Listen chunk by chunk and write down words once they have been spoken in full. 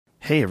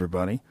Hey,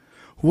 everybody.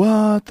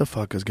 What the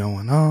fuck is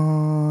going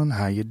on?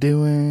 How you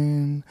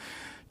doing?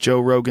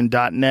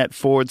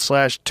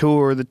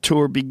 JoeRogan.net/tour. The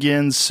tour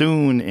begins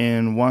soon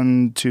in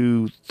 1,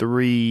 2,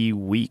 3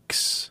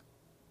 weeks.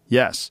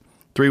 Yes,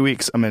 3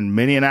 weeks. I'm in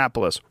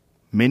Minneapolis.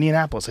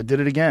 Minneapolis. I did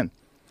it again.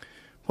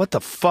 What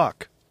the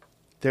fuck?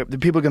 The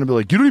people are going to be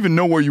like, you don't even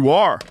know where you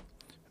are.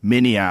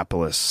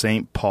 Minneapolis,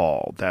 St.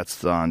 Paul.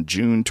 That's on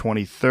June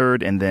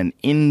 23rd. And then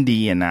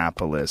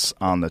Indianapolis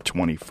on the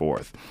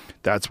 24th.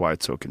 That's why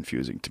it's so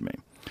confusing to me.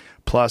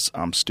 Plus,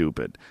 I'm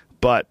stupid.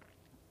 But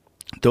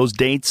those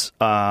dates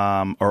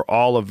are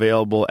all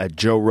available at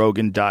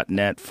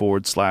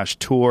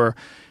JoeRogan.net/tour.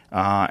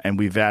 And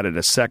we've added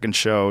a second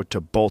show to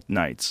both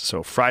nights.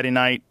 So Friday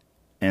night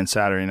and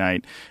Saturday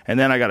night. And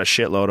then I got a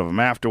shitload of them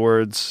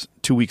afterwards.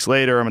 2 weeks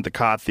later, I'm at the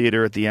Cott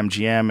Theater at the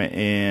MGM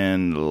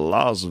in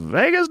Las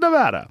Vegas,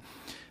 Nevada.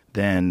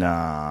 Then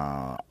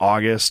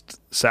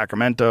August,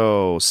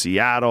 Sacramento,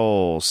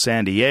 Seattle,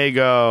 San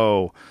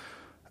Diego,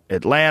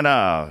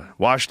 Atlanta,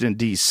 Washington,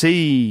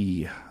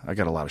 D.C. I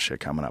got a lot of shit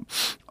coming up.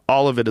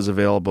 All of it is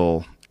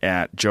available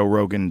at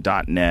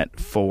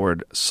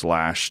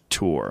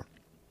JoeRogan.net/tour.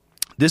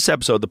 This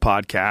episode of the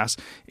podcast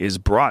is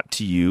brought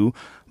to you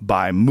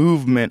by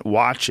Movement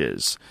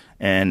Watches,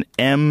 and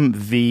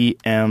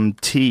MVMT.com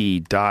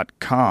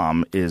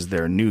is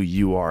their new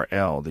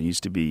URL. There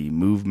used to be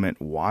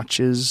Movement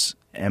Watches,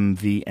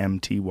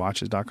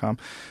 MVMTwatches.com,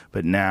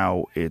 but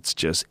now it's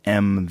just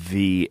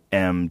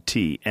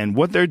MVMT. And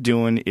what they're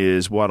doing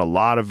is what a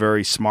lot of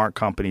very smart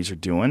companies are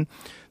doing.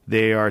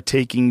 They are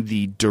taking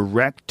the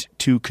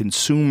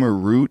direct-to-consumer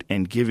route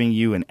and giving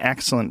you an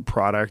excellent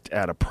product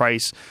at a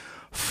price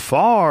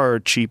far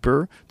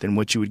cheaper than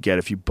what you would get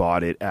if you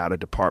bought it at a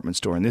department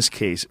store. In this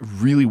case,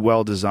 really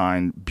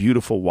well-designed,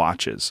 beautiful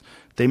watches.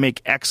 They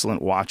make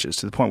excellent watches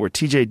to the point where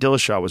T.J.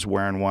 Dillashaw was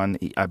wearing one.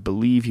 I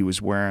believe he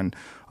was wearing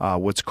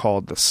what's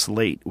called the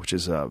Slate, which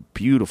is a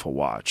beautiful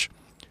watch.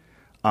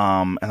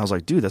 And I was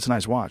like, dude, that's a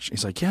nice watch.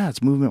 He's like, yeah,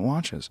 it's Movement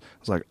Watches. I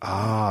was like,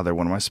 they're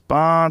one of my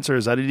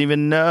sponsors. I didn't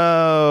even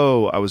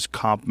know. I was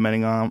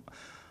complimenting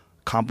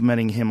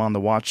him on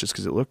the watch just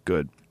because it looked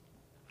good.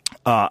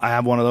 I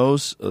have one of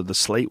those, the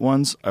Slate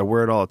ones. I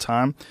wear it all the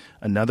time.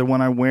 Another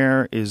one I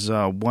wear is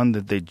one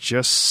that they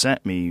just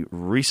sent me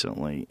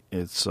recently.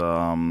 It's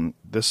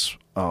this.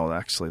 Oh,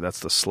 actually, that's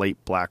the Slate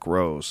Black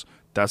Rose.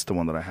 That's the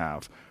one that I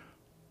have.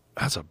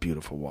 That's a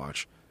beautiful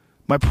watch.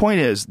 My point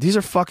is, these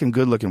are fucking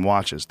good-looking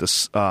watches.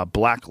 This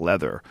black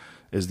leather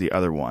is the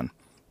other one.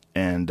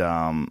 And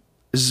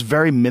this is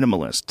very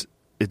minimalist.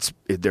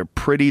 They're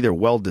pretty. They're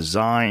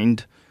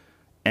well-designed.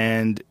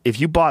 And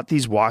if you bought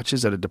these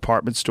watches at a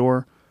department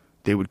store,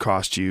 they would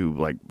cost you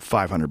like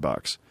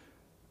 $500.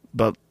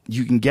 But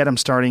you can get them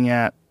starting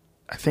at,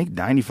 I think,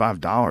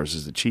 $95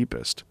 is the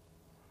cheapest.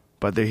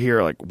 But they're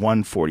here like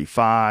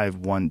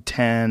 $145,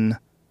 $110.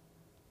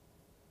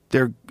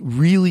 They're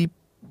really,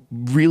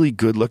 really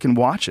good-looking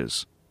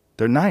watches.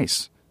 They're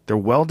nice. They're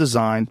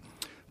well-designed.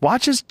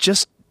 Watches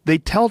they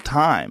tell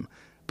time.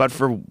 But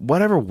for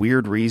whatever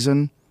weird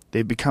reason,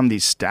 they've become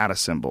these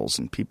status symbols,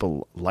 and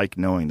people like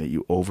knowing that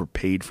you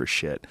overpaid for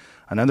shit.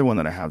 Another one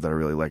that I have that I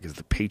really like is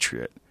the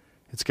Patriot.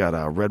 It's got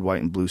a red,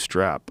 white, and blue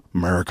strap.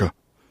 America.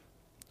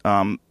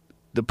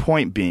 The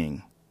point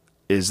being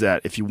is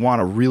that if you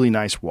want a really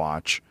nice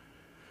watch,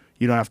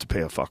 you don't have to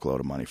pay a fuckload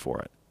of money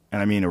for it.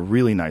 And I mean a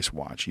really nice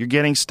watch. You're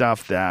getting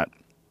stuff that,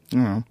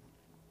 it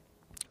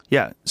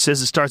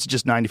says it starts at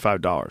just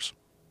 $95.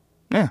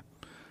 Yeah.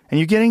 And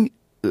you're getting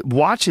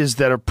watches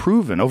that are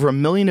proven. Over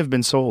 1 million have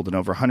been sold in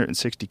over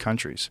 160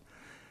 countries.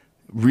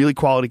 Really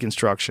quality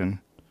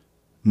construction,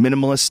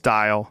 minimalist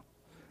style.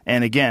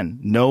 And again,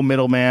 no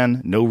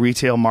middleman, no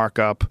retail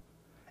markup.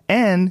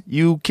 And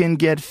you can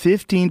get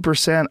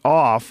 15%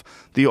 off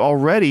the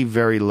already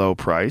very low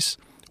price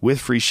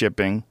with free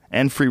shipping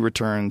and free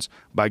returns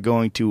by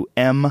going to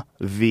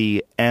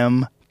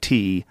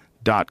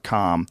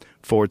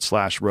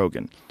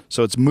MVMT.com/Rogan.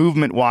 So it's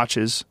Movement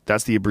Watches.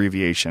 That's the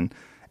abbreviation.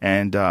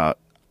 And I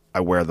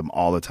wear them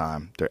all the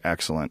time. They're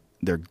excellent.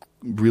 They're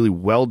really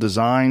well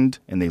designed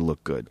and they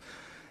look good.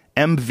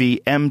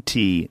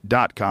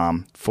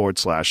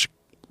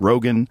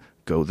 MVMT.com/Rogan.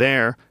 Go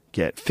there,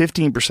 get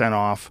 15%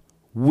 off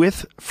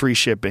with free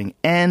shipping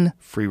and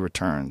free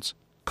returns.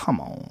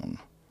 Come on.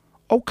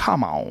 Oh,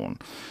 come on.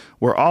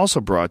 We're also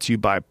brought to you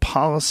by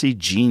Policy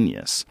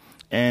Genius.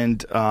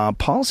 And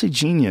Policy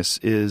Genius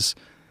it's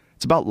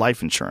about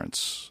life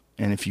insurance.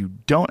 And if you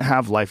don't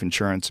have life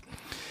insurance,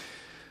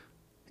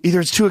 either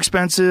it's too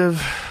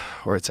expensive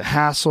or it's a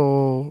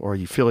hassle or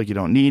you feel like you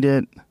don't need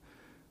it.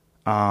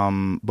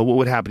 But what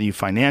would happen to you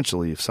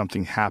financially if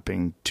something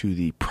happened to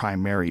the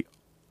primary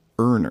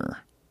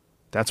earner?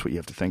 That's what you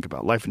have to think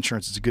about. Life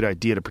insurance is a good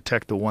idea to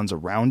protect the ones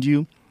around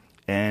you.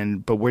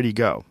 But where do you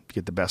go to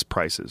get the best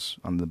prices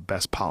on the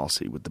best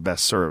policy with the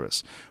best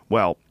service?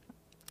 Well,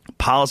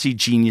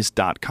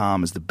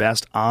 PolicyGenius.com is the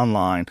best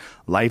online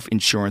life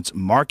insurance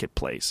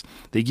marketplace.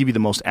 They give you the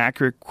most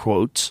accurate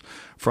quotes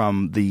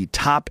from the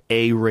top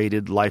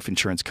A-rated life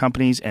insurance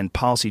companies, and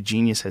Policy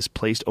Genius has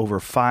placed over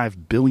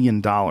 $5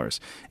 billion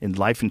in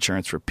life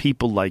insurance for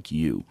people like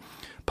you.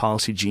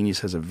 Policy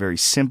Genius has a very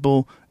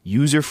simple,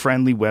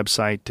 user-friendly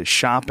website to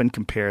shop and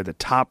compare the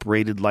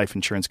top-rated life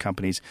insurance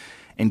companies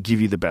and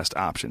give you the best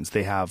options.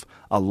 They have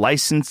a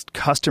licensed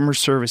customer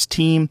service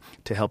team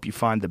to help you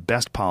find the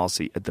best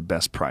policy at the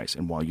best price.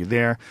 And while you're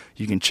there,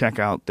 you can check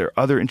out their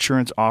other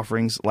insurance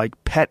offerings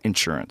like pet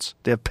insurance.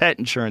 They have pet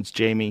insurance,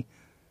 Jamie.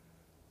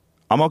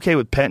 I'm okay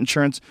with pet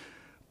insurance,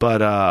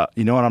 but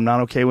you know what I'm not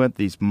okay with?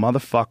 These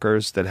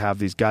motherfuckers that have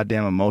these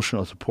goddamn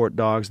emotional support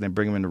dogs and they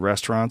bring them into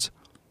restaurants.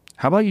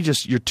 How about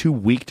you're too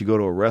weak to go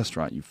to a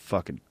restaurant, you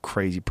fucking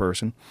crazy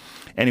person.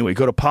 Anyway,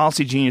 go to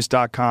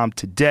PolicyGenius.com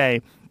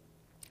today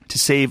to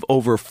save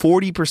over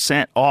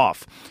 40%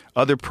 off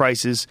other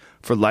prices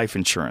for life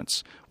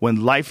insurance.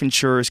 When life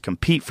insurers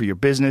compete for your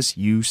business,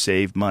 you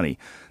save money.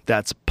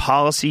 That's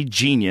Policy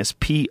Genius,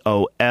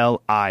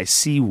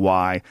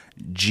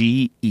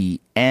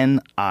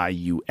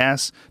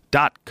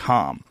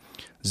 PolicyGenius.com.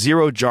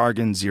 Zero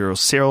jargon, zero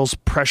sales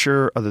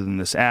pressure other than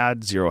this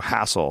ad, zero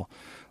hassle.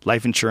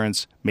 Life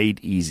insurance made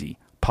easy.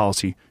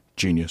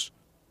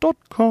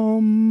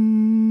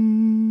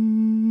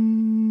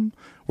 PolicyGenius.com.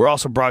 We're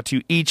also brought to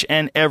you each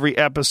and every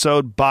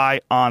episode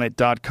by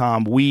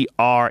Onnit.com. We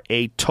are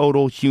a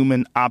total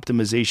human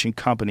optimization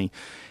company,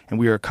 and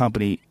we are a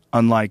company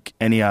unlike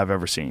any I've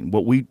ever seen.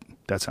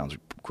 That sounds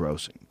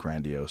gross and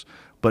grandiose,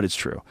 but it's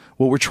true.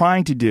 What we're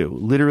trying to do,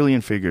 literally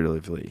and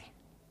figuratively,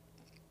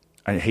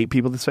 I hate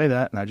people that say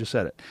that, and I just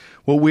said it.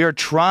 What we are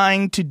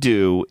trying to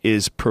do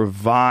is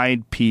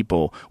provide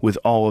people with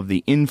all of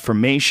the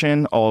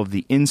information, all of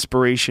the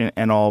inspiration,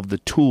 and all of the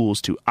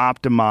tools to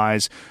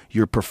optimize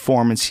your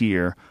performance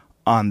here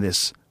on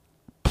this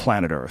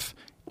planet Earth,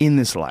 in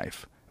this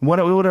life. What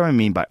do I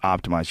mean by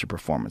optimize your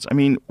performance? I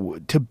mean,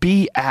 to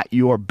be at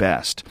your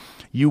best,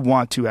 you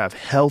want to have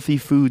healthy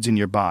foods in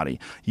your body.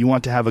 You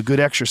want to have a good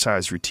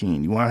exercise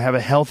routine. You want to have a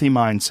healthy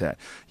mindset.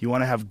 You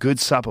want to have good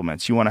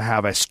supplements. You want to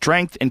have a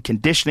strength and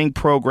conditioning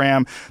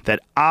program that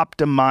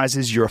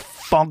optimizes your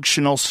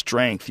functional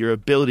strength, your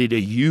ability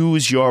to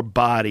use your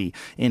body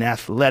in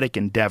athletic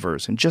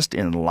endeavors and just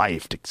in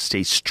life to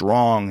stay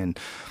strong and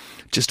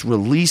just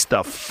release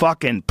the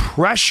fucking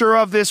pressure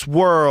of this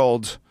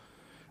world.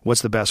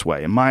 What's the best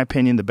way? In my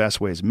opinion, the best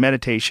way is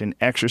meditation,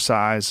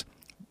 exercise,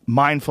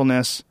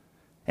 mindfulness,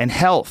 and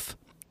health.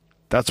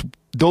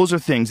 Those are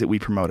things that we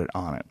promote at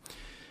Onnit.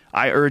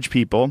 I urge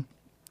people,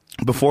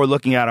 before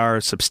looking at our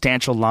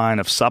substantial line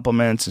of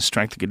supplements and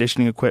strength and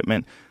conditioning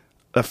equipment,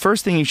 the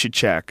first thing you should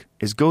check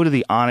is go to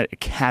the Onnit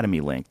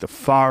Academy link, the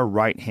far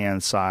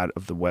right-hand side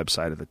of the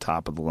website at the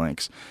top of the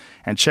links,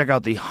 and check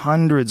out the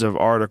hundreds of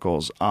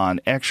articles on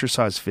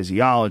exercise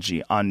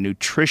physiology, on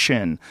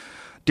nutrition,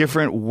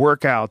 different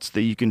workouts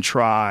that you can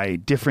try,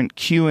 different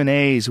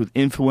Q&As with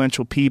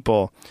influential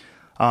people.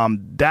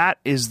 That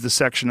is the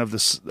section of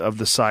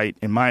the site,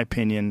 in my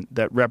opinion,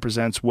 that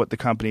represents what the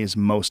company is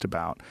most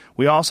about.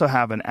 We also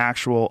have an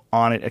actual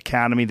Onnit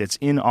Academy that's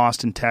in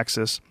Austin,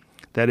 Texas.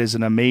 That is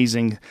an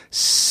amazing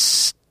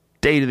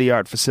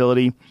state-of-the-art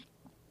facility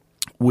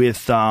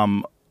with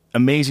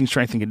amazing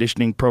strength and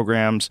conditioning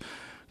programs,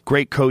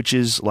 great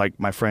coaches like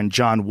my friend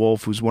John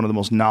Wolf, who's one of the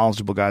most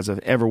knowledgeable guys I've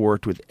ever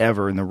worked with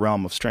ever in the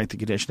realm of strength and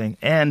conditioning.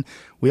 And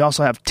we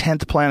also have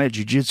 10th Planet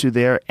Jiu-Jitsu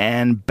there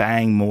and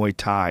Bang Muay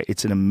Thai.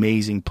 It's an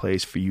amazing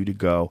place for you to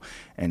go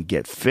and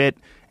get fit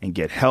and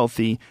get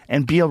healthy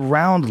and be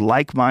around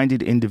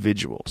like-minded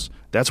individuals.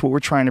 That's what we're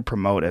trying to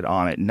promote at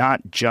Onnit,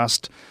 not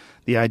just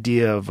the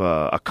idea of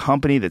a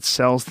company that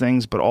sells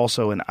things, but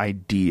also an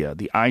idea,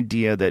 the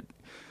idea that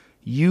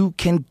you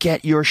can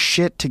get your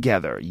shit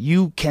together.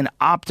 You can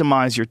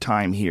optimize your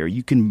time here.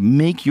 You can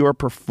make your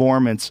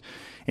performance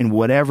in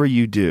whatever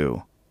you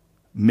do,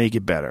 make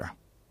it better.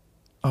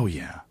 Oh,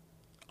 yeah.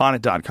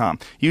 Onnit.com.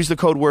 Use the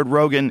code word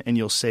Rogan and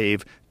you'll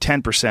save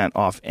 10%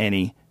 off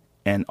any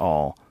and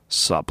all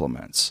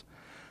supplements.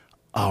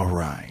 All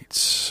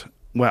right.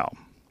 Well,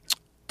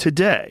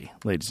 today,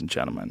 ladies and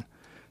gentlemen,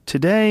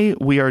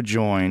 we are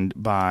joined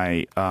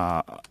by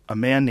a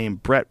man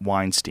named Bret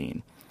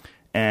Weinstein.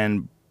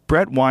 And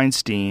Bret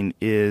Weinstein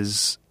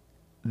is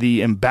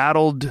the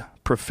embattled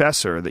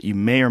professor that you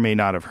may or may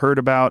not have heard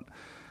about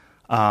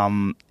at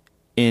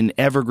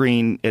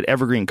Evergreen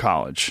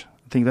College.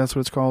 I think that's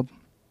what it's called.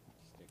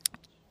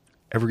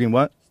 Evergreen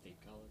what? State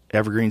College.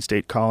 Evergreen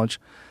State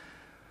College.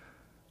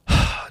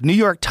 New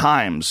York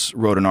Times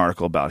wrote an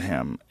article about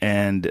him,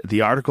 and the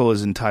article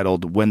is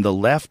entitled "When the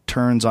Left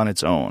Turns on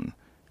Its Own."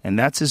 And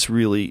that's just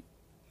really,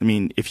 I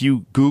mean, if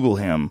you Google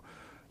him,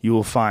 you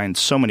will find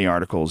so many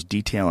articles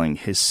detailing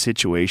his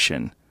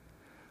situation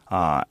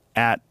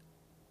at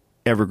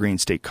Evergreen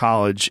State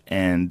College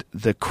and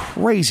the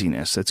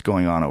craziness that's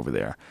going on over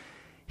there.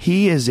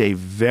 He is a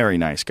very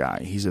nice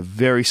guy. He's a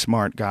very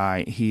smart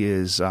guy. He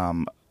is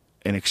an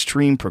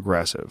extreme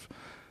progressive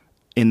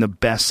in the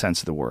best sense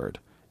of the word.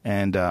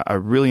 And I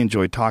really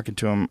enjoyed talking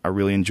to him. I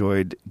really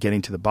enjoyed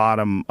getting to the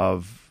bottom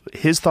of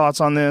his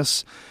thoughts on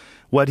this,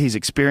 what he's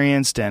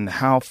experienced, and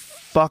how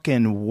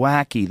fucking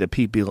wacky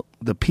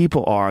the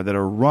people are that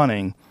are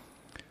running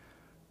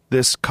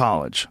this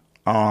college.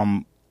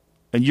 And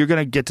you're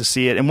going to get to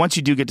see it. And once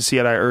you do get to see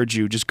it, I urge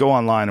you, just go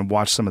online and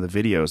watch some of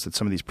the videos that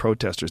some of these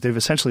protesters, they've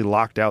essentially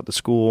locked out the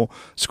school.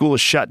 School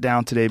is shut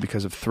down today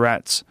because of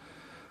threats.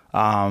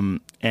 And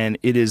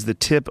it is the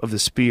tip of the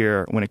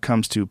spear when it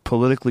comes to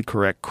politically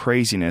correct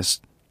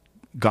craziness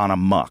gone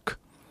amok.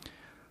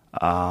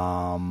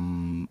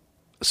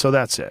 So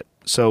that's it.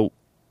 So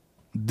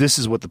this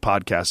is what the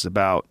podcast is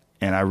about,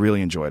 and I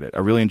really enjoyed it. I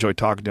really enjoyed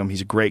talking to him.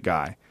 He's a great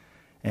guy,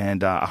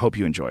 and I hope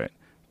you enjoy it.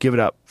 Give it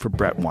up for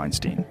Bret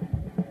Weinstein.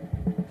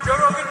 Joe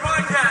Rogan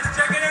Podcast,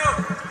 check it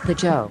out. The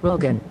Joe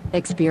Rogan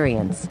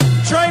Experience.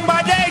 Train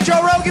by day,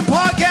 Joe Rogan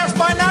Podcast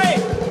by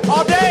night,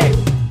 all day.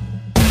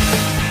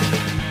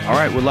 All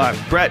right, we're live.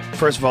 Bret,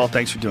 first of all,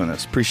 thanks for doing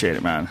this. Appreciate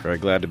it, man. Very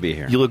glad to be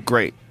here. You look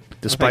great.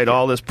 Despite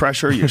all this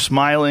pressure, you're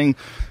smiling.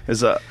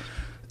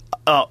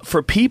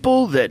 For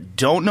people that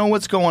don't know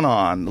what's going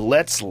on,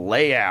 let's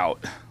lay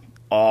out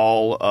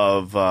all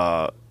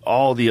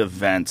the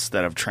events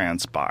that have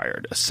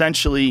transpired.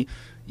 Essentially,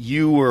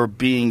 you were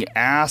being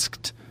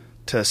asked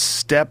to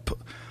step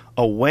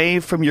away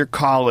from your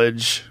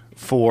college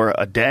for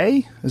a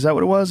day? Is that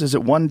what it was? Is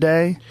it one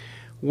day?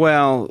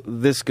 Well,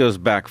 this goes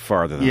back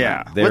farther than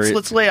that.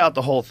 Let's lay out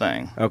the whole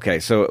thing. Okay,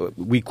 so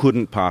we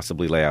couldn't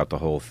possibly lay out the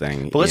whole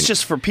thing. But let's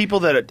just, for people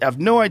that have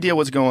no idea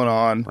what's going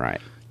on,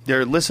 right?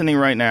 They're listening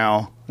right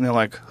now, and they're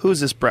like,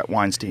 who's this Bret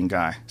Weinstein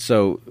guy?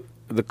 So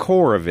the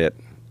core of it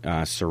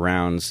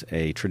surrounds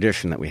a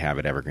tradition that we have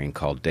at Evergreen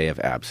called Day of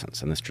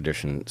Absence. And this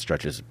tradition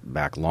stretches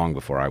back long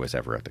before I was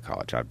ever at the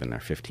college. I've been there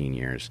 15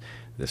 years.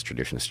 This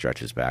tradition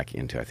stretches back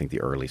into, I think, the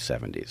early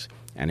 70s.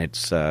 And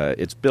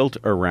it's built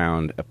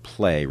around a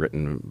play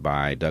written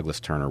by Douglas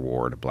Turner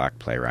Ward, a black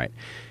playwright.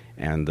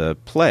 And the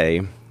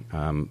play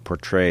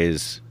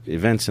portrays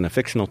events in a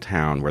fictional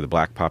town where the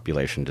black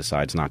population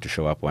decides not to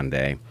show up one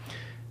day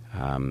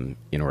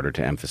in order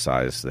to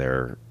emphasize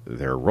their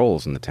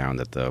roles in the town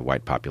that the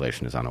white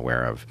population is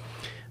unaware of.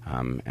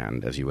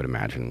 And as you would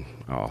imagine,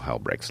 all hell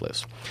breaks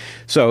loose.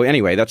 So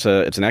anyway, it's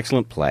an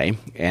excellent play,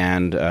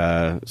 and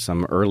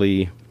some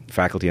early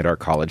faculty at our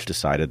college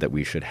decided that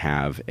we should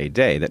have a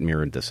day that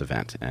mirrored this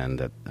event, and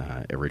that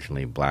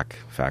originally black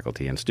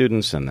faculty and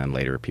students, and then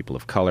later people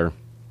of color,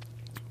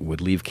 would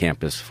leave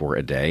campus for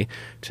a day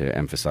to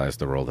emphasize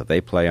the role that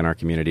they play in our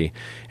community,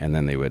 and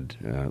then they would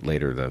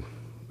later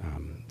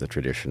the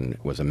tradition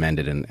was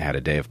amended and had a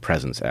day of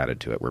presence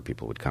added to it where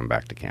people would come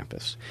back to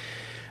campus.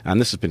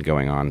 And this has been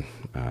going on,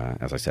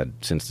 as I said,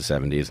 since the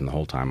 70s and the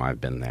whole time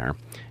I've been there.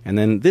 And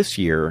then this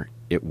year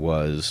it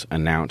was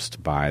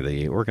announced by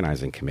the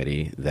organizing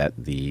committee that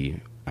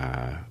the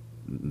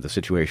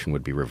situation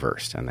would be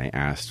reversed, and they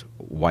asked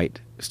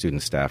white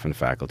student staff and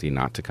faculty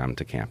not to come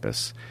to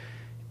campus.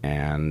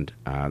 And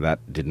that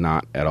did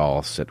not at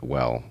all sit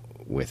well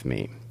with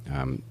me.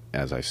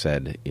 As I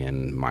said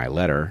in my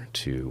letter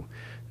to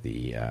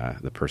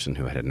the person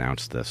who had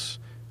announced this,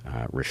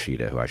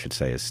 Rashida, who I should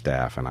say is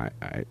staff, and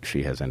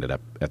she has ended up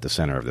at the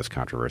center of this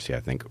controversy, I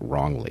think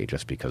wrongly,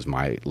 just because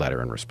my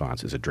letter in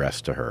response is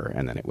addressed to her,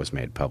 and then it was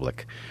made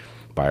public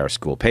by our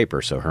school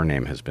paper, so her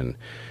name has been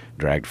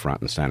dragged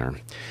front and center.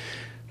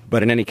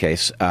 But in any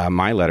case,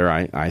 my letter,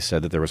 I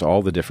said that there was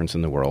all the difference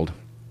in the world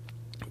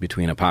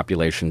between a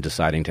population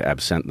deciding to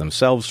absent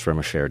themselves from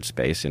a shared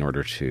space in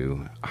order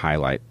to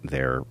highlight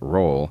their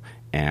role,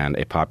 and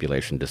a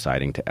population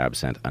deciding to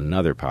absent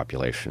another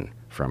population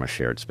from a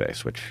shared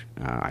space, which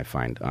I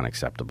find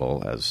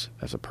unacceptable as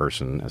a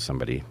person, as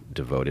somebody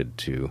devoted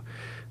to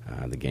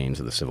the gains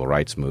of the civil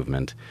rights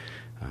movement.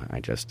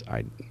 And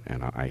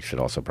I should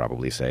also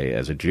probably say,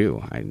 as a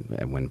Jew,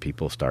 when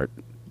people start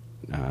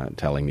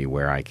telling me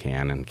where I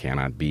can and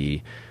cannot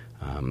be,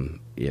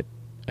 it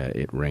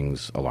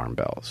rings alarm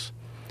bells.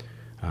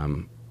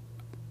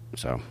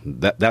 So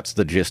that's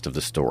the gist of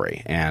the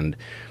story. And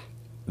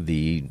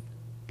the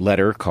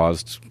letter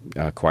caused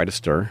quite a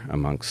stir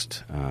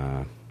amongst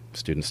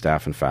student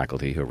staff and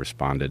faculty who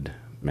responded,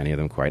 many of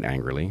them quite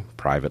angrily.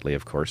 Privately,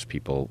 of course,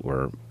 people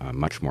were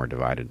much more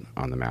divided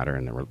on the matter,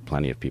 and there were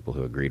plenty of people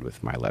who agreed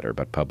with my letter.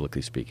 But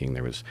publicly speaking,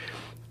 there was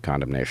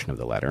condemnation of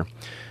the letter.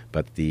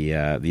 But the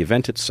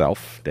event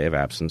itself, Day of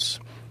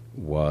Absence,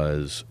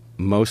 was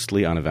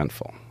mostly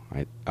uneventful.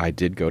 I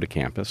did go to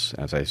campus,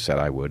 as I said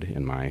I would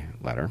in my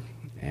letter,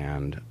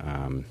 and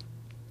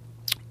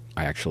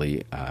I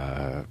actually,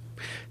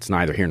 it's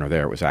neither here nor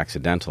there, it was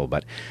accidental,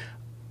 but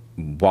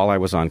while I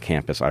was on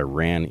campus, I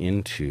ran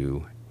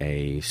into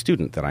a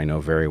student that I know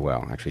very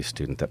well, actually a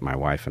student that my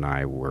wife and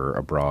I were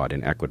abroad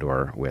in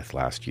Ecuador with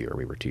last year.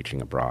 We were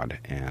teaching abroad,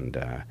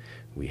 and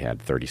we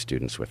had 30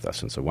 students with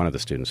us. And so one of the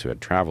students who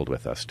had traveled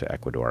with us to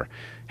Ecuador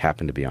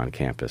happened to be on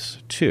campus,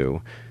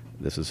 too.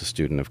 This is a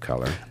student of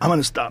color. I'm going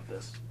to stop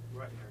this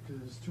right here because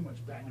there's too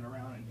much banging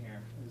around in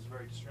here. It's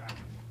very distracting.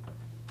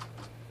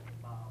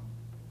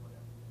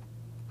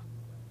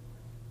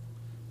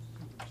 It's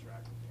too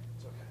distracting here.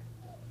 It's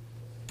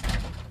okay.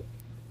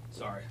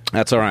 Sorry.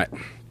 That's all right.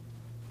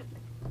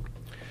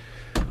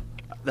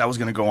 That was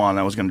going to go on.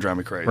 That was going to drive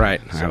me crazy.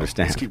 Right, So I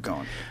understand. Let's keep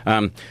going.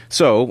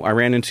 So I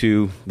ran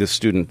into this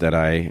student that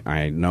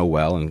I know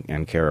well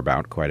and care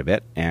about quite a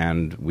bit,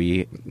 and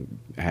we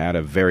had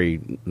a very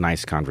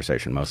nice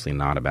conversation, mostly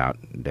not about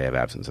day of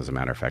absence. As a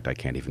matter of fact, I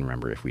can't even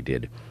remember if we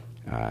did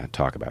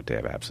talk about day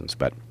of absence.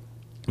 But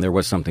there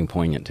was something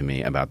poignant to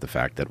me about the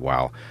fact that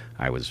while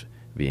I was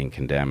being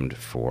condemned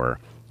for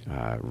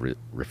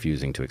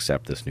refusing to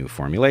accept this new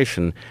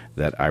formulation,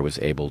 that I was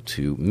able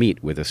to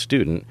meet with a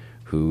student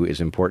who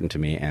is important to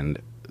me, and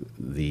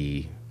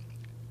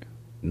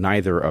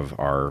neither of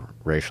our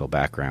racial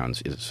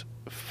backgrounds is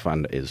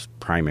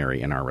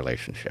primary in our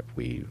relationship.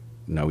 We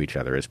know each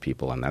other as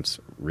people, and that's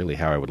really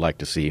how I would like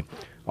to see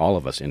all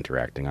of us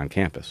interacting on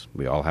campus.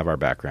 We all have our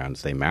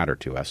backgrounds; they matter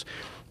to us,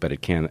 but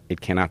it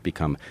cannot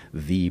become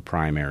the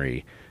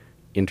primary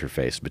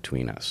interface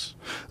between us.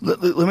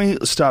 Let me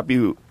stop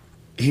you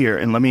here,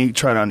 and let me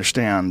try to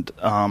understand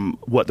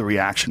what the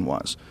reaction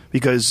was,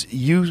 because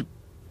you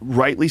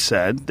rightly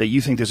said that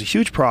you think there's a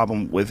huge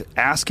problem with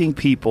asking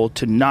people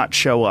to not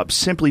show up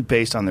simply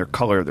based on their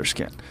color of their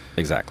skin.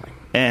 Exactly.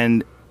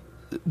 And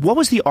what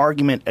was the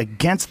argument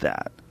against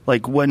that?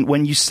 Like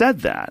when you said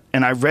that,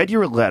 and I read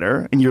your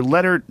letter, and your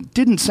letter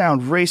didn't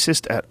sound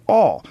racist at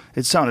all.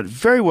 It sounded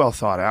very well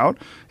thought out.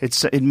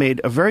 It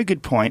made a very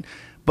good point.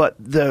 But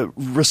the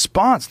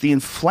response, the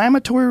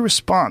inflammatory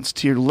response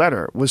to your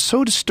letter was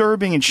so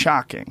disturbing and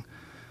shocking.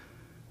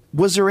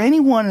 Was there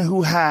anyone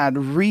who had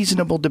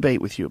reasonable debate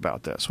with you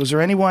about this? Was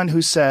there anyone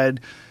who said,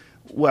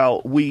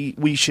 well,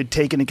 we should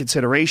take into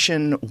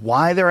consideration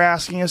why they're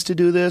asking us to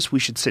do this? We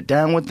should sit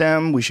down with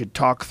them. We should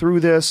talk through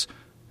this.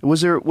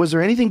 Was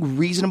there anything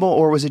reasonable,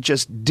 or was it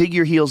just dig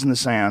your heels in the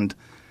sand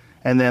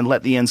and then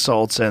let the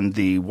insults and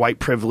the white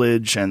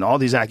privilege and all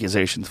these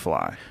accusations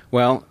fly?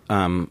 Well,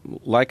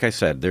 like I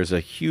said, there's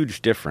a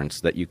huge difference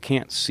that you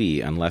can't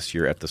see unless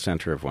you're at the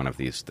center of one of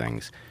these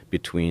things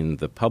between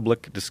the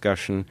public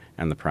discussion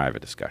and the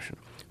private discussion.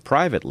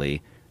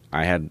 Privately,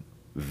 I had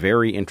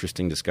very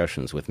interesting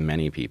discussions with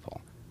many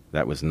people.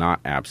 That was not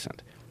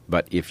absent.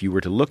 But if you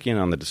were to look in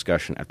on the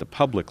discussion at the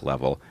public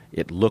level,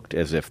 it looked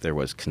as if there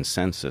was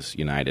consensus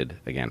united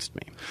against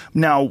me.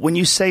 Now, when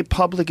you say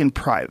public and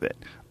private,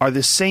 are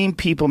the same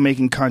people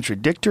making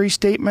contradictory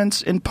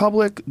statements in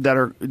public that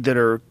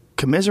are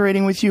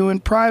commiserating with you in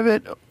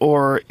private,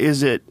 or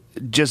is it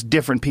just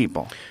different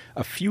people?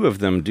 A few of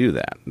them do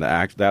that.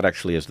 That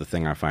actually is the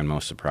thing I find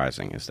most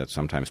surprising, is that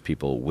sometimes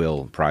people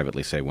will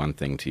privately say one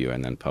thing to you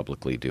and then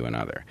publicly do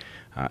another.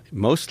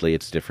 Mostly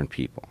it's different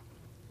people.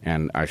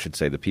 And I should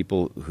say the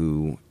people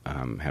who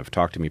have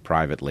talked to me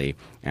privately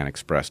and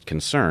expressed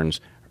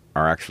concerns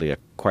are actually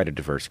quite a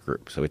diverse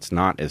group. So it's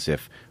not as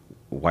if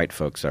white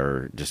folks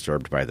are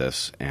disturbed by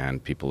this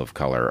and people of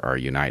color are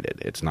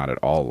united. It's not at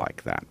all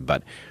like that.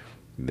 But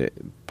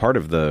part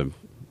of the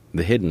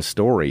hidden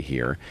story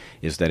here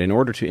is that in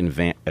order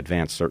to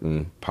advance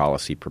certain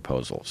policy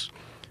proposals,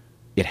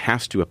 it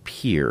has to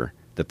appear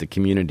that the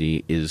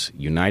community is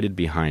united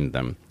behind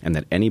them and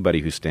that anybody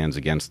who stands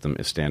against them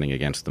is standing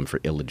against them for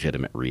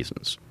illegitimate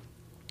reasons.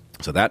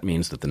 So that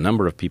means that the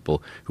number of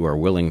people who are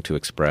willing to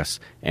express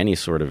any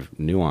sort of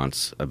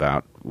nuance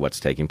about what's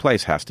taking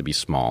place has to be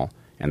small,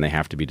 and they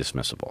have to be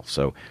dismissible.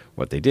 So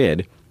what they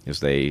did is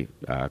they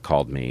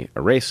called me a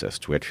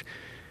racist, which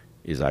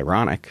is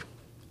ironic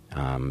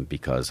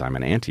because I'm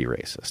an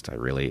anti-racist.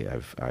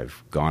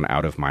 I've gone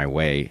out of my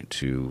way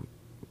to,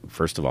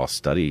 first of all,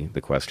 study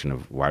the question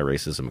of why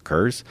racism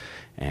occurs,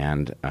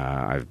 and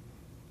I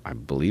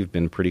believe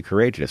been pretty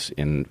courageous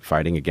in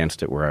fighting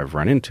against it where I've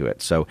run into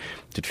it. So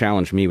to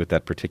challenge me with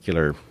that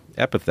particular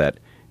epithet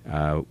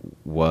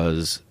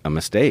was a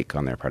mistake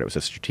on their part. It was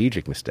a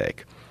strategic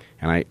mistake.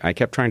 And I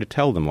kept trying to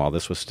tell them while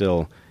this was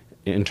still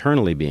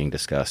internally being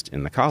discussed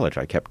in the college,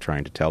 I kept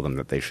trying to tell them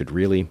that they should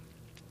really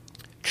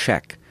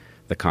check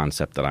the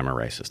concept that I'm a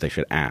racist. They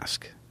should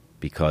ask,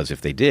 because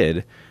if they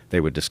did, they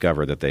would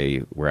discover that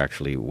they were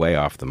actually way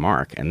off the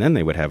mark, and then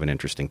they would have an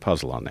interesting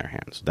puzzle on their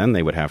hands. Then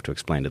they would have to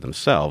explain to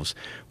themselves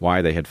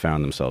why they had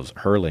found themselves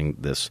hurling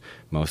this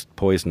most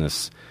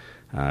poisonous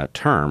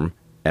term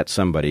at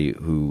somebody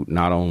who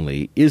not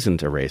only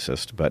isn't a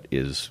racist, but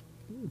is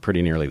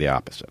pretty nearly the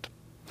opposite.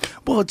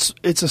 Well,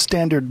 it's a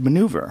standard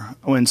maneuver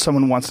when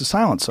someone wants to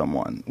silence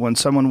someone, when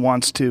someone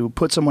wants to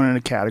put someone in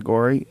a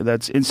category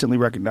that's instantly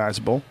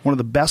recognizable. One of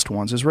the best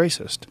ones is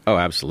racist. Oh,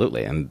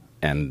 absolutely.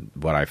 And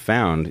what I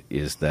found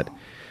is that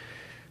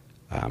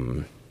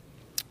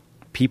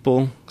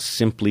people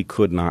simply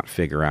could not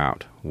figure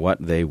out what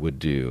they would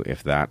do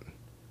if that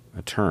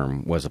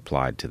term was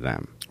applied to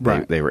them.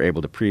 Right. They were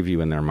able to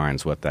preview in their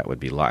minds what that would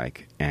be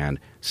like. And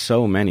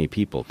so many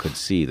people could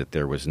see that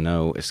there was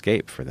no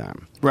escape for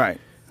them. Right.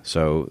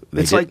 So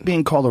it's like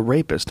being called a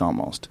rapist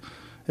almost.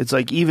 It's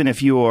like even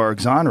if you are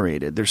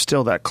exonerated, there's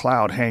still that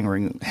cloud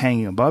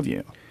hanging above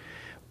you.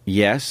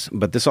 Yes,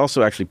 but this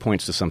also actually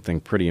points to something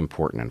pretty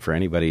important. And for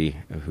anybody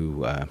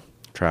who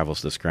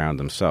travels this ground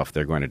themselves,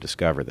 they're going to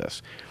discover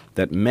this,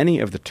 that many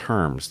of the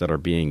terms that are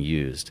being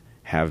used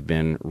have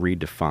been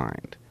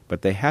redefined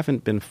but they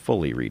haven't been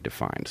fully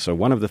redefined. So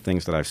one of the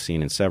things that I've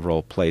seen in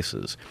several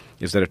places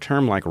is that a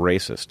term like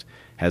racist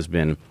has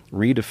been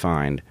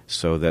redefined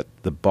so that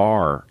the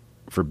bar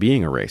for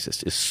being a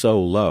racist is so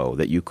low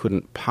that you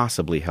couldn't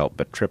possibly help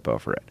but trip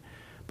over it.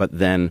 But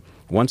then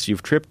once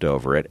you've tripped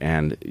over it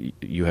and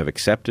you have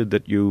accepted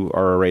that you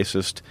are a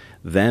racist,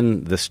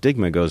 then the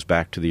stigma goes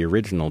back to the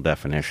original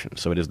definition.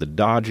 So it is the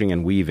dodging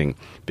and weaving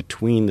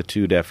between the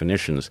two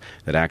definitions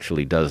that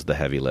actually does the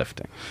heavy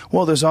lifting.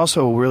 Well, there's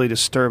also a really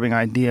disturbing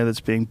idea that's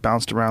being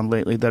bounced around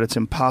lately that it's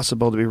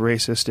impossible to be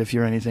racist if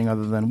you're anything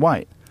other than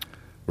white.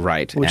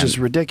 Right. Which is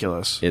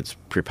ridiculous. It's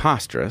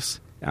preposterous.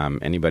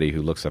 Anybody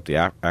who looks up the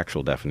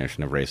actual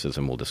definition of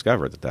racism will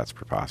discover that that's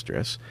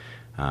preposterous.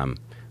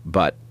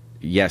 But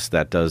yes,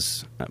 that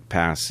does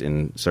pass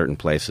in certain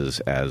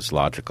places as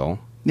logical.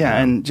 Yeah,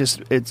 and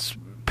just it's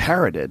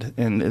parroted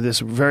in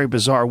this very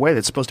bizarre way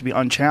that's supposed to be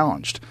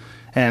unchallenged.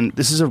 And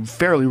this is a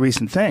fairly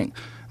recent thing.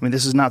 I mean,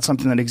 this is not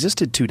something that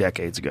existed 2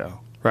 decades ago,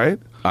 right?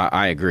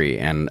 I agree.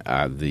 And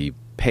the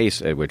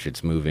pace at which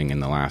it's moving in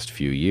the last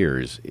few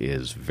years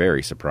is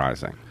very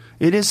surprising.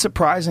 It is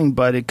surprising,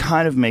 but it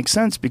kind of makes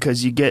sense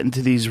because you get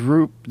into these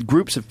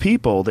groups of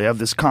people. They have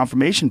this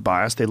confirmation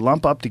bias. They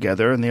lump up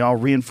together, and they all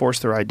reinforce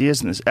their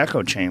ideas in this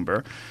echo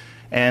chamber.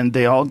 And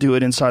they all do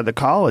it inside the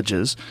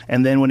colleges.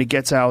 And then when it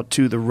gets out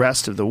to the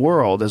rest of the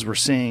world, as we're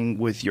seeing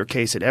with your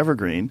case at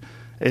Evergreen,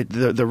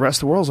 the rest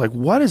of the world is like,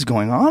 what is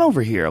going on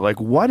over here?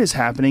 Like, what is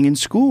happening in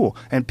school?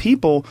 And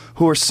people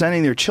who are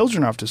sending their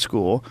children off to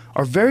school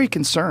are very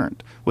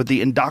concerned with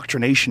the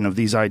indoctrination of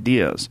these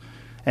ideas.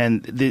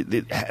 And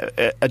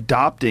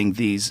adopting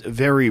these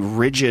very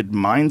rigid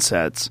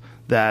mindsets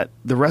that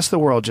the rest of the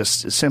world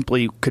just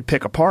simply could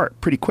pick apart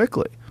pretty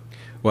quickly.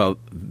 Well,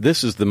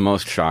 this is the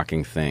most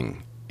shocking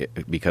thing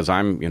because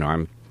I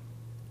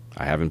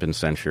haven't been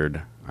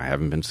censured, I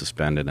haven't been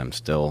suspended, I'm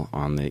still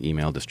on the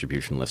email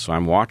distribution list. So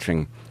I'm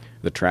watching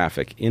the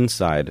traffic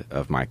inside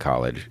of my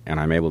college, and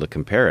I'm able to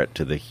compare it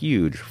to the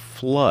huge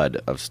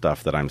flood of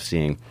stuff that I'm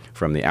seeing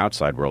from the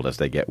outside world as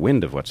they get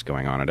wind of what's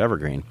going on at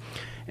Evergreen.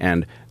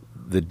 And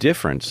the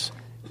difference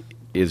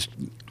is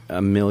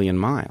a million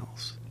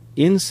miles.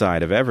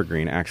 Inside of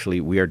Evergreen, actually,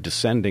 we are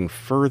descending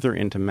further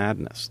into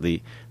madness.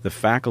 The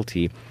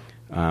faculty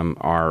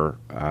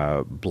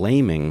are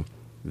blaming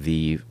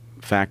the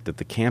fact that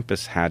the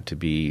campus had to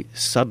be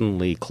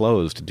suddenly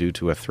closed due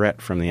to a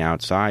threat from the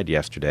outside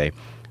yesterday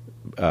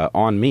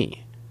on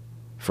me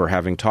for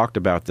having talked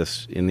about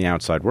this in the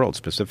outside world,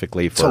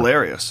 specifically for... It's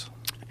hilarious.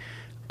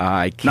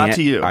 Not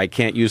to you. I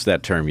can't use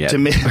that term yet. To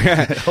me,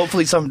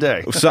 hopefully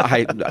someday. So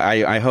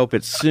I hope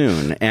it's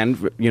soon.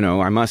 And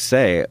I must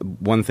say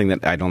one thing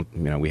that I don't.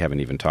 We haven't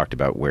even talked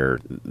about where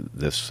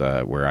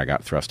I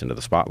got thrust into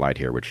the spotlight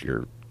here, which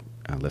your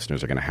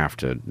listeners are going to have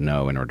to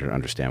know in order to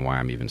understand why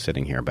I'm even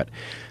sitting here. But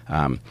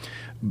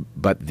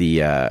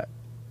the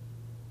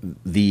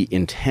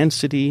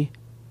intensity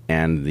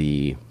and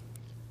the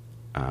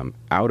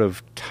out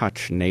of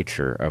touch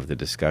nature of the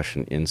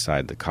discussion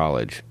inside the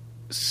college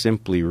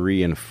simply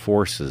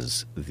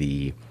reinforces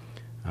the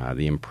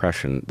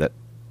impression that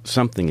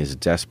something is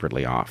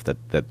desperately off,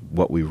 that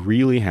what we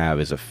really have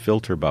is a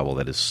filter bubble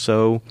that is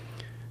so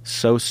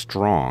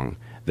strong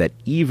that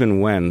even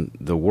when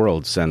the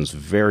world sends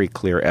very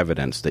clear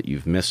evidence that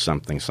you've missed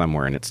something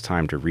somewhere and it's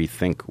time to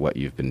rethink what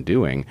you've been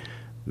doing,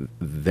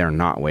 they're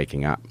not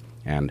waking up.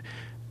 And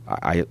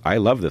I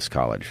love this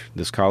college.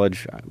 This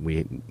college,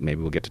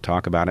 maybe we'll get to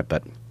talk about it,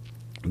 but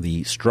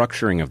the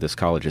structuring of this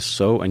college is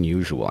so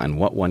unusual, and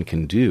what one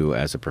can do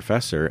as a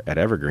professor at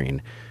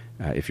Evergreen,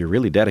 if you're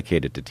really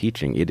dedicated to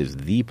teaching, it is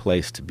the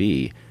place to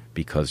be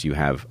because you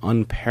have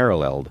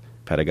unparalleled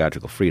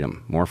pedagogical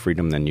freedom, more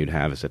freedom than you'd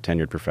have as a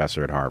tenured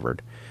professor at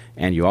Harvard.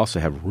 And you also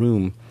have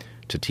room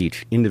to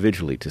teach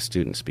individually to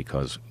students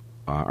because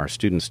our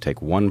students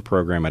take one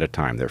program at a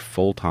time. They're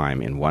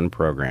full-time in one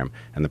program,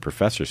 and the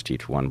professors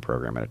teach one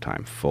program at a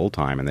time,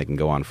 full-time, and they can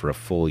go on for a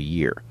full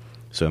year.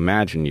 So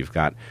imagine you've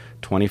got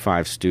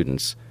 25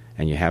 students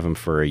and you have them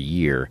for a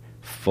year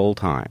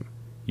full-time.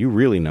 You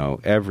really know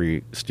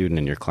every student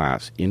in your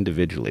class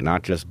individually,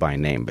 not just by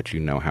name, but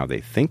you know how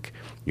they think,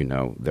 you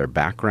know their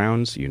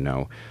backgrounds, you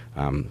know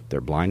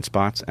their blind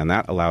spots, and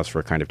that allows for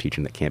a kind of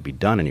teaching that can't be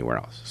done anywhere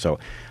else. So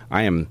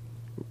I am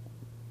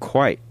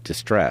quite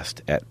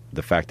distressed at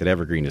the fact that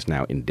Evergreen is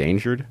now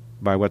endangered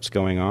by what's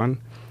going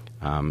on,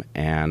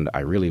 and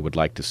I really would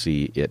like to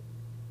see it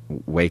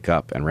wake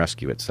up and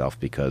rescue itself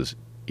because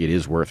it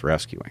is worth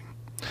rescuing.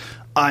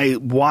 I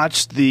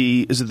watched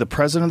is it the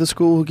president of the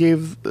school who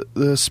gave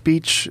the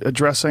speech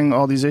addressing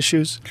all these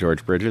issues?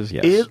 George Bridges,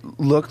 yes. It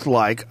looked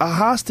like a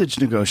hostage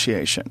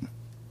negotiation.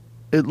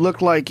 It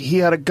looked like he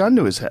had a gun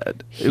to his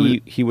head.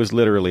 He was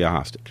literally a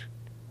hostage.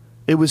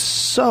 It was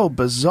so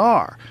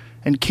bizarre.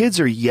 And kids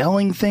are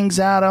yelling things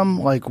at him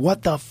like,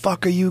 what the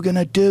fuck are you going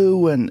to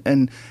do?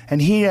 And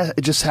he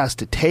just has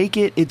to take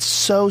it. It's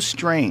so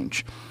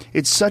strange.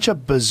 It's such a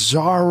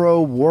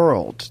bizarro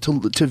world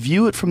to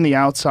view it from the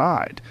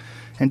outside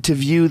and to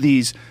view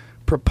these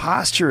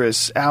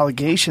preposterous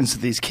allegations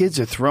that these kids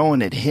are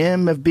throwing at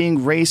him of being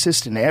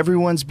racist, and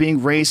everyone's being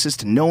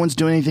racist, and no one's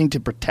doing anything to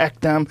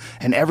protect them,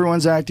 and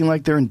everyone's acting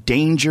like they're in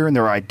danger, and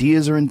their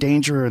ideas are in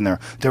danger, and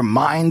their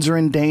minds are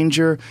in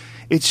danger.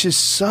 It's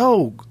just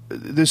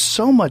there's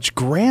so much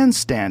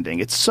grandstanding.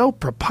 It's so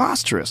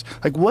preposterous.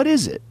 Like, what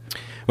is it?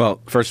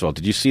 Well, first of all,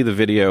 did you see the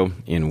video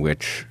in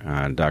which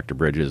Dr.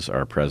 Bridges,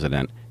 our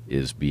president,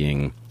 is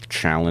being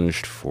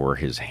challenged for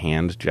his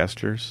hand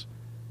gestures?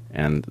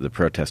 And the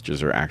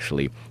protesters are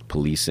actually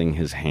policing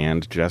his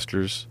hand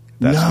gestures?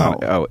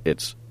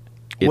 It's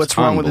What's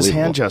wrong with his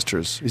hand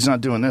gestures? He's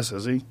not doing this,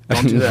 is he?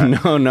 Don't do that. No,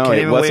 can't it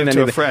even wasn't wave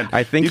to a friend.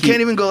 I think you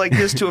can't even go like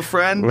this to a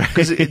friend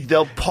because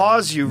they'll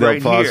pause you right here.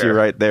 They'll pause you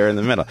right there in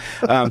the middle.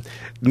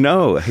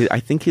 No,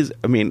 I think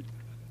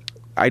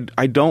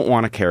I don't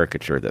want to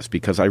caricature this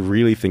because I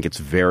really think it's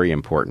very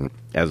important.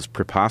 As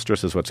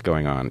preposterous as what's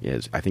going on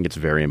is, I think it's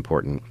very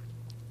important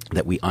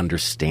that we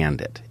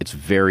understand it. It's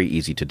very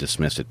easy to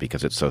dismiss it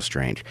because it's so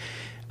strange.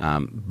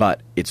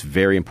 But it's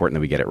very important that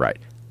we get it right.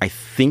 I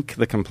think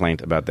the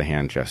complaint about the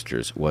hand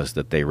gestures was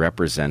that they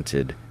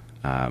represented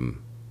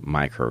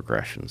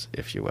microaggressions,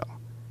 if you will.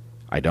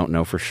 I don't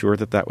know for sure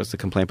that was the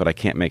complaint, but I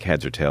can't make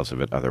heads or tails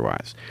of it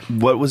otherwise.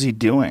 What was he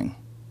doing?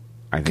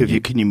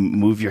 Can you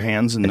move your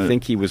hands? I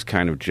think he was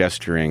kind of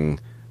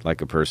gesturing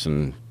like a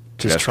person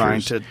just gestures.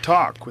 trying to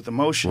talk with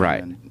emotion.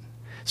 Right.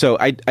 So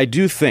I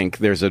do think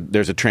there's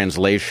a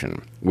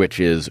translation, which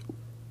is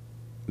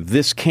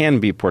this can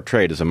be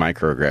portrayed as a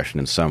microaggression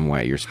in some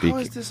way. You're speaking. How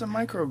is this a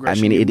microaggression? I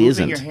mean, You're it moving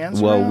isn't. Your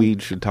hands well, around? We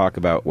should talk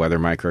about whether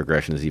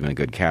microaggression is even a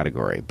good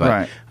category.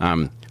 But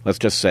right. Let's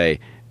just say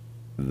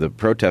the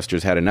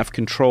protesters had enough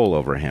control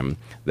over him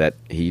that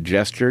he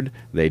gestured.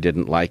 They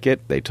didn't like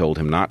it. They told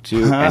him not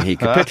to, and he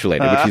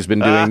capitulated, which he's been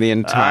doing the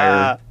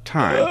entire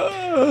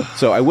time.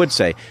 So I would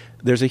say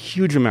there's a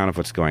huge amount of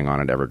what's going on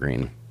at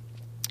Evergreen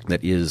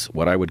that is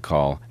what I would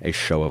call a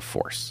show of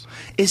force.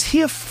 Is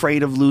he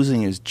afraid of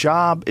losing his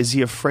job? Is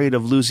he afraid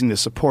of losing the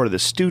support of the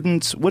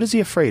students? What is he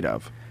afraid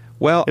of?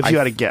 Well, if you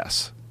had to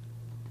guess.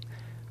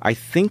 I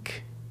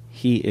think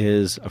he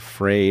is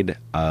afraid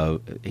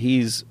of –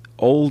 he's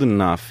old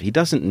enough. He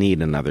doesn't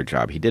need another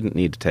job. He didn't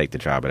need to take the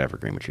job at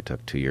Evergreen, which he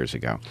took 2 years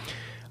ago.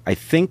 I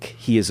think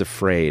he is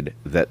afraid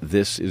that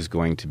this is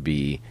going to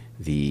be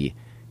the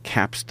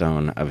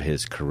capstone of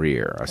his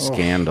career, a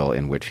scandal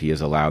in which he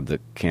has allowed the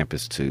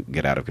campus to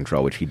get out of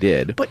control, which he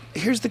did. But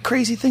here's the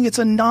crazy thing. It's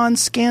a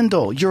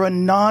non-scandal. You're a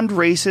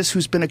non-racist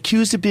who's been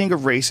accused of being a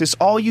racist.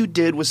 All you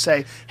did was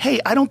say,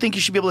 hey, I don't think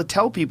you should be able to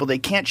tell people they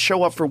can't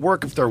show up for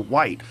work if they're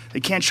white. They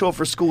can't show up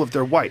for school if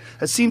they're white.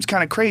 That seems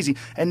kind of crazy.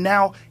 And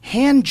now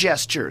hand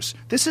gestures.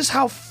 This is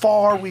how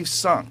far we've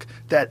sunk.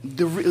 That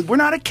we're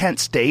not a Kent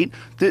State.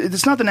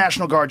 It's not the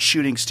National Guard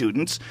shooting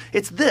students.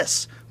 It's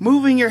this,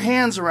 moving your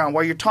hands around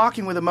while you're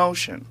talking with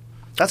emotion.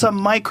 That's a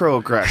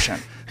microaggression.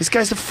 This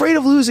guy's afraid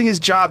of losing his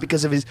job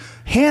because of his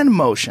hand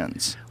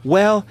motions.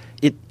 Well,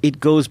 it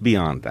goes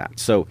beyond that.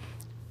 So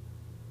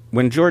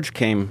when George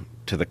came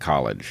to the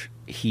college,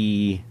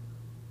 he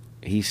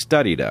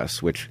studied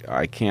us, which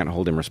I can't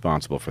hold him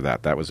responsible for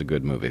that. That was a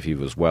good move. If he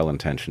was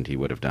well-intentioned, he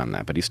would have done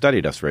that. But he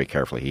studied us very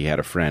carefully. He had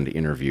a friend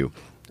interview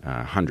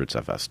hundreds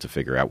of us to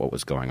figure out what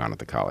was going on at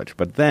the college.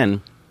 But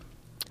then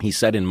he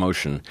set in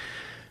motion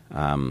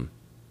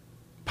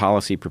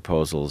policy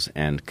proposals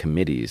and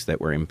committees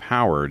that were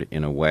empowered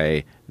in a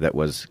way that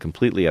was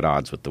completely at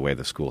odds with the way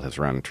the school has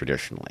run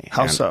traditionally.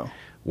 How so?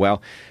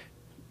 Well,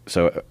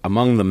 so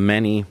among the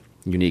many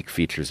unique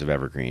features of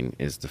Evergreen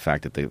is the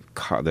fact that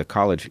the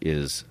college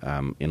is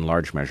in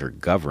large measure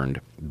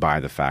governed by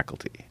the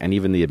faculty and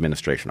even the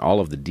administration. All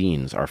of the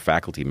deans are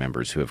faculty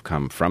members who have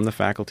come from the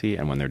faculty,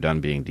 and when they're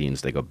done being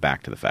deans, they go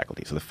back to the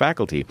faculty. So the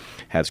faculty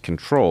has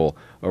control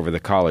over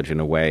the college in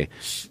a way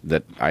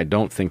that I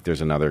don't think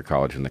there's another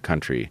college in the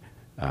country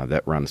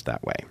that runs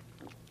that way.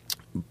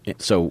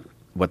 So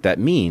what that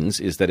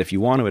means is that if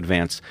you want to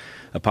advance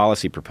a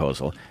policy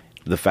proposal,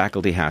 the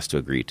faculty has to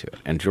agree to it.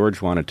 And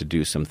George wanted to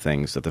do some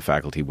things that the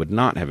faculty would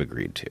not have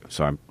agreed to.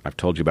 So I've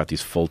told you about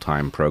these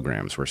full-time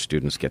programs where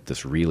students get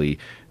this really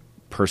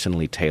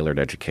personally tailored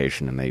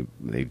education and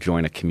they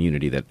join a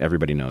community that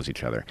everybody knows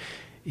each other.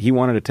 He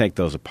wanted to take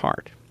those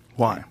apart.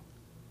 Why?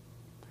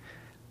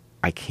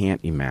 I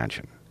can't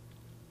imagine.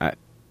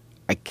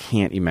 I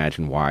can't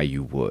imagine why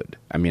you would.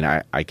 I mean,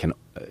 I can.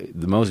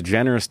 The most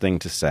generous thing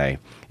to say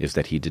is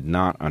that he did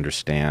not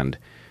understand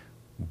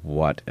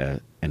what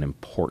an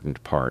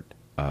important part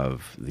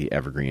of the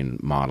Evergreen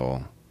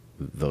model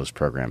those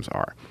programs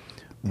are.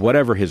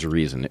 Whatever his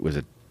reason, it was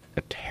a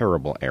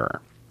terrible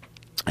error.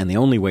 And the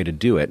only way to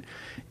do it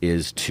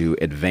is to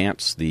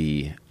advance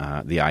the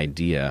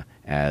idea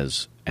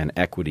as an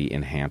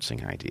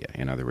equity-enhancing idea.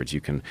 In other words,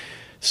 you can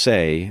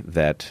say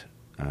that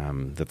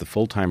that the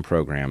full-time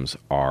programs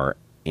are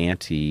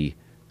anti-equity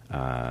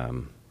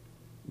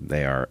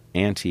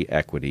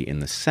in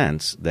the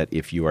sense that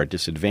if you are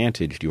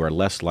disadvantaged, you are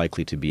less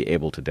likely to be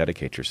able to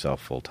dedicate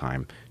yourself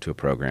full-time to a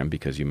program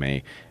because you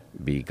may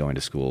be going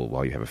to school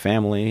while you have a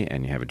family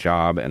and you have a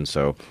job. And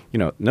so,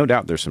 no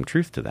doubt there's some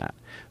truth to that.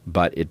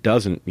 But it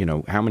doesn't,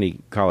 how many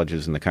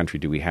colleges in the country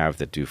do we have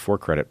that do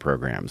 4-credit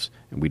programs,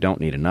 and we don't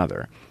need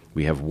another?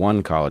 We have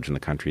one college in the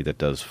country that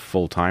does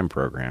full-time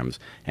programs,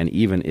 and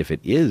even if it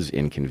is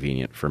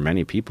inconvenient for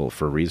many people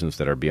for reasons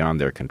that are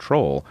beyond their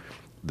control,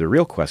 the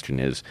real question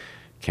is,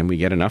 can we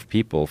get enough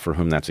people for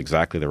whom that's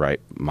exactly the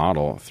right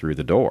model through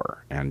the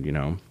door? And,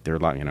 there are a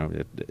lot,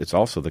 it's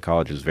also, the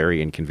college is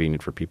very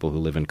inconvenient for people who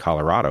live in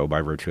Colorado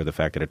by virtue of the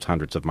fact that it's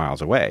hundreds of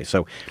miles away.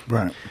 So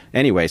right.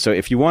 Anyway, so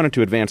if you wanted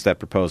to advance that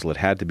proposal, it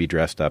had to be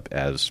dressed up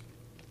as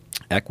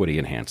equity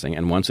enhancing.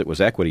 And once it was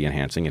equity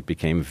enhancing, it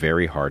became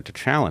very hard to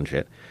challenge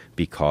it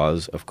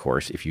because, of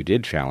course, if you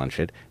did challenge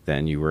it,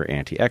 then you were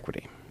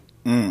anti-equity.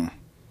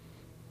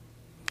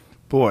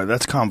 Boy,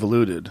 that's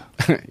convoluted.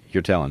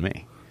 You're telling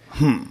me.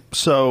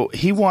 So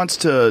he wants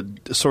to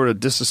sort of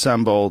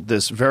disassemble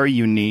this very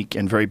unique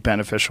and very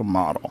beneficial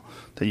model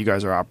that you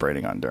guys are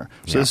operating under.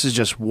 So This is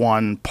just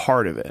one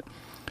part of it.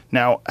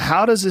 Now,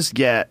 how does this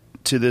get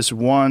to this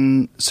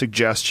one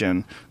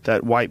suggestion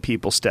that white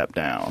people step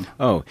down?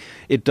 Oh,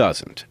 it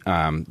doesn't.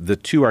 The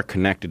two are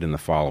connected in the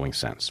following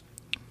sense.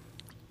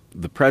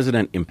 The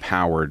president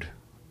empowered,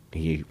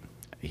 he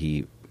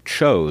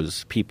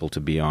chose people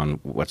to be on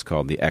what's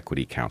called the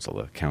Equity Council.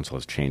 The council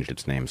has changed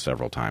its name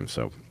several times,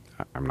 so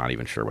I'm not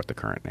even sure what the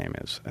current name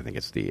is. I think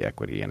it's the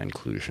Equity and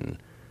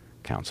Inclusion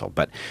Council.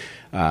 But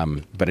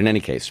in any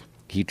case,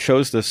 he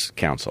chose this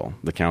council.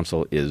 The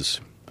council is,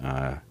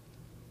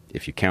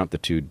 if you count the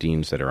 2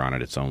 deans that are on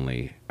it, it's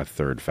only a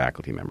third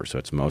faculty member. So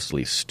it's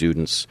mostly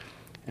students,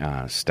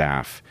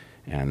 staff,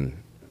 and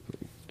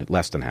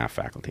less than half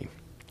faculty.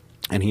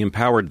 And he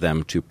empowered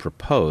them to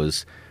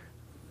propose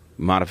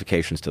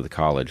modifications to the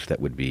college that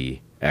would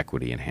be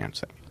equity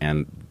enhancing.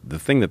 And the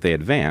thing that they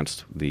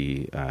advanced,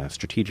 the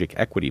strategic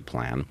equity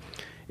plan,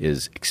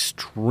 is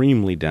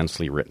extremely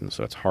densely written,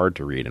 so it's hard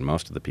to read, and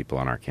most of the people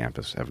on our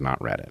campus have not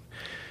read it.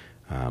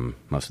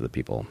 Most of the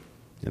people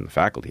in the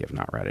faculty have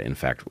not read it. In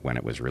fact, when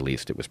it was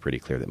released, it was pretty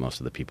clear that most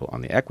of the people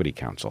on the Equity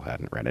Council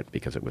hadn't read it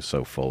because it was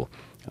so full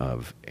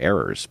of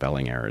errors,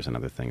 spelling errors and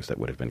other things that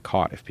would have been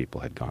caught if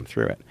people had gone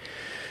through it.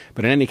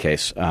 But in any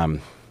case,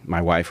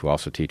 my wife, who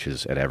also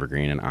teaches at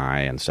Evergreen, and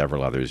I and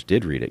several others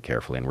did read it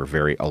carefully and were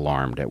very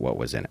alarmed at what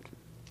was in it.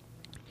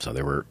 So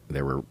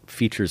there were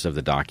features of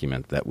the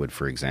document that would,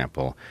 for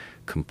example,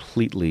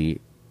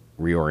 completely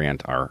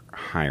reorient our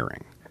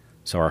hiring.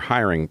 So our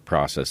hiring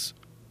process,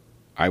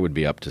 I would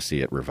be up to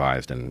see it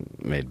revised and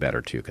made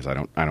better too, because I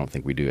don't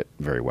think we do it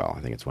very well.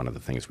 I think it's one of the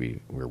things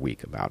we're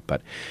weak about.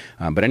 But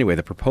anyway,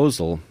 the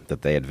proposal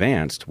that they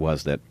advanced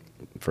was that,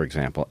 for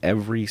example,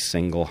 every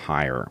single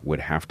hire would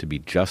have to be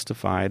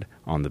justified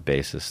on the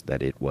basis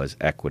that it was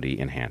equity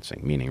enhancing,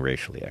 meaning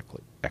racially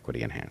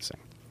equity enhancing.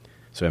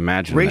 So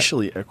imagine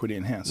racially equity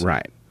enhancing,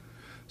 right?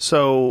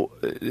 So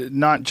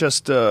not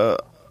just a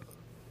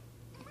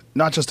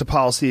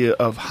policy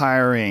of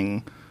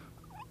hiring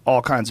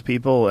all kinds of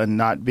people and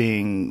not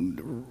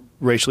being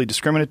racially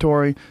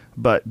discriminatory,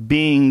 but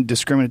being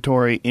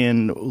discriminatory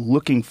in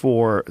looking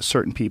for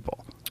certain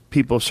people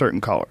of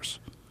certain colors.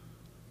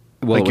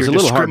 Well, like it was you're a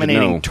little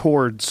discriminating hard to know.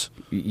 Towards.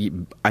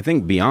 I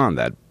think beyond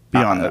that.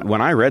 That.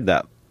 When I read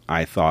that,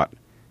 I thought,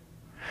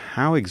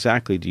 how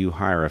exactly do you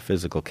hire a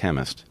physical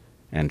chemist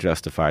and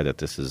justify that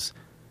this is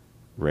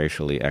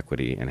racially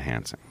equity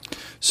enhancing?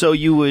 So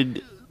you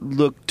would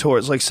look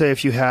towards, like, say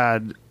if you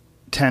had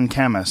 10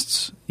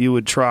 chemists, you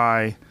would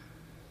try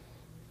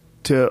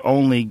to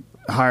only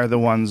hire the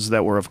ones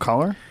that were of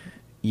color?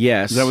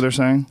 Yes. Is that what they're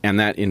saying? And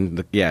that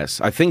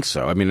yes, I think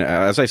so. I mean,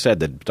 as I said,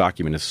 the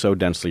document is so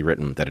densely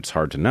written that it's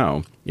hard to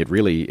know. It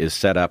really is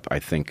set up, I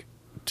think,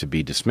 to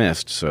be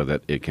dismissed so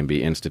that it can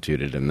be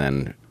instituted and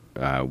then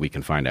we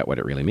can find out what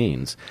it really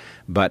means.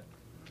 But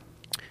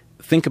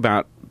think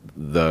about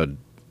the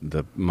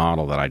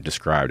model that I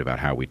described about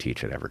how we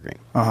teach at Evergreen.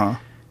 Uh-huh.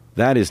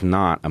 That is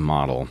not a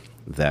model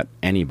that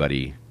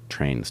anybody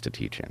trains to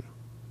teach in.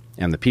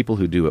 And the people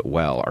who do it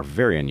well are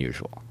very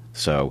unusual.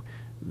 So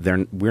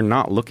we're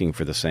not looking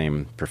for the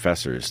same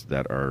professors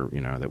that are,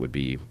 that would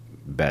be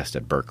best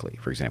at Berkeley,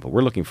 for example.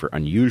 We're looking for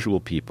unusual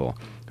people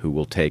who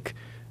will take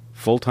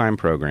full-time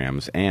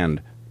programs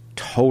and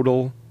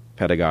total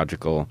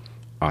pedagogical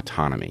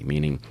autonomy,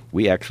 meaning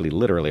we actually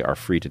literally are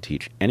free to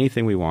teach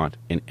anything we want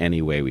in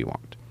any way we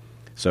want.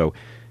 So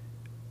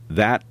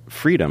that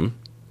freedom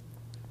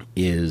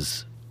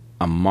is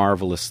a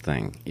marvelous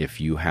thing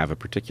if you have a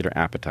particular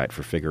appetite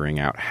for figuring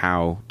out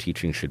how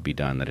teaching should be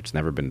done, that it's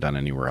never been done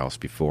anywhere else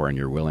before, and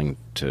you're willing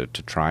to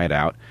try it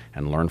out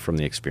and learn from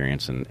the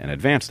experience and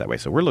advance that way.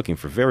 So we're looking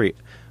for very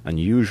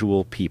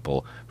unusual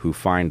people who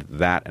find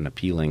that an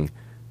appealing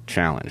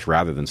challenge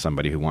rather than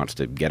somebody who wants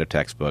to get a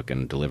textbook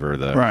and deliver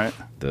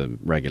the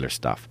regular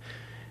stuff.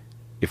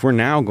 If we're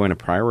now going to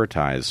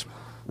prioritize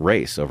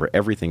race over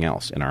everything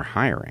else in our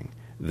hiring,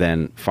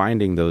 then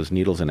finding those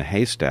needles in a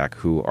haystack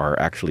who are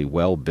actually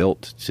well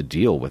built to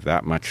deal with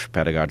that much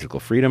pedagogical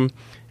freedom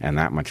and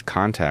that much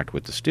contact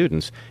with the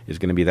students is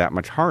going to be that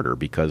much harder,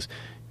 because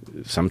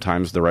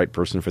sometimes the right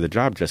person for the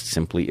job just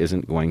simply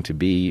isn't going to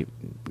be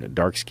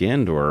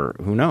dark-skinned or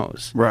who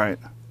knows. Right.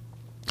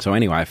 So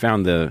anyway, I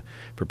found the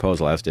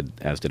proposal, as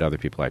did other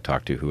people I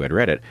talked to who had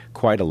read it,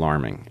 quite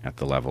alarming at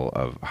the level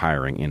of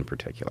hiring in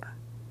particular.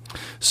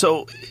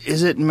 So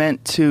is it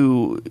meant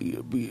to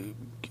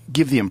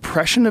give the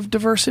impression of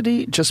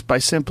diversity just by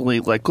simply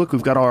like, look,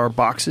 we've got all our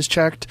boxes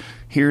checked.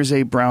 Here's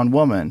a brown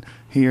woman.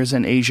 Here's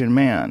an Asian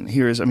man.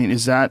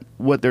 Is that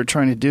what they're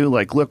trying to do?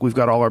 Like, look, we've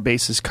got all our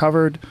bases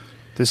covered.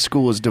 This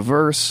school is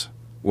diverse.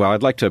 Well,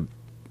 I'd like to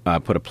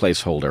put a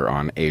placeholder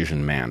on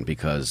Asian man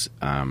because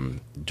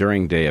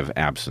during Day of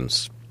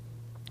Absence,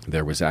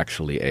 there was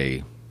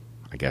actually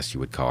I guess you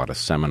would call it a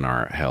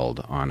seminar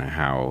held on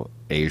how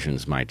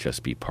Asians might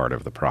just be part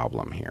of the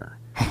problem here.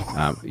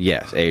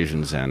 Yes,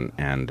 Asians and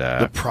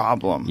the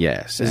problem.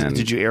 Yes.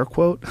 Did you air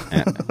quote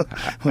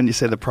when you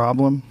say the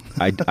problem?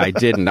 I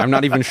didn't. I'm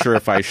not even sure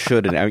if I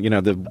should.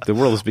 And, the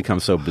world has become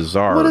so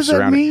bizarre. What does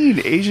that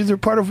mean? Asians are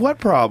part of what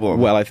problem?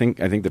 Well, I think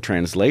the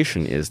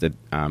translation is that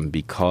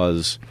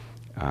because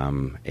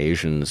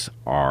Asians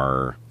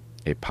are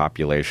a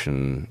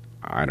population,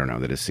 I don't know,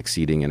 that is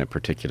succeeding in a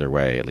particular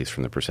way, at least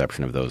from the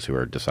perception of those who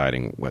are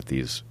deciding what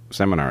these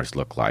seminars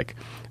look like,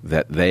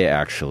 that they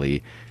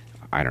actually,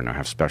 I don't know,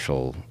 have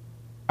special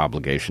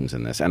obligations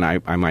in this. And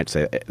I might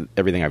say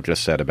everything I've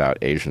just said about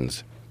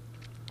Asians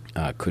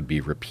could be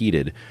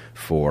repeated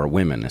for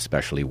women,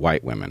 especially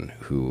white women,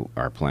 who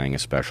are playing a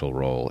special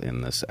role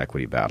in this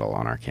equity battle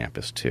on our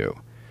campus too.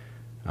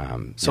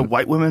 So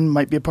white women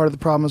might be a part of the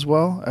problem as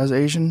well as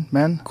Asian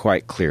men?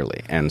 Quite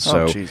clearly. And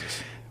so,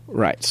 Jesus.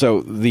 Right.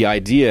 So the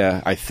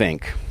idea, I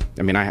think,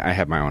 I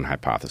have my own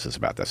hypothesis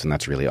about this, and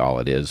that's really all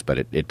it is, but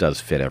it does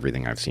fit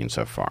everything I've seen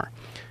so far,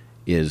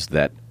 is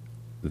that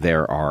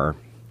there are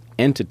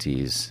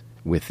entities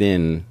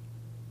within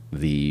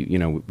the,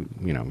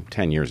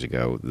 10 years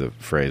ago, the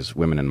phrase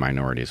women and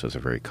minorities was a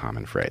very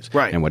common phrase.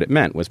 Right. And what it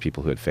meant was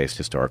people who had faced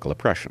historical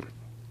oppression.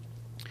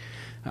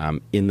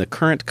 In the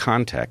current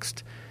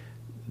context,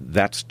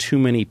 that's too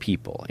many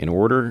people. In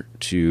order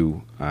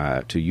to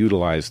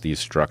utilize these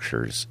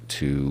structures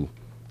to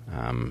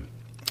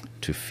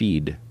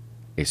feed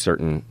a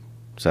certain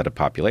set of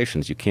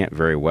populations, you can't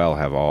very well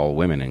have all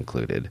women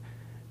included.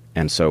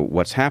 And so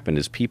what's happened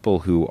is people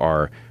who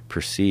are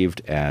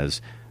perceived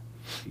as,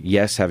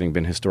 yes, having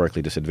been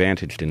historically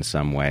disadvantaged in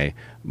some way,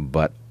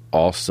 but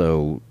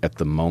also at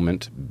the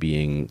moment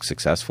being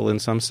successful in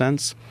some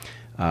sense,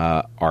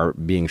 are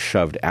being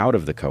shoved out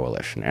of the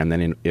coalition. And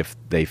then if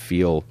they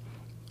feel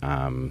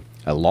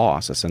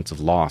a sense of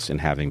loss in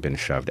having been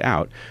shoved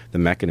out, the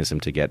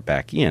mechanism to get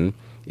back in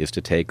is to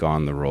take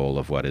on the role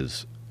of what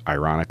is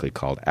ironically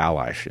called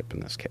allyship in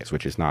this case,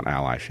 which is not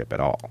allyship at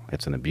all.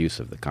 It's an abuse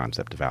of the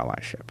concept of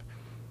allyship.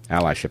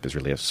 Allyship is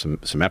really a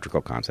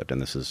symmetrical concept, and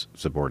this is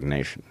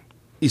subordination.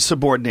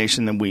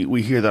 Subordination, and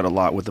we hear that a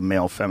lot with the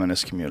male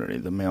feminist community.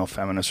 The male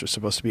feminists are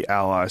supposed to be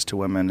allies to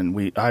women,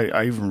 and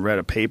I even read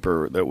a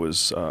paper that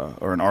was,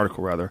 or an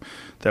article rather,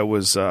 that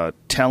was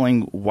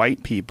telling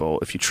white people,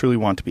 if you truly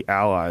want to be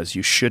allies,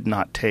 you should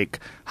not take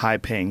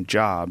high-paying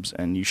jobs,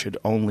 and you should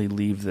only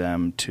leave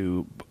them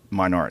to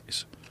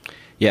minorities.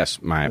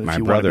 Yes, my if brother.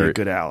 you want to be a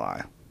good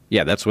ally.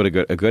 Yeah, that's what a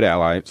good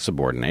ally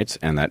subordinates,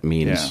 and that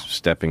means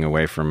stepping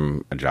away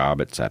from a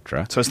job,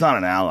 etc. So it's not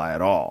an ally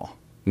at all.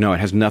 No,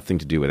 it has nothing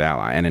to do with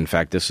ally. And in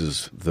fact, this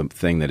is the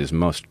thing that is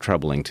most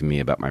troubling to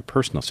me about my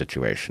personal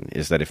situation,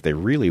 is that if they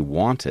really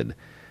wanted,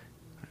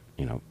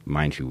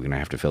 mind you, we're going to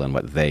have to fill in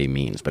what they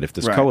means, but if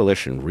this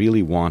coalition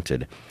really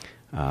wanted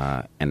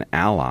an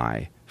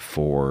ally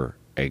for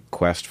a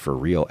quest for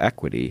real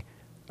equity,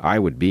 I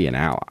would be an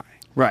ally.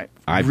 Right.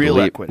 Real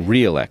equity.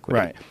 Real equity.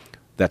 Right.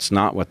 That's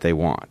not what they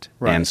want.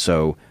 Right. And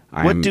so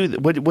what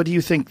do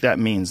you think that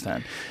means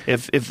then?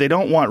 If they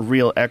don't want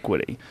real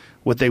equity,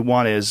 what they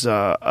want is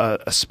a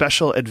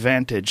special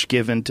advantage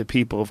given to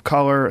people of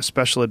color, a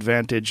special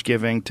advantage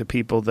given to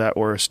people that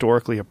were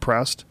historically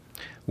oppressed?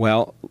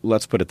 Well,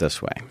 let's put it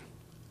this way.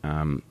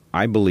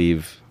 I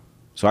believe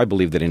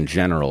that in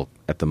general,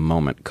 at the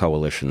moment,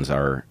 coalitions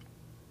are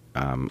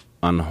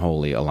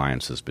unholy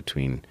alliances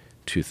between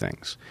two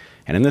things.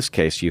 And in this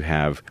case, you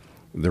have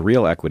the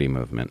real equity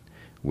movement,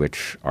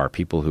 which are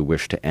people who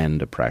wish to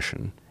end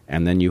oppression,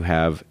 and then you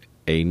have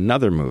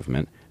another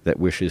movement that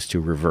wishes to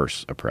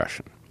reverse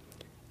oppression.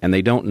 And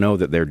they don't know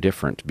that they're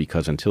different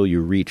because until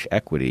you reach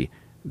equity,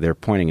 they're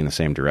pointing in the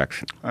same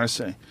direction. I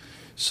see.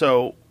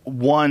 So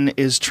one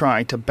is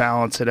trying to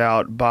balance it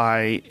out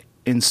by,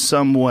 in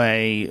some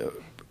way,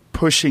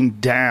 pushing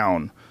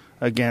down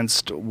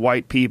against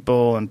white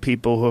people and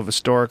people who have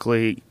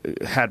historically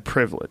had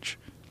privilege.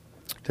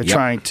 They're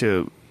trying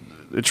to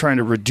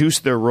reduce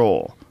their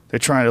role. They're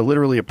trying to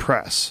literally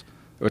oppress.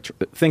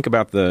 Think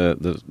about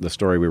the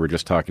story we were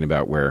just talking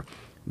about where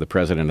the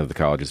president of the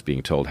college is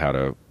being told how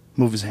to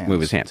move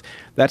his hands.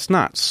 That's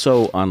not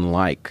so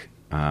unlike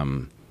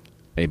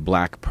a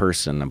black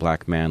person, a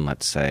black man,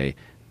 let's say,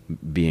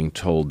 being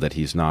told that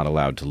he's not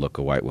allowed to look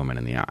a white woman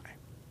in the eye.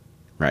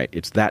 Right?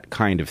 It's that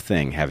kind of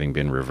thing having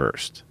been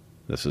reversed.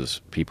 This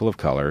is people of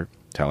color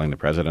telling the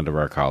president of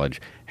our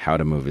college how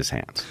to move his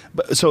hands.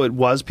 So it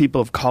was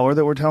people of color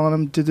that were telling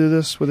him to do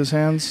this with his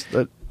hands?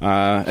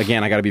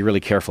 Again, I got to be really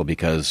careful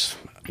because,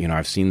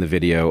 I've seen the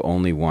video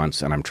only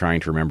once, and I'm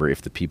trying to remember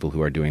if the people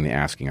who are doing the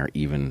asking are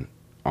even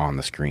on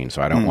the screen.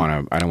 So I don't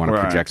want to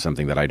Right. project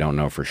something that I don't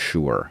know for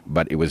sure.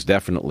 But it was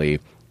definitely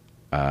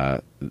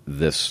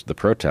the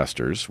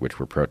protesters, which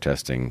were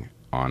protesting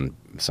on,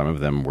 some of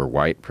them were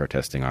white,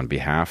 protesting on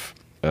behalf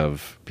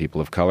of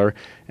people of color,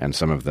 and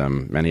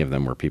many of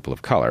them were people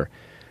of color.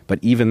 But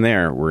even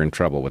there, we're in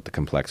trouble with the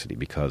complexity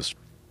because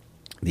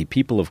the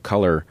people of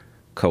color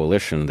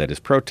coalition that is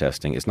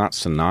protesting is not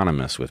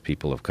synonymous with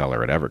people of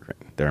color at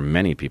Evergreen. There are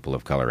many people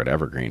of color at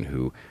Evergreen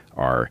who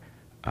are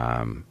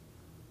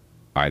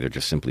either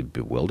just simply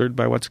bewildered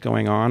by what's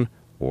going on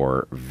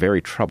or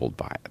very troubled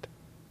by it.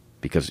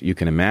 Because you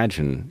can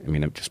imagine,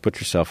 just put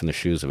yourself in the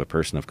shoes of a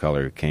person of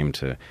color who came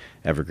to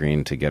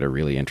Evergreen to get a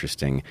really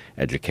interesting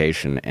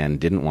education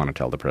and didn't want to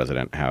tell the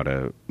president how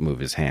to move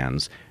his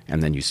hands,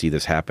 and then you see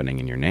this happening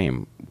in your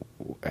name.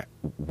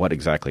 What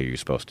exactly are you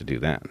supposed to do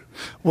then?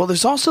 Well,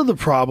 there's also the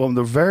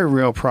very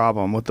real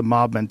problem with the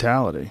mob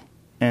mentality.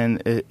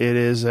 And it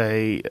is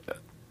a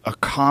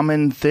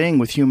common thing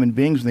with human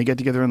beings when they get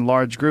together in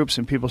large groups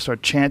and people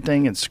start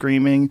chanting and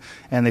screaming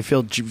and they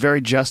feel very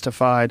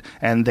justified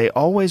and they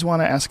always want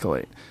to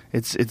escalate.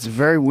 It's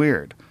very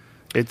weird.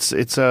 It's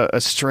a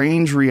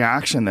strange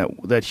reaction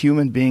that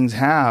human beings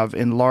have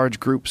in large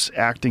groups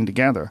acting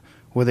together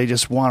where they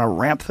just want to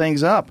ramp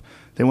things up.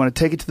 They want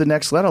to take it to the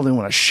next level. They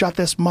want to shut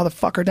this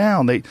motherfucker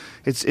down.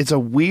 It's a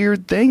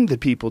weird thing that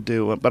people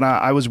do. But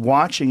I was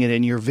watching it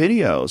in your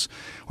videos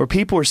where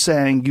people were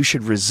saying you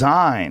should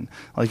resign.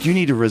 Like, you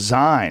need to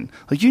resign.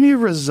 Like, you need to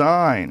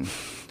resign.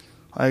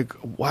 Like,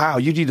 wow,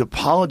 you need to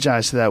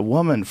apologize to that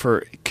woman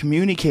for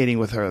communicating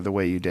with her the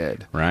way you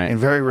did. Right. In a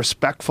very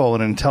respectful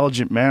and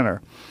intelligent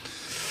manner.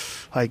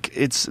 Like,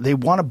 they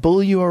want to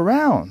bully you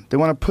around. They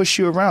want to push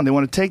you around. They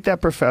want to take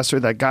that professor,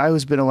 that guy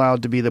who's been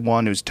allowed to be the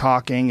one who's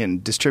talking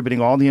and distributing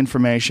all the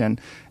information,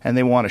 and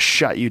they want to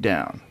shut you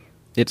down.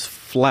 It's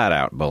flat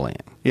out bullying.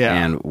 Yeah.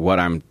 And what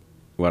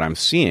I'm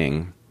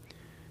seeing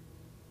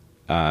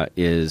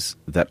is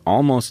that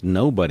almost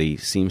nobody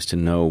seems to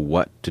know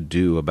what to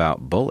do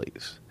about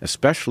bullies,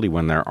 especially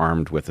when they're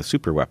armed with a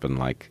superweapon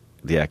like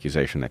the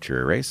accusation that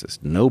you're a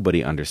racist.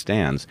 Nobody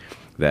understands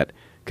that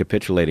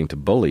capitulating to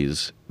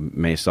bullies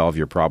may solve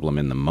your problem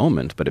in the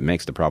moment, but it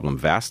makes the problem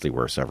vastly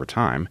worse over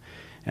time.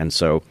 And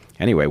so,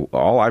 anyway,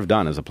 all I've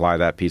done is apply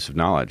that piece of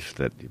knowledge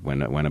that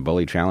when a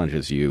bully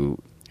challenges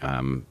you,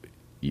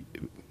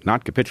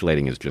 not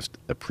capitulating is just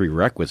a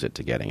prerequisite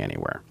to getting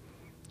anywhere.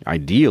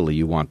 Ideally,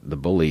 you want the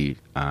bully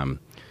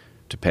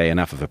to pay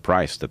enough of a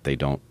price that they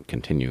don't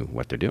continue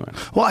what they're doing.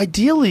 Well,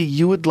 ideally,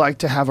 you would like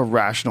to have a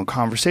rational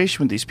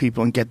conversation with these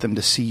people and get them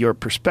to see your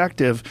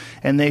perspective,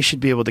 and they should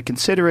be able to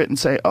consider it and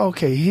say, oh,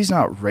 okay, he's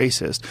not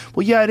racist.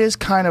 Well, yeah, it is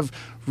kind of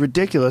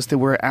ridiculous that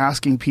we're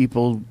asking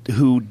people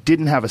who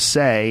didn't have a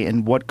say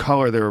in what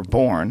color they were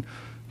born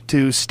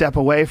to step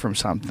away from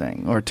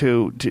something, or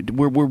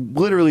we're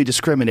literally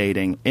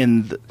discriminating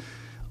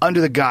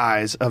under the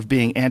guise of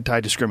being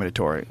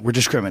anti-discriminatory. We're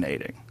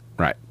discriminating.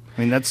 Right.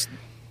 I mean, that's...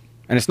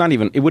 And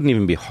it wouldn't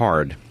even be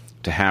hard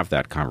to have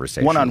that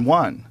conversation.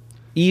 One-on-one.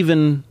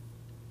 Even,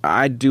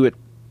 I'd do it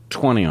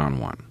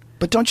 20-on-1.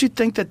 But don't you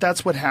think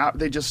that's what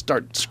they just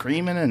start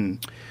screaming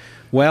and...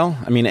 Well,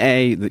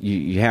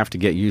 you have to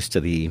get used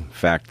to the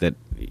fact that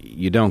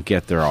you don't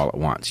get there all at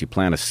once. You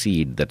plant a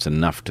seed that's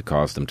enough to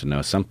cause them to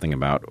know something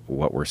about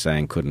what we're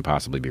saying couldn't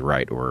possibly be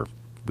right, or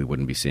we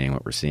wouldn't be seeing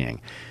what we're seeing.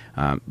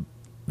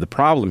 The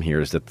problem here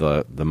is that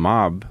the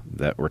mob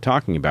that we're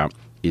talking about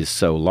is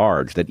so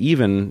large that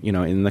even,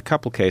 in the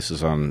couple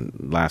cases on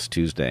last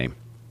Tuesday,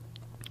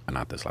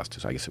 not this last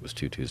Tuesday, I guess it was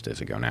 2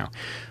 Tuesdays ago now,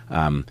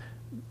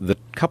 the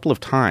couple of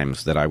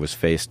times that I was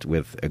faced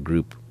with a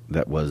group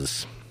that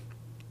was,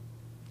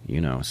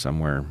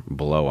 somewhere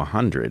below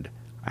 100,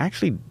 I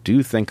actually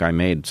do think I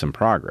made some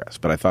progress,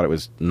 but I thought it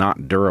was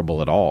not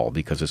durable at all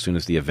because as soon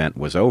as the event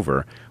was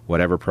over,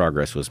 whatever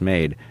progress was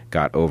made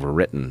got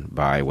overwritten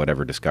by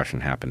whatever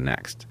discussion happened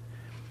next.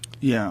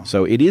 Yeah.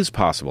 So it is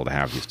possible to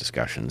have these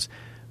discussions,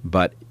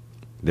 but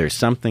there's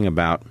something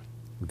about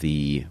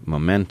the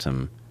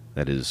momentum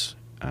that is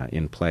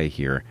in play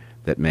here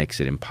that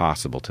makes it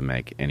impossible to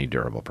make any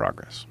durable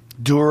progress.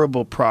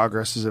 Durable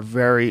progress is a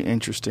very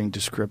interesting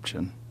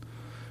description.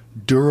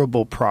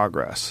 Durable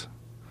progress.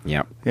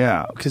 Yep.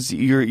 Yeah, because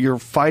you're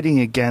fighting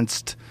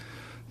against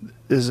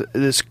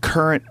this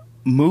current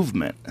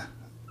movement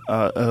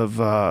of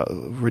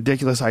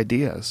ridiculous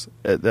ideas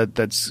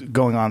that's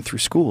going on through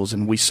schools,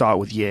 and we saw it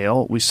with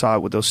Yale. We saw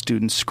it with those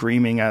students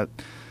screaming at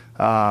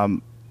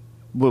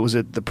what was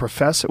it? The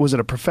professor? Was it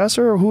a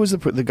professor, or who was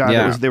the guy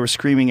that they were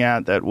screaming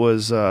at? That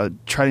was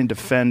trying to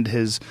defend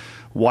his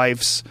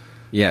wife's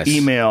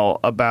email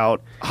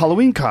about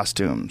Halloween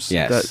costumes.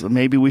 Yes. That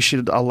maybe we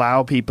should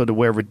allow people to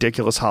wear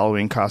ridiculous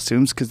Halloween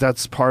costumes because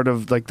that's part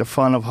of the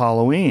fun of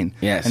Halloween.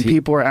 Yes. And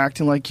people are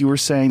acting like you were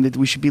saying that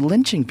we should be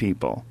lynching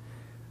people.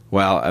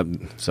 Well,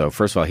 so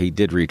first of all, he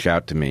did reach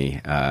out to me,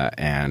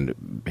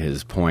 and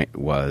his point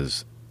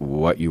was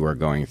what you are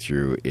going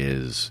through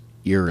is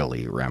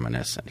eerily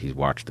reminiscent. He's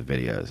watched the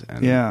videos,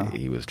 and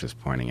he was just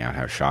pointing out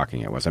how shocking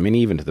it was. I mean,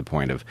 even to the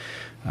point of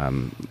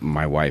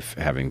my wife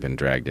having been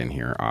dragged in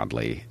here,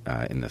 oddly,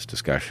 in this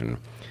discussion,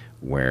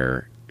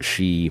 where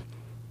she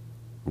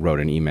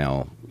wrote an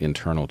email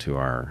internal to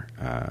our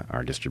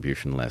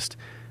distribution list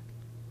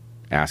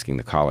asking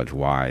the college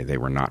why they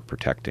were not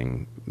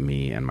protecting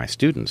me and my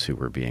students who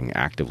were being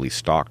actively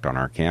stalked on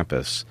our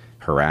campus,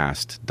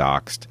 harassed,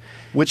 doxxed.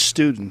 Which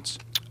students?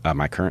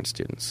 My current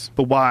students.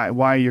 But why?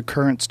 Why are your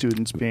current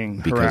students being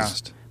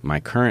harassed? Because my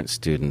current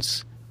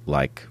students,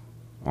 like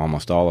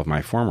almost all of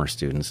my former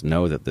students,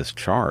 know that this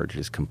charge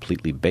is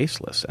completely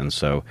baseless, and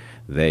so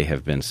they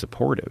have been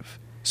supportive.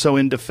 So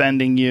in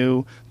defending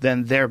you,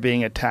 then they're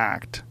being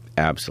attacked.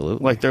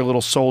 Absolutely. Like they're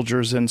little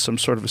soldiers in some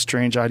sort of a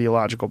strange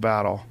ideological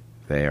battle.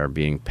 They are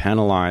being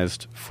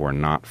penalized for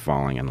not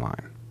falling in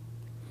line.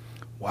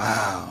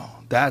 Wow.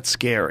 That's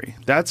scary.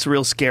 That's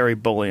real scary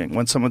bullying.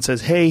 When someone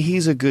says, hey,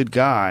 he's a good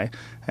guy,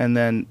 and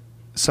then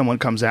someone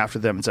comes after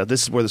them and says,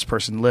 this is where this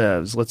person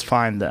lives, let's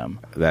find them.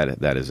 That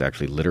has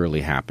actually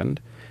literally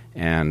happened.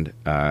 And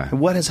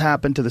what has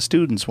happened to the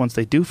students once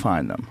they do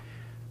find them?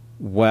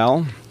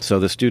 Well, so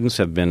the students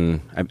have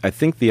been, I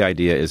think the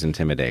idea is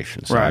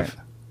intimidation. So right.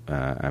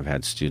 I've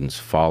had students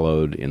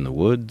followed in the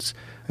woods.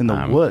 In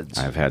the woods?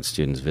 I've had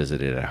students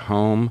visited at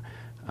home.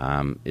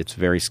 It's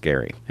very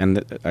scary.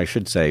 And I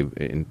should say,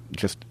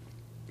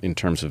 in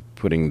terms of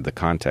putting the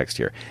context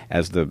here,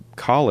 as the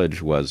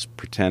college was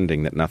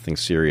pretending that nothing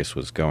serious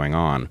was going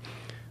on,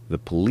 the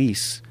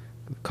police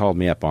called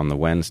me up on the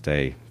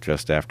Wednesday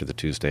just after the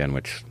Tuesday on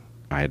which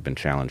I had been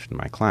challenged in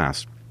my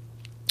class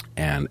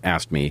and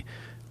asked me,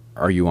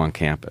 are you on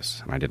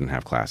campus? And I didn't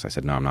have class. I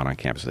said, no, I'm not on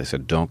campus. They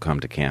said, don't come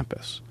to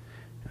campus.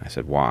 And I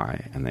said,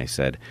 why? And they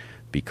said,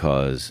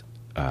 because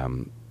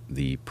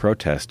the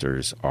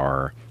protesters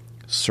are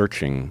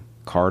searching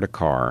car to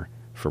car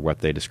for what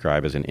they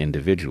describe as an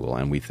individual,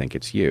 and we think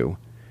it's you.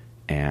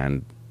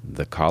 And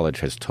the college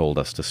has told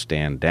us to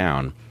stand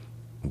down.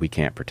 We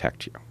can't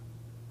protect you.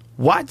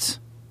 What?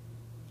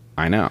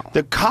 I know.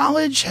 The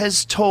college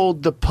has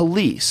told the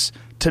police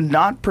to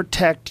not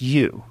protect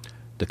you.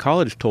 The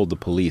college told the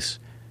police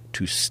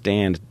to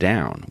stand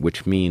down,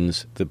 which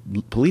means the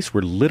police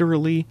were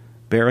literally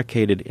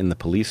barricaded in the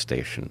police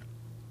station,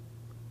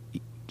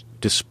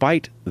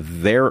 despite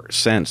their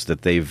sense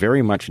that they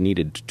very much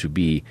needed to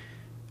be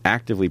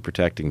actively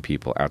protecting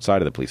people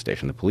outside of the police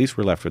station. The police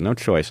were left with no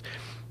choice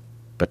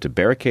but to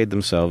barricade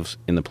themselves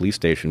in the police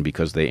station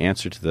because they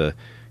answered to the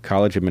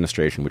college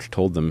administration, which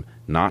told them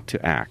not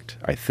to act,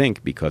 I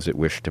think because it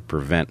wished to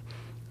prevent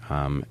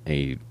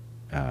a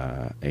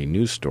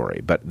news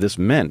story. But this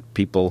meant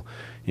people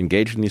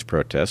engaged in these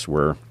protests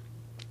were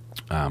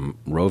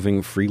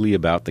roving freely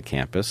about the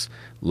campus,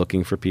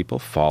 looking for people,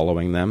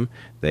 following them.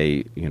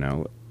 They,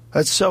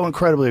 That's so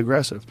incredibly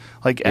aggressive.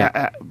 Like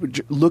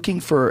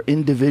looking for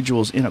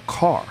individuals in a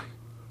car.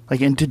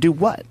 Like, and to do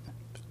what?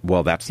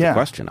 Well, that's the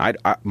question.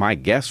 My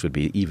guess would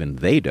be even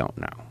they don't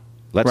know.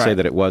 Let's say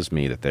that it was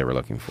me that they were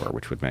looking for,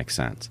 which would make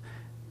sense.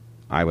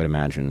 I would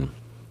imagine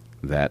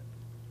that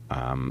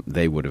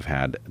they would have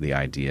had the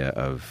idea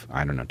of,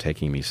 I don't know,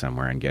 taking me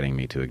somewhere and getting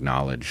me to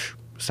acknowledge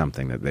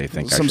something that they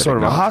think I should some sort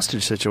acknowledge. Of a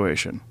hostage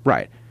situation.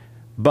 Right.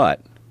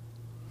 But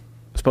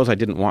suppose I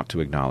didn't want to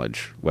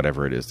acknowledge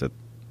whatever it is that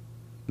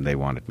they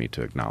wanted me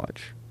to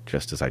acknowledge,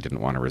 just as I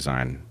didn't want to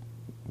resign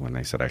when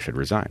they said I should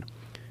resign.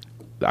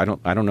 I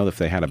don't know if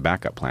they had a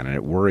backup plan, and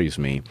it worries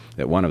me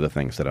that one of the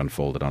things that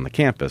unfolded on the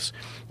campus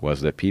was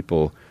that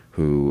people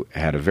who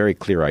had a very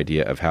clear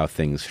idea of how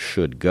things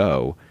should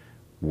go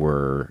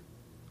were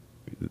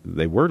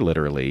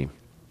literally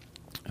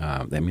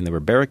they were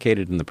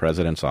barricaded in the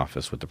president's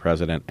office with the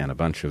president and a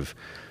bunch of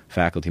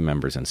faculty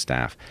members and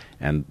staff.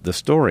 And the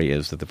story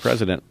is that the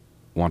president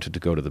wanted to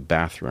go to the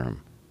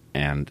bathroom,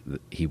 and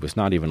he was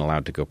not even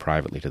allowed to go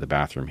privately to the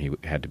bathroom. He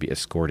had to be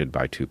escorted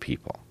by two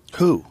people.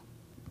 Who?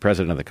 The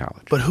president of the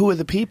college. But who are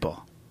the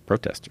people?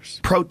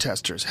 Protesters.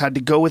 Protesters had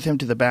to go with him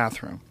to the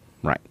bathroom.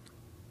 Right.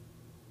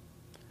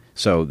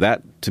 So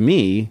that, to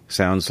me,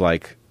 sounds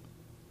like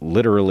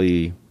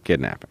literally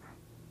kidnapping.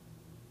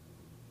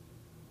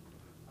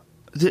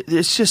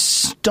 It's just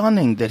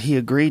stunning that he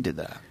agreed to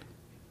that.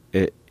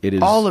 It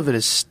is. All of it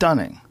is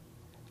stunning.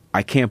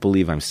 I can't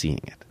believe I'm seeing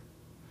it.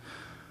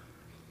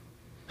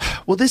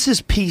 Well, this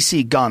is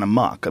PC gone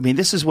amok. I mean,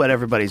 this is what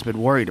everybody's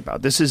been worried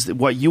about. This is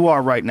what you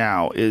are right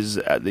now. Is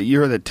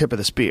you're the tip of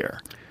the spear.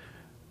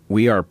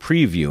 We are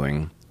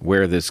previewing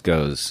where this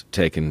goes,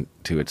 taken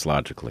to its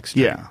logical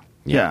extreme.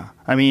 Yeah.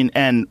 I mean,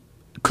 and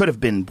could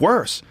have been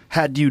worse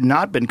had you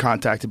not been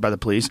contacted by the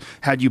police,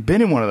 had you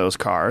been in one of those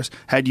cars,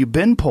 had you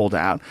been pulled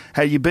out,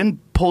 had you been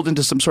pulled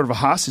into some sort of a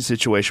hostage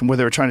situation where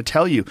they were trying to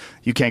tell you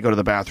you can't go to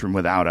the bathroom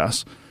without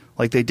us,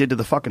 like they did to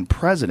the fucking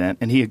president,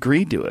 and he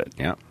agreed to it.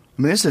 Yeah.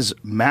 I mean, this is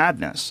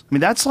madness. I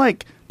mean, that's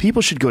like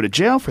people should go to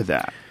jail for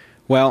that.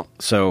 Well,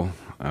 so,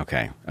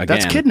 okay. Again,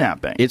 that's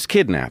kidnapping. It's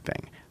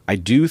kidnapping. I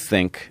do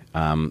think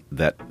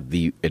that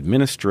the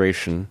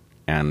administration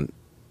and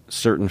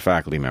certain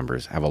faculty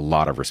members have a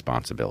lot of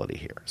responsibility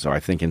here. So I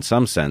think in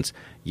some sense,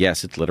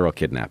 yes, it's literal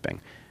kidnapping.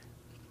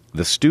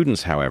 The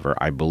students, however,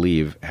 I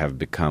believe have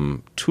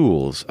become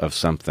tools of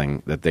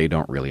something that they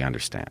don't really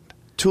understand.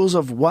 Tools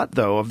of what,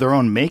 though? Of their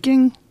own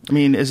making? I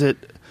mean, is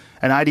it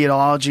an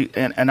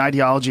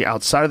ideology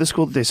outside of the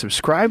school that they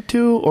subscribe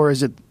to, or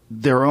is it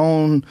their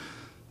own?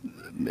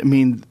 I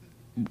mean,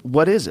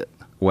 what is it?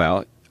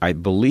 Well, I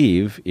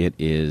believe it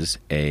is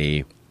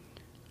a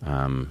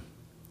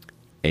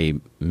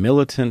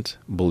militant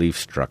belief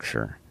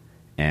structure,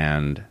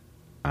 and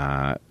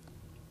I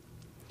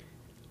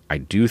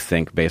do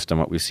think, based on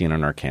what we've seen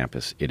on our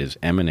campus, it is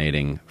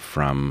emanating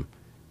from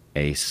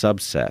a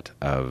subset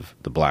of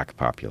the black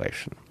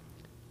population.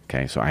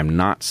 Okay, so I'm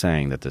not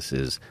saying that this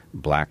is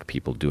black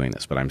people doing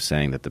this, but I'm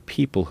saying that the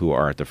people who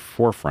are at the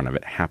forefront of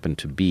it happen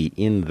to be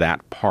in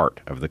that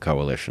part of the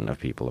coalition of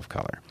people of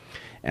color,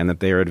 and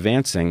that they are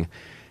advancing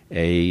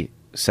a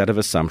set of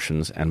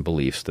assumptions and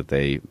beliefs that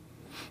they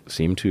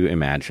seem to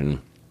imagine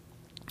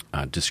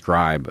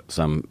describe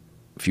some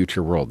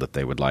future world that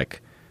they would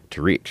like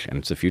to reach. And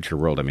it's a future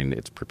world. I mean,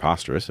 it's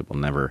preposterous. It will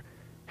never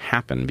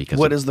happen because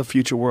what is the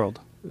future world?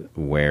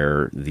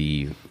 Where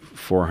the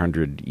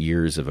 400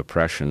 years of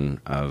oppression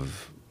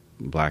of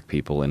black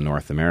people in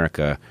North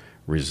America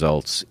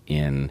results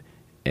in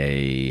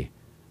a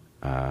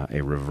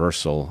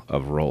reversal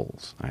of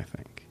roles, I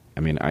think.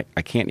 I mean,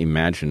 I can't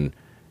imagine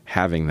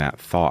having that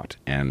thought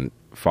and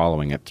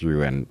following it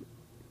through and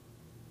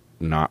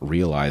not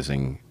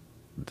realizing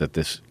that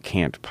this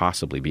can't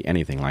possibly be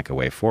anything like a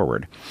way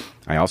forward.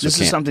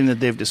 This is something that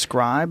they've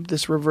described,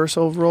 this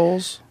reversal of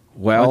roles?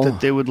 Well,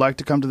 that they would like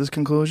to come to this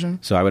conclusion?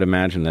 So I would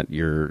imagine that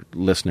your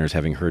listeners,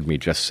 having heard me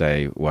just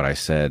say what I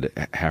said,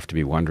 have to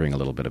be wondering a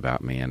little bit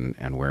about me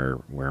and where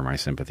my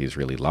sympathies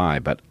really lie.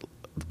 But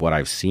what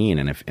I've seen,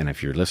 and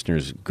if your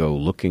listeners go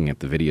looking at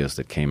the videos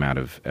that came out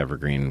of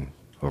Evergreen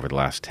over the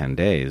last 10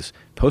 days,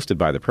 posted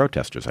by the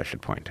protesters, I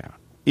should point out,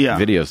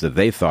 videos that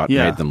they thought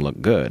made them look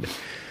good,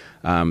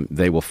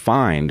 they will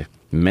find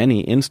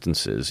many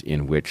instances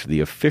in which the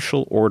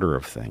official order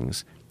of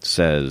things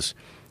says,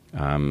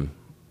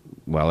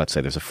 well, let's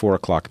say there's a 4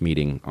 o'clock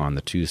meeting on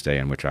the Tuesday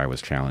in which I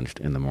was challenged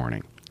in the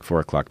morning.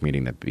 4 o'clock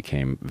meeting that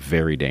became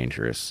very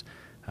dangerous.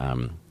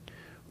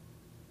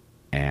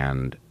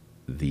 And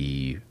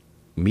the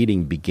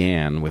meeting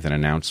began with an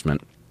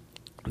announcement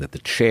that the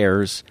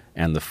chairs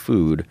and the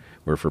food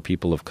were for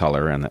people of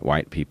color and that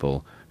white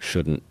people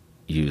shouldn't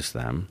use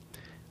them.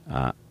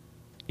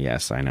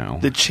 Yes, I know.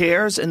 The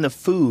chairs and the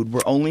food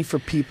were only for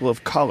people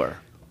of color.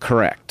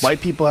 Correct.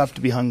 White people have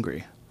to be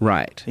hungry.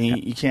 Right.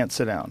 And you can't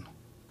sit down.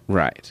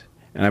 Right.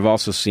 And I've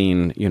also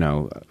seen,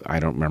 I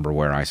don't remember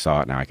where I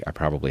saw it now. I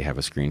probably have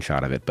a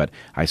screenshot of it. But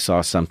I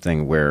saw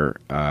something where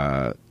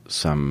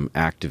some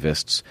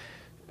activists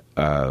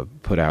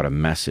put out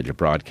a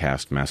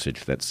broadcast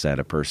message that said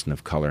a person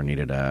of color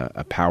needed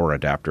a power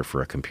adapter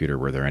for a computer.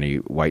 Were there any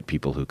white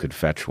people who could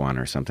fetch one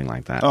or something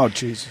like that? Oh,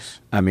 Jesus.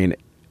 I mean,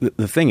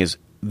 the thing is,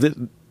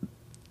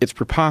 it's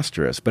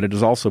preposterous, but it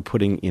is also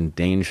putting in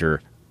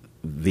danger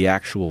the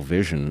actual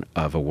vision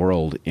of a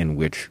world in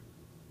which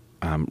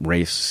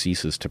race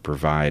ceases to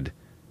provide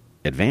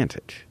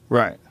advantage.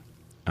 Right.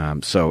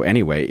 So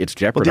anyway, it's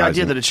jeopardizing. Well, the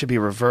idea that it should be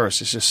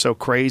reversed is just so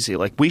crazy.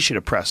 Like, we should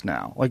oppress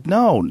now. Like,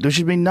 no, there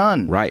should be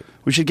none. Right.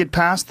 We should get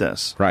past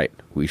this. Right.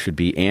 We should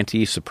be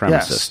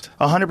anti-supremacist.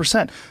 Yes,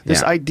 100%.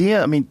 This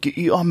idea, I mean,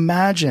 you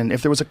imagine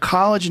if there was a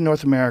college in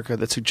North America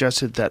that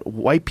suggested that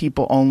white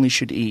people only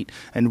should eat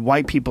and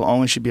white people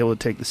only should be able to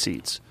take the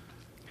seats.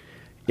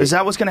 Is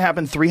that what's going to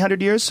happen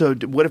 300 years? So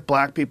what if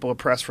black people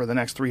oppress for the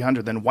next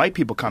 300? Then white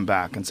people come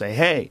back and say,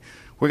 hey,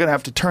 we're going to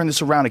have to turn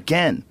this around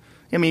again.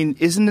 I mean,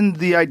 isn't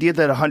the idea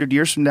that 100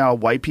 years from now,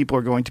 white people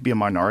are going to be a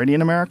minority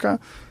in America?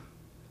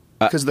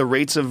 Because the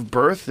rates of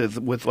birth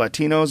with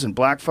Latinos and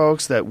black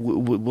folks, that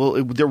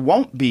there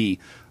won't be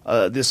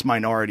this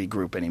minority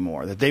group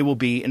anymore, that they will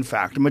be, in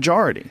fact, a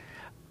majority.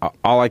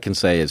 All I can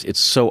say is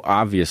it's so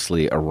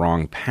obviously a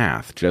wrong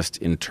path, just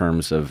in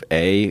terms of,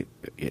 A,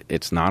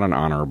 it's not an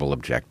honorable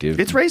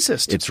objective. It's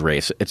racist. It's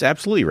racist. It's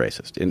absolutely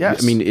racist.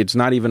 Yes. I mean, it's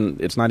not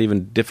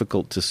even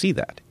difficult to see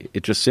that.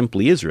 It just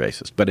simply is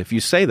racist. But if you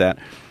say that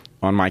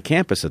on my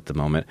campus at the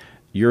moment,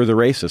 you're the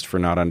racist for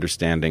not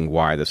understanding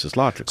why this is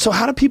logical. So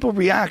how do people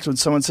react when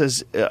someone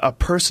says a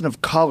person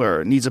of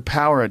color needs a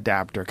power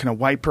adapter? Can a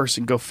white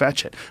person go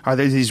fetch it? Are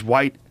there these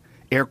white,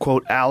 air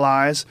quote,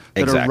 allies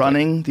that are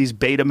running, these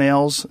beta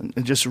males,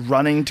 and just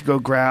running to go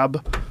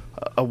grab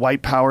a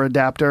white power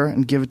adapter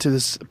and give it to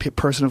this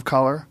person of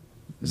color?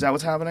 Is that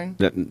what's happening?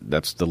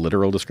 That's the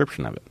literal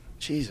description of it.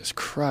 Jesus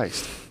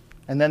Christ.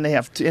 And then they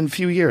have to, in a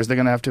few years, they're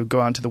going to have to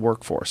go out to the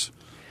workforce.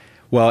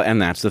 Well,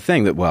 and that's the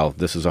thing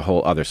this is a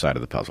whole other side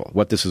of the puzzle.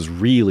 What this is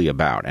really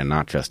about, and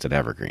not just at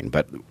Evergreen,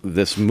 but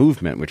this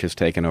movement which has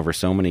taken over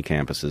so many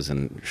campuses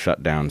and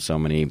shut down so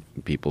many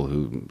people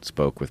who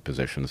spoke with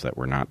positions that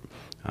were not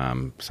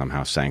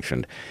somehow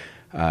sanctioned,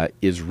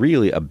 is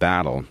really a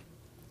battle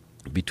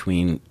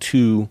between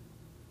two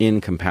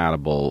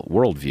incompatible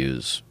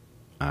worldviews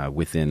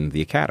within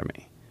the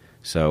academy.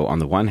 So on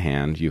the one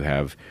hand, you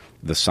have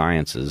the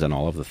sciences and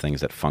all of the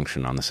things that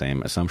function on the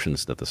same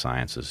assumptions that the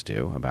sciences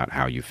do about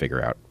how you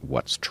figure out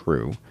what's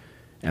true.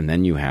 And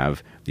then you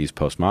have these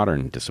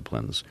postmodern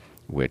disciplines,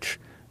 which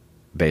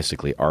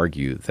basically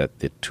argue that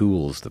the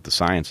tools that the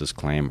sciences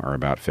claim are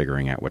about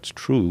figuring out what's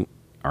true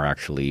are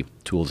actually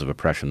tools of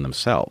oppression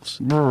themselves.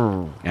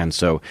 And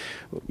so,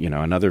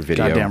 another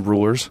video... Goddamn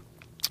rulers.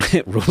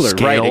 Ruler,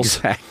 right,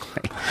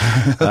 exactly.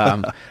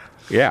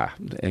 Yeah,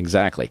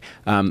 exactly.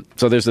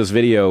 So there's this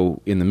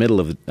video in the middle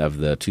of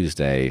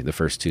the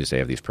first Tuesday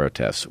of these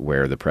protests,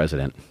 where the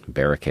president,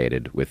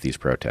 barricaded with these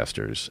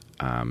protesters,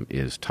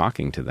 is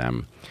talking to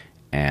them,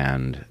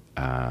 and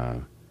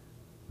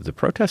the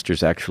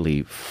protesters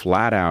actually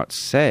flat out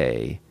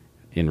say,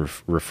 in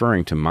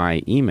referring to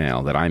my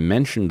email, that I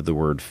mentioned the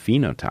word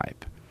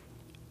phenotype,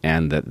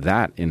 and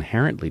that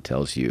inherently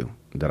tells you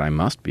that I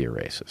must be a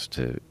racist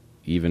to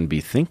even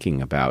be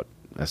thinking about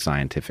a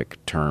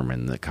scientific term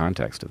in the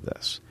context of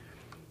this,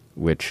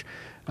 which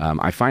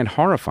I find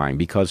horrifying,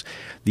 because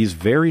these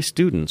very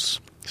students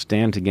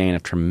stand to gain a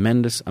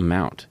tremendous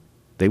amount.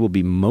 They will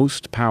be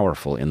most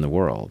powerful in the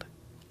world.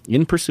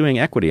 In pursuing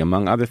equity,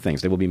 among other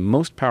things, they will be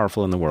most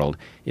powerful in the world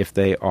if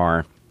they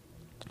are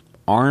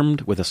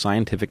armed with a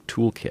scientific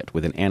toolkit,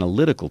 with an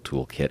analytical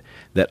toolkit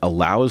that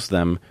allows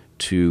them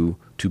to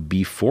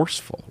be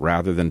forceful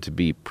rather than to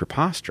be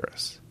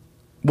preposterous.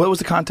 What was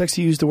the context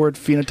you used the word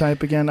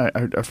phenotype again?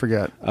 I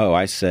forget. Oh,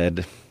 I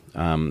said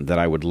that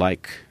I would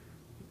like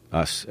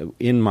us,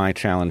 in my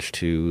challenge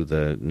to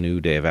the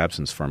new day of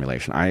absence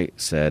formulation, I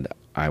said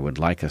I would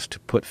like us to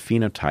put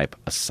phenotype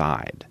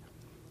aside,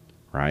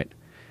 right?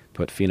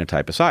 Put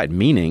phenotype aside,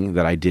 meaning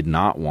that I did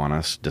not want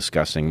us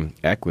discussing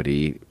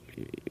equity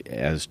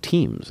as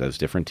teams, as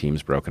different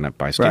teams broken up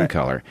by skin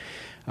color.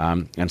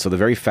 And so the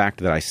very fact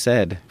that I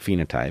said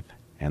phenotype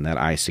and that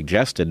I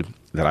suggested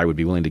that I would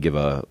be willing to give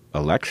a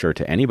lecture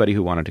to anybody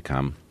who wanted to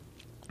come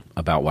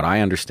about what I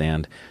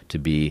understand to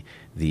be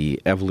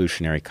the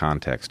evolutionary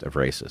context of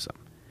racism.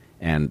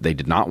 And they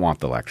did not want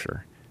the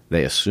lecture.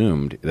 They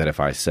assumed that if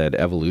I said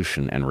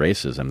evolution and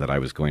racism, that I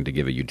was going to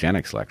give a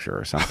eugenics lecture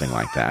or something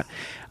like that.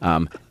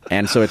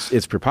 And so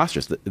it's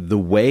preposterous. The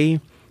way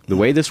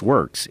this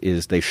works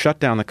is they shut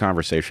down the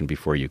conversation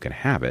before you can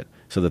have it,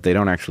 so that they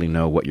don't actually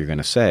know what you're going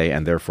to say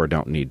and therefore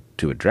don't need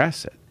to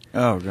address it.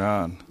 Oh,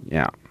 God.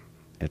 Yeah.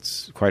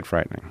 It's quite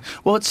frightening.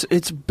 Well,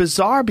 it's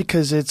bizarre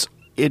because it's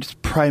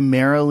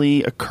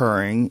primarily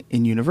occurring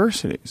in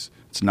universities.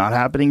 It's not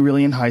happening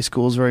really in high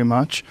schools very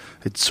much.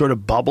 It sort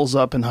of bubbles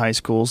up in high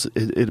schools,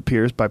 it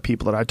appears, by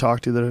people that I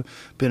talk to that have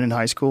been in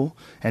high school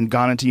and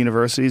gone into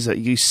universities, that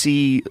you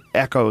see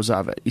echoes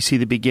of it. You see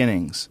the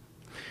beginnings.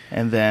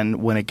 And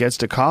then when it gets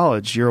to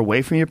college, you're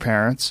away from your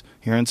parents.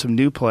 You're in some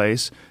new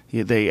place.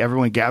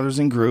 Everyone gathers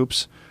in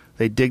groups.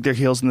 They dig their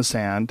heels in the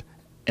sand,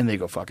 and they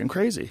go fucking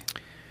crazy.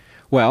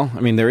 Well, I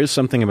mean, there is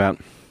something about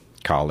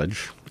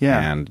college. Yeah.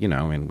 And,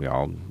 we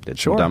all did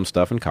some dumb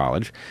stuff in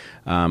college.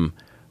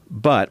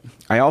 But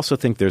I also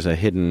think there's a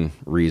hidden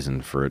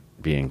reason for it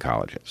being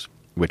colleges,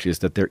 which is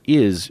that there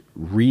is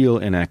real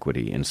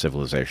inequity in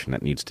civilization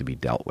that needs to be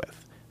dealt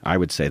with. I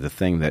would say the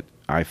thing that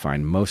I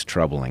find most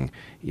troubling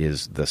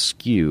is the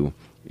skew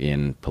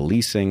in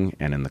policing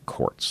and in the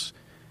courts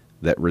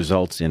that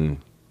results in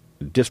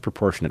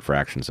disproportionate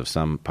fractions of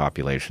some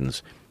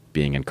populations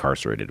being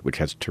incarcerated, which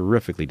has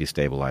terrifically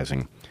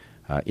destabilizing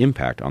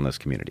impact on those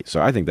communities.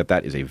 So I think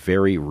that is a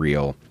very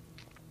real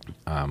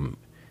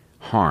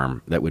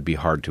harm that would be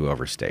hard to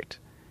overstate,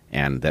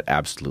 and that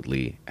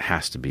absolutely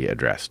has to be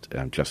addressed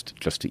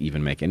just to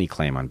even make any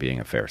claim on being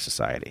a fair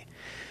society.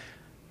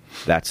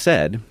 That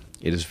said,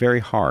 it is very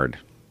hard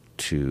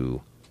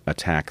to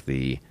attack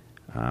the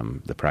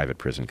private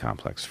prison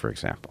complex, for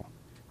example.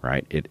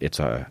 Right? It's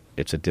a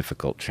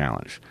difficult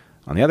challenge.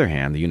 On the other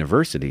hand, the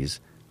universities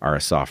are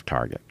a soft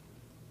target.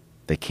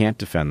 They can't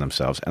defend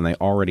themselves, and they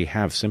already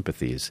have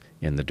sympathies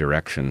in the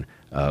direction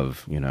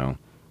of,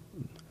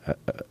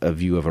 a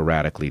view of a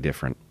radically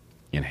different,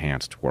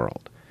 enhanced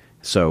world.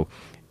 So,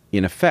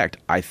 in effect,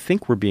 I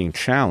think we're being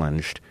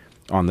challenged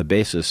on the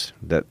basis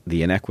that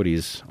the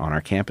inequities on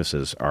our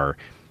campuses are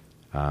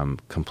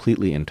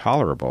completely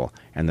intolerable,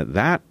 and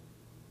that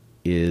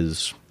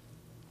is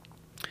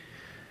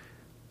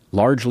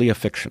largely a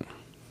fiction,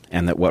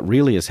 and that what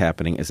really is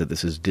happening is that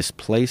this is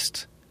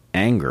displaced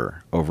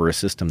anger over a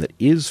system that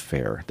is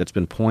fair, that's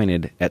been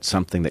pointed at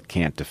something that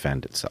can't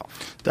defend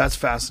itself. That's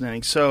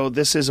fascinating. So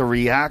this is a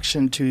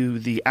reaction to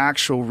the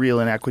actual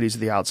real inequities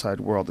of the outside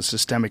world, the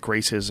systemic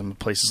racism of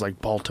places like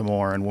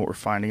Baltimore, and what we're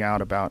finding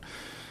out about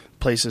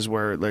places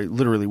where they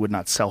literally would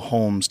not sell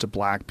homes to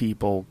black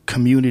people,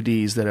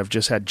 communities that have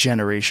just had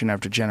generation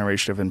after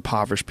generation of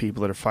impoverished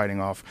people that are fighting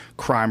off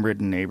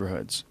crime-ridden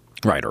neighborhoods.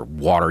 Right, or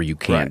water you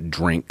can't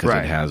drink because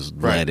it has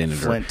lead in it.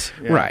 Flint.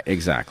 Right,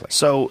 exactly.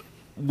 So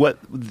what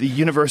the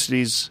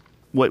universities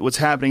what's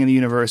happening in the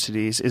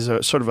universities is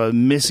a sort of a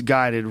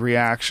misguided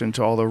reaction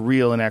to all the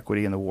real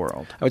inequity in the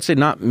world. I would say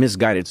not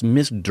misguided, it's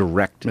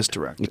misdirected.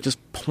 Misdirected. It's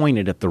just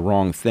pointed at the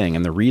wrong thing.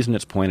 And the reason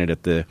it's pointed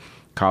at the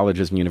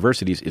colleges and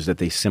universities is that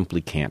they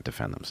simply can't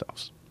defend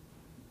themselves.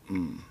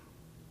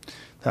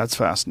 That's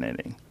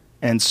fascinating.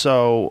 And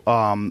so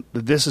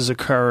this is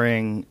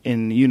occurring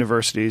in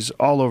universities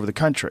all over the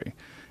country,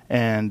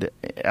 and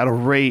at a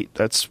rate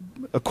that's,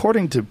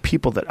 according to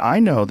people that I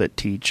know that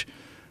teach,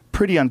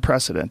 pretty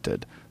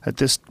unprecedented. That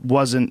this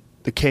wasn't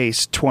the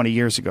case 20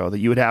 years ago, that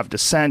you would have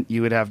dissent,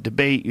 you would have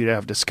debate, you'd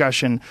have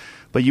discussion,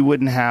 but you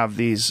wouldn't have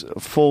these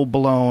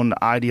full-blown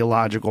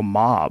ideological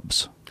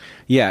mobs.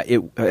 Yeah,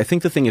 I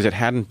think the thing is it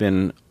hadn't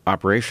been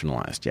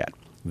operationalized yet.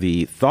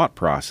 The thought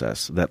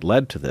process that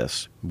led to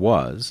this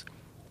was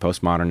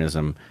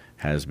postmodernism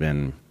has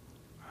been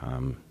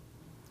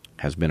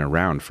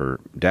around for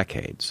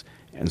decades.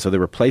 And so there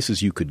were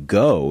places you could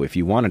go if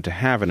you wanted to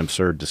have an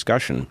absurd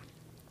discussion.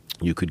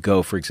 You could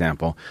go, for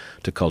example,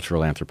 to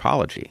cultural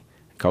anthropology.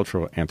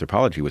 Cultural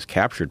anthropology was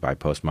captured by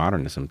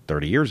postmodernism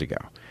 30 years ago.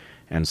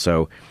 And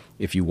so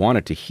if you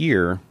wanted to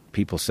hear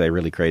people say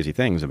really crazy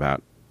things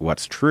about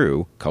what's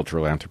true,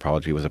 cultural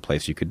anthropology was a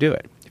place you could do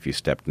it. If you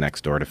stepped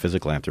next door to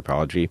physical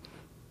anthropology,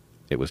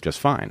 it was just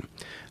fine.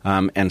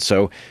 And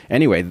so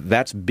anyway,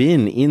 that's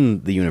been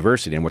in the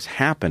university. And what's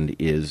happened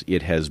is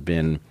it has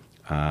been,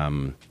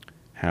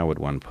 how would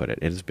one put it?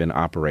 It has been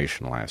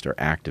operationalized or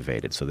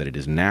activated so that it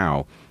is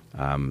now,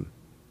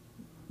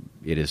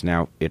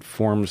 it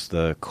forms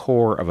the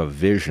core of a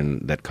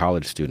vision that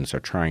college students are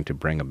trying to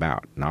bring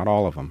about. Not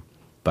all of them,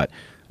 but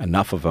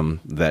enough of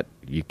them that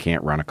you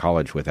can't run a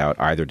college without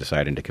either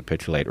deciding to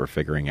capitulate or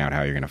figuring out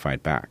how you're going to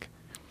fight back.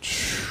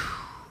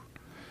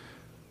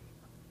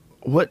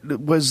 What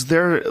was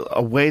there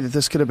a way that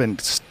this could have been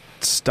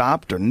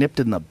stopped or nipped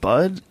in the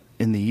bud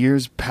in the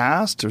years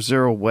past? Or is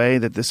there a way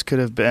that this could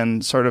have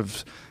been sort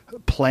of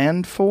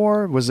planned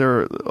for? Was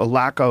there a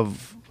lack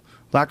of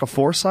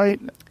foresight?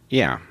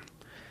 Yeah.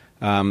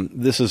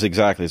 This is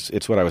exactly,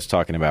 it's what I was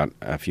talking about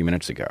a few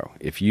minutes ago.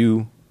 If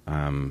you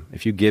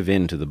give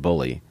in to the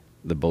bully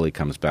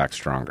comes back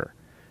stronger.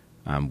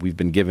 We've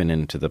been given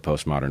in to the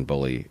postmodern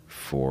bully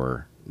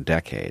for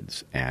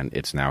decades, and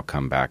it's now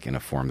come back in a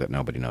form that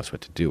nobody knows what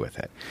to do with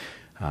it.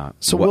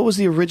 So what was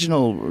the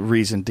original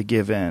reason to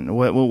give in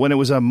when it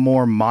was a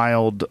more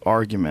mild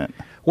argument?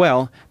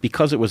 Well,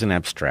 because it was an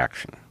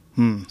abstraction.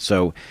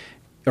 So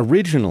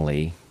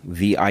originally,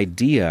 the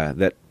idea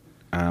that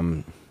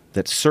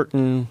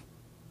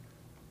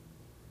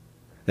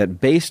that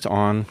based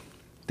on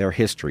their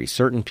history,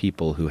 certain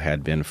people who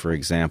had been, for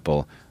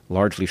example,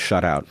 largely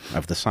shut out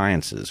of the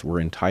sciences were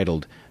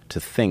entitled to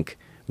think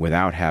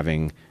without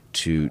having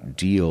to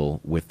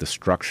deal with the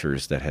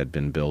structures that had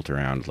been built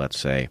around, let's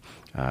say,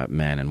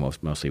 men, and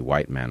mostly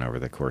white men over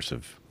the course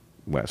of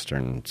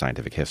Western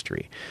scientific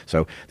history.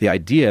 So the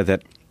idea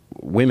that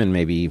women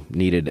maybe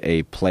needed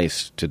a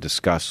place to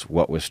discuss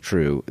what was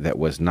true that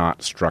was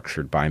not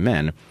structured by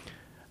men,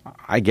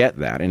 I get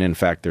that. And in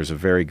fact, there's a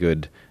very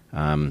good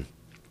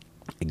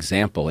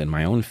example in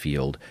my own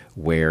field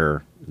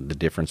where the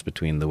difference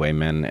between the way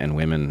men and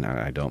women,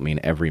 I don't mean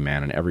every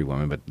man and every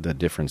woman, but the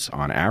difference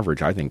on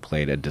average, I think,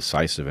 played a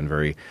decisive and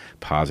very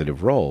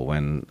positive role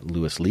when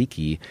Louis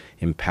Leakey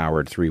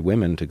empowered 3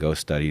 women to go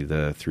study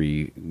the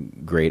 3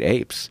 great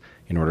apes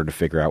in order to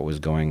figure out what was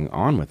going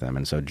on with them.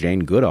 And so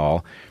Jane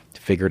Goodall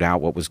figured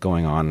out what was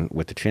going on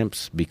with the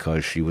chimps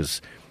because she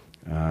was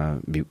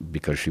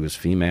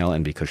female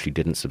and because she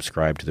didn't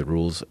subscribe to the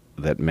rules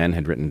that men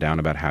had written down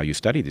about how you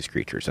study these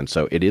creatures. And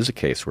so it is a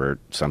case where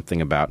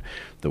something about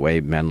the way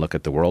men look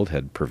at the world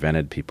had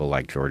prevented people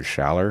like George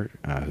Schaller,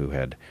 who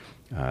had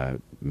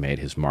made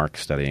his mark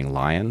studying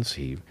lions.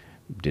 He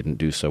didn't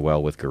do so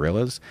well with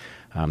gorillas.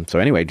 So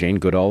anyway, Jane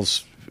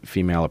Goodall's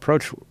female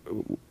approach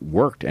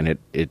worked, and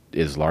it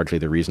is largely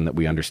the reason that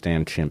we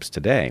understand chimps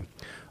today.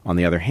 On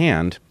the other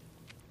hand,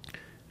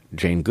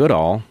 Jane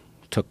Goodall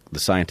took the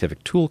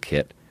scientific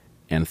toolkit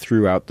and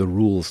threw out the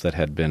rules that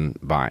had been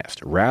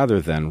biased, rather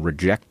than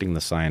rejecting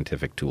the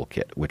scientific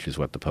toolkit, which is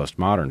what the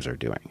postmoderns are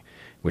doing,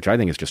 which I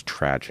think is just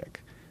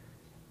tragic.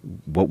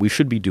 What we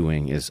should be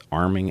doing is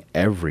arming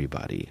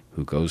everybody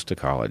who goes to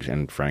college,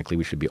 and frankly,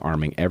 we should be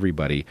arming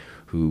everybody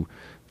who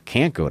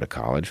can't go to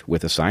college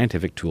with a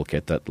scientific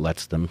toolkit that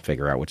lets them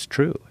figure out what's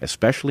true,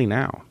 especially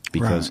now,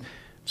 because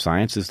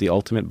science is the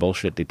ultimate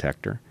bullshit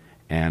detector,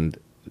 and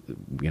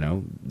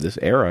this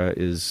era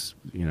is,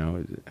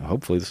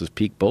 hopefully this is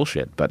peak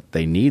bullshit, but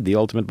they need the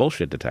ultimate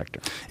bullshit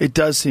detector. It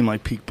does seem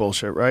like peak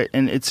bullshit, right?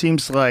 And it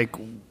seems like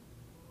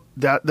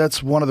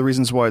that's one of the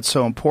reasons why it's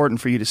so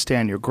important for you to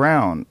stand your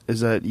ground,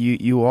 is that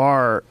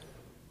you're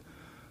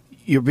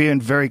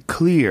being very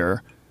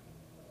clear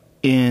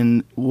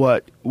in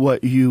what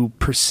you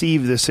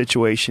perceive the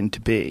situation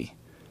to be.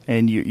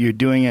 And you're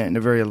doing it in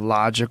a very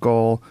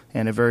logical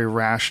and a very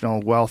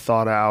rational, well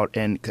thought out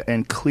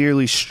and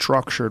clearly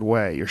structured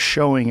way. You're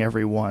showing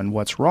everyone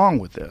what's wrong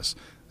with this.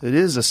 It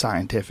is a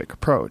scientific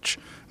approach.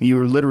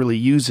 You're literally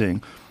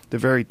using the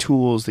very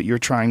tools that you're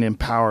trying to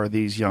empower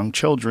these young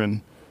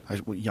children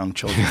Young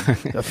children.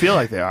 I feel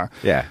like they are.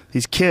 Yeah.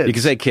 These kids. You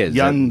can say kids.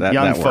 Young that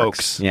folks.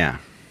 Works. Yeah.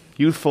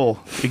 Youthful,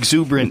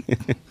 exuberant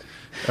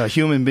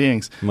human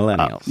beings.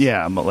 Millennials.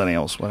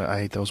 Millennials. I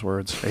hate those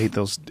words. I hate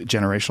those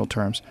generational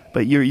terms.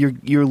 But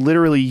you're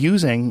literally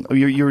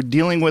you're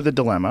dealing with a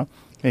dilemma,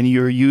 and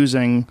you're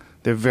using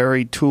the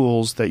very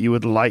tools that you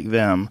would like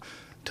them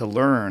to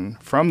learn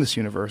from this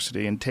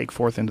university and take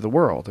forth into the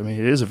world. I mean,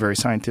 it is a very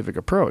scientific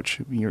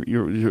approach.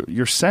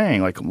 You're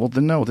saying like, well,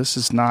 then no,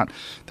 that's not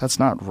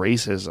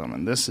racism,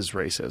 and this is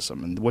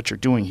racism, and what you're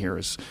doing here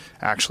is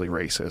actually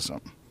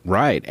racism.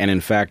 Right, and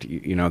in fact,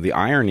 the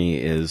irony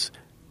is,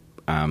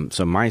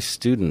 so my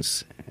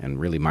students, and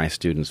really my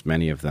students,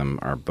 many of them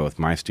are both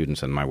my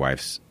students and my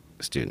wife's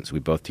students. We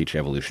both teach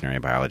evolutionary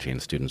biology,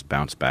 and students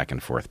bounce back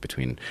and forth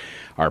between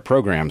our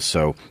programs.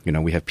 So,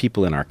 we have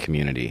people in our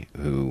community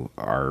who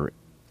are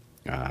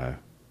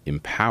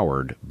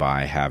empowered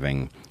by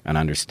having an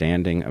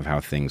understanding of how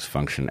things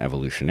function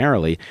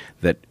evolutionarily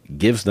that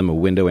gives them a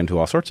window into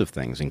all sorts of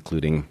things,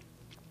 including,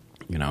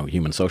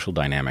 human social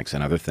dynamics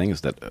and other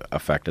things that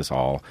affect us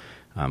all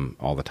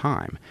the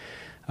time.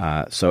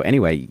 So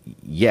anyway,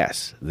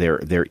 yes,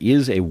 there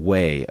is a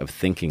way of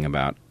thinking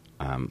about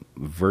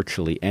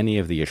virtually any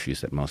of the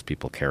issues that most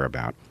people care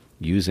about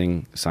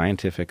using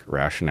scientific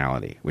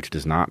rationality, which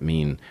does not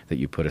mean that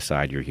you put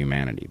aside your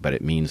humanity, but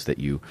it means that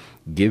you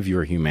give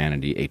your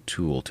humanity a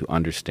tool to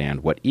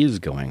understand what is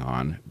going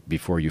on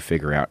before you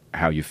figure out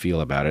how you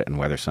feel about it and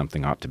whether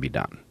something ought to be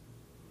done.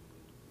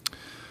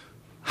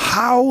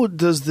 How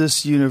does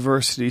this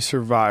university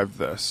survive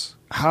this?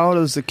 How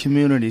does the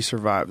community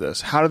survive this?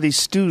 How do these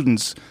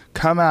students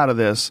come out of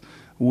this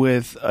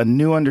with a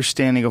new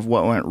understanding of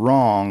what went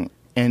wrong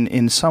and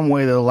in some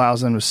way that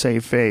allows them to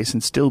save face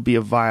and still be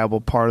a viable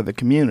part of the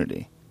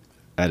community?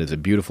 That is a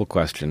beautiful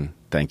question.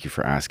 Thank you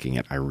for asking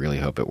it. I really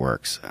hope it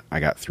works. I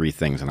got 3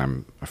 things, and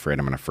I'm afraid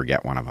I'm going to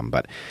forget one of them.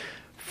 But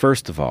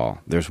first of all,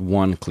 there's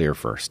one clear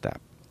first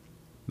step.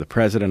 The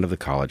president of the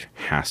college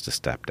has to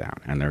step down,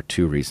 and there are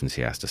 2 reasons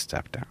he has to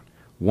step down.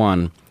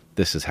 One,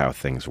 this is how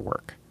things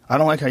work. I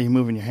don't like how you're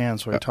moving your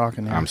hands while you're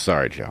talking here. I'm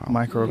sorry, Joe.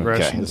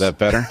 Microaggressions. Okay, is that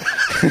better?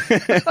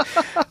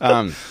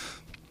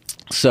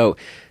 So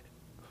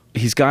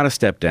he's got to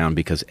step down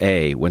because,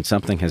 A, when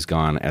something has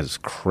gone as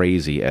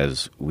crazy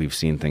as we've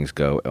seen things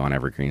go on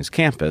Evergreen's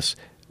campus,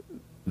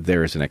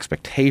 there is an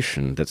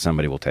expectation that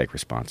somebody will take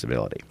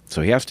responsibility.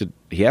 So he has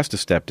to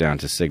step down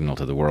to signal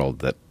to the world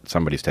that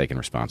somebody's taken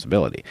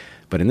responsibility.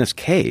 But in this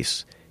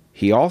case,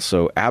 he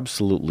also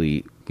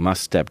absolutely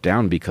must step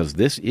down because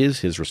this is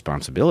his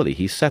responsibility.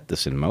 He set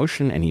this in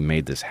motion and he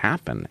made this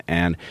happen.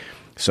 And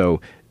so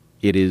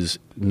it is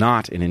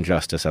not an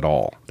injustice at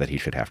all that he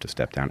should have to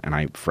step down. And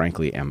I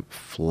frankly am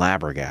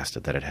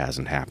flabbergasted that it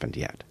hasn't happened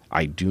yet.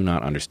 I do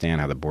not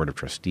understand how the Board of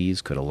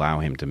Trustees could allow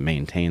him to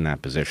maintain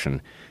that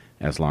position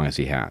as long as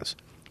he has.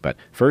 But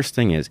first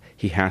thing is,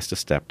 he has to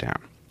step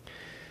down.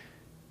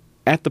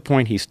 At the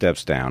point he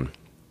steps down,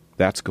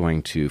 that's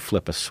going to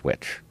flip a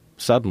switch.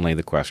 Suddenly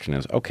the question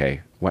is,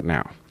 okay, what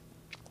now?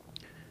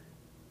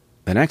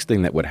 The next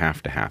thing that would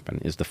have to happen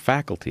is the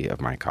faculty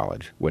of my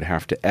college would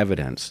have to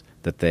evidence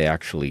that they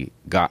actually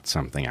got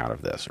something out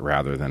of this,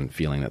 rather than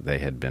feeling that they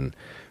had been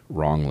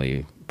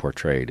wrongly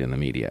portrayed in the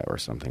media or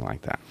something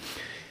like that.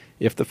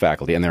 If the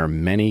faculty, and there are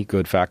many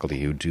good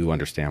faculty who do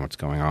understand what's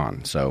going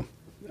on, so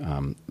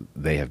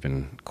they have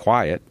been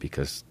quiet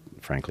because,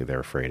 frankly, they're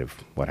afraid of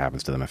what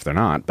happens to them if they're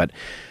not. But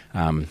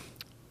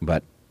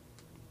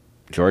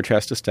George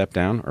has to step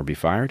down or be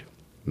fired,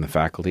 and the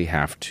faculty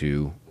have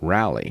to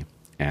rally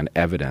and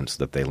evidence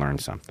that they learned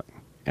something.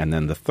 And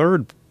then the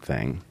third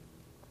thing,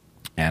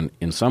 and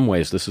in some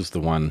ways this is the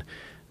one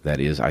that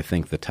is, I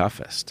think, the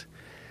toughest.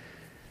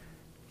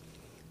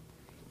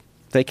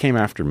 They came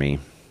after me.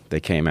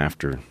 They came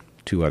after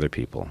 2 other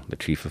people, the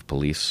chief of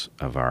police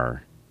of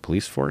our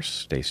police force,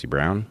 Stacy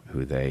Brown,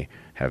 who they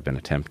have been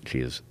attempting. She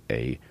is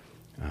a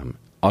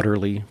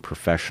utterly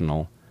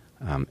professional,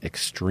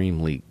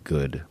 extremely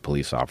good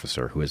police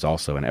officer who is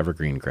also an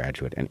Evergreen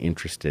graduate and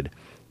interested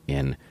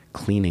in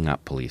cleaning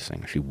up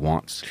policing.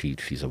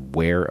 She's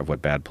aware of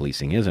what bad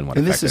policing is and what.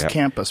 And this is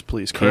campus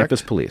police, correct?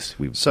 Campus police.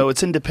 So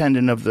it's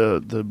independent of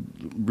the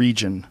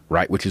region,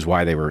 right? Which is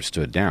why they were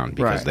stood down,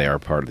 because right. They are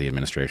part of the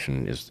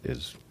administration.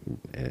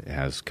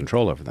 Has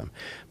control over them.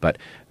 But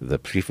the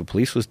chief of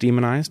police was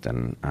demonized,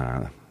 and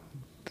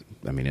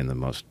in the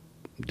most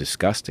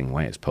disgusting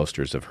ways.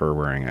 Posters of her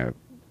wearing a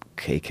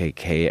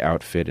KKK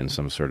outfit in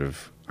some sort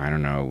of, I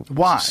don't know,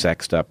 why?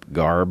 Sexed up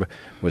garb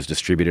was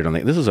distributed on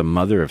this is a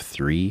mother of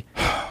 3,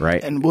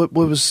 right? And what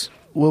was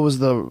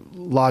the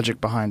logic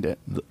behind it?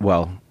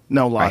 Well,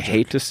 no logic. I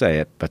hate to say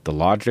it, but the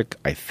logic,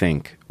 I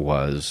think,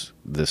 was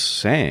this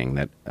saying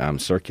that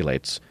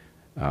circulates,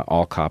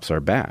 all cops are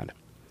bad.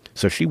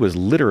 So she was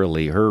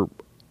literally, her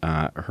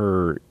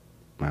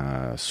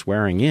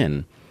swearing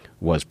in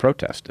was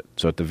protested.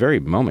 So at the very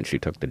moment she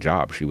took the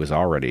job, she was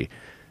already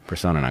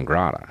persona non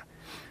grata.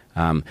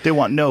 They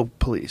want no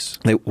police.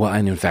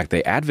 And in fact,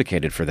 they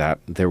advocated for that.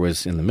 There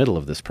was, in the middle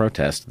of this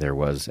protest, there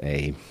was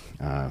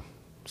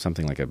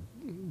something like a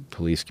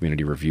Police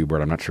Community Review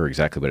Board. I'm not sure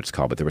exactly what it's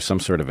called, but there was some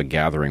sort of a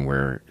gathering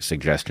where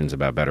suggestions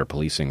about better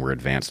policing were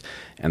advanced.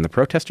 And the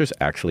protesters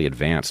actually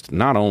advanced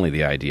not only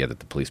the idea that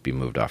the police be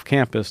moved off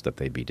campus, that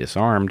they be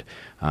disarmed,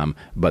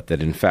 but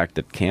that in fact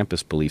that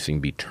campus policing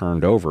be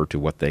turned over to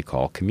what they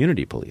call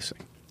community policing.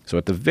 So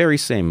at the very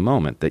same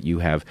moment that you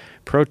have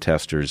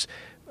protesters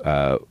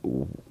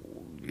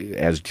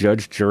as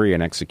judge, jury,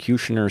 and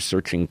executioner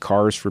searching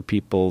cars for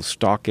people,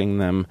 stalking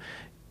them,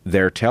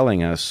 they're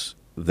telling us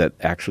that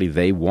actually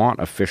they want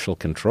official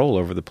control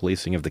over the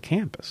policing of the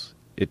campus.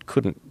 It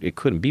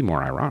couldn't be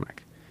more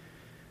ironic.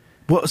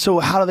 Well, so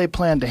how do they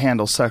plan to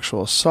handle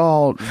sexual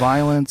assault,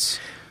 violence,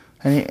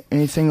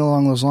 anything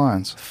along those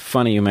lines?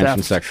 Funny you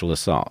mentioned sexual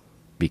assault,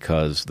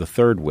 because the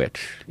third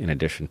witch, in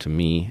addition to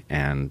me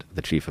and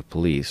the chief of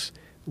police,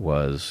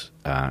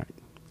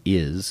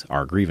 is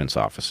our grievance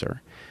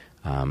officer.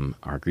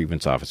 Our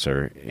grievance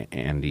officer,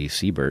 Andy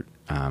Siebert,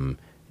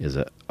 is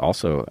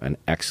also an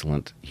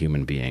excellent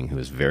human being who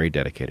is very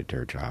dedicated to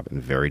her job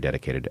and very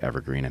dedicated to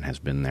Evergreen and has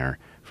been there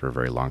for a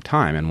very long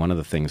time. And one of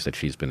the things that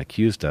she's been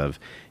accused of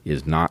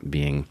is not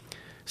being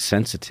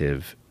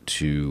sensitive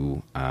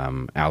to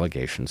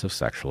allegations of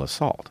sexual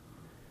assault.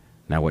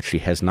 Now, what she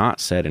has not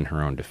said in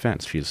her own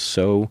defense, she is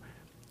so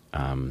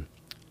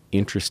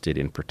interested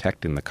in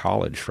protecting the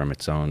college from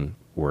its own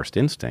worst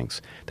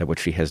instincts, that what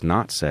she has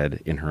not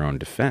said in her own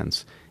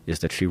defense is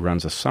that she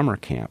runs a summer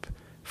camp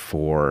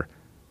for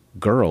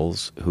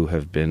girls who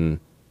have been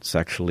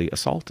sexually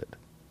assaulted.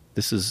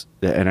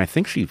 And I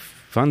think she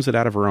funds it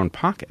out of her own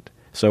pocket.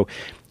 So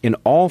in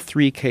all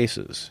three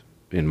cases,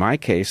 in my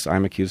case,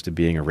 I'm accused of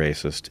being a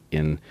racist.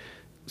 In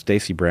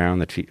Stacey Brown,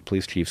 the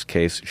police chief's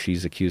case,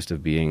 she's accused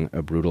of being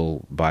a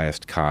brutal,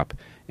 biased cop.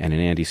 And in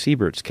Andy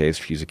Siebert's case,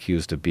 she's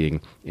accused of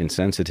being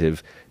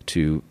insensitive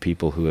to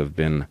people who have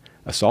been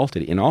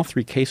assaulted. In all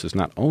three cases,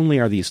 not only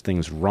are these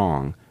things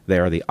wrong, they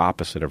are the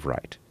opposite of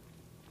right.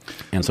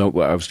 And so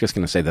I was just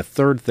going to say the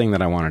third thing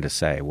that I wanted to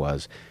say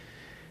was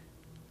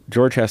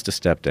George has to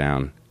step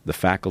down, the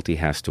faculty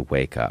has to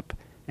wake up,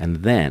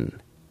 and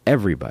then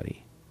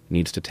everybody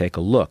needs to take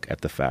a look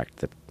at the fact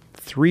that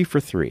 3 for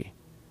 3,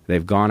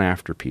 they've gone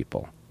after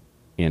people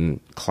in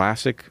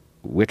classic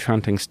witch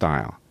hunting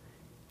style,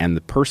 and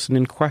the person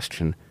in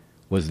question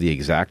was the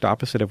exact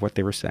opposite of what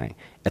they were saying.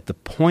 At the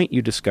point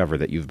you discover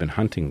that you've been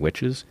hunting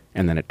witches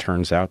and then it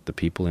turns out the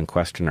people in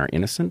question are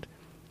innocent,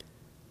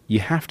 you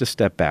have to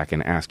step back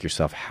and ask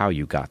yourself how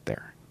you got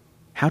there.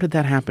 How did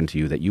that happen to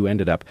you that you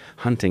ended up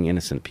hunting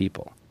innocent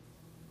people?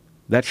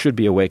 That should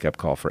be a wake-up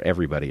call for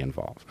everybody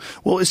involved.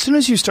 Well, as soon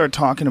as you start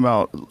talking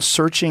about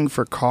searching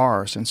for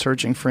cars and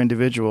searching for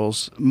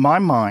individuals, my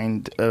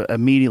mind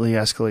immediately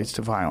escalates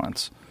to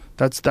violence.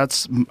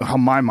 That's how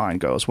my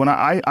mind goes. When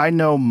I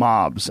know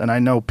mobs and I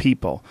know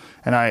people,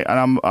 and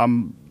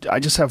I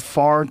just have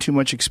far too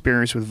much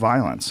experience with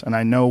violence, and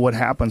I know what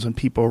happens when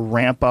people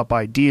ramp up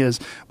ideas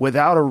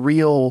without a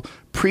real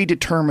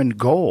predetermined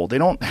goal. They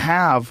don't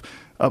have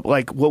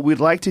like what we'd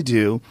like to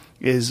do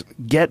is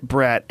get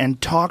Bret and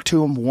talk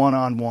to him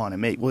one-on-one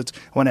and want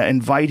to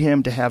invite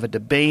him to have a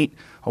debate,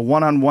 a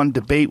one-on-one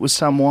debate with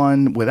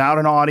someone without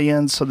an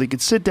audience so they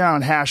could sit down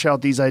and hash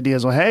out these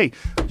ideas. Well, hey,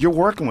 you're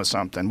working with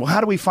something. Well,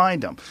 how do we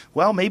find him?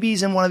 Well, maybe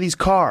he's in one of these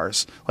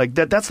cars. Like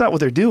that's not what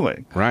they're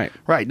doing. Right.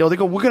 Right. No, they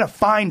go, we're going to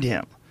find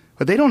him.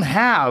 But they don't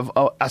have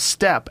a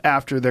step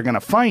after they're going to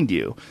find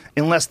you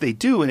unless they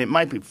do, and it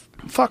might be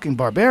fucking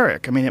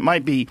barbaric. I mean, it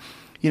might be,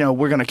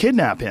 we're going to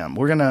kidnap him.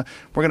 We're going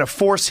to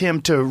force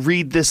him to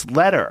read this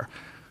letter.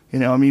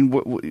 I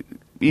mean,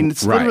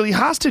 it's literally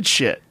hostage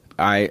shit.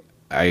 I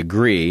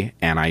agree,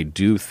 and I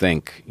do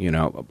think,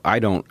 I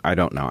don't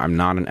know. I'm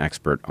not an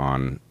expert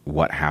on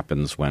what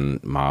happens when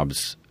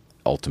mobs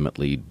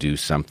ultimately do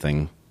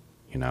something.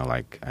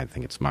 Like I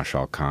think it's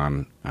Mashal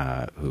Khan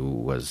who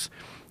was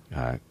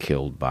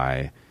killed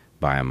by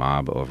a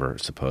mob over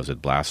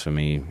supposed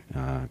blasphemy,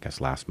 I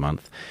guess last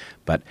month.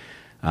 But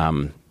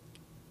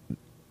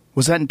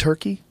was that in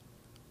Turkey?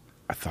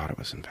 I thought it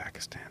was in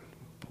Pakistan.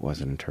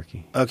 Was it in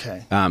Turkey?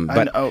 Okay.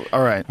 But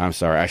all right. I'm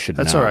sorry. I should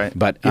know. That's all right.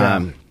 But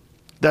yeah.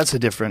 That's a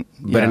different.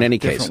 But in any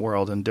case, different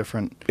world and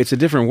different. It's a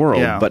different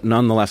world. Yeah. But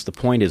nonetheless, the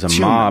point is,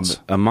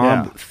 a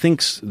mob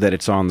thinks that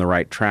it's on the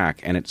right track,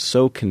 and it's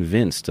so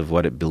convinced of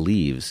what it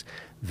believes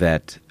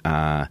that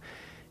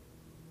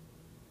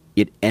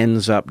it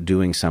ends up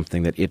doing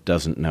something that it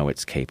doesn't know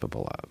it's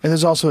capable of. And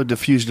there's also a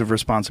diffusion of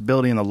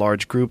responsibility in the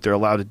large group. They're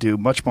allowed to do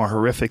much more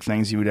horrific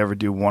things you would ever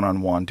do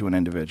one-on-one to an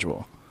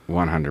individual.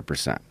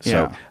 100%.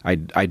 Yeah. So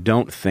I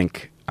don't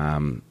think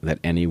that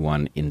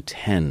anyone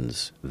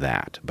intends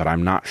that, but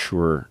I'm not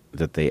sure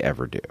that they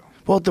ever do.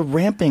 Well, the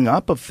ramping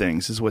up of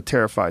things is what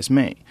terrifies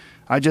me.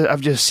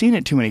 I've just seen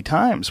it too many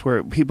times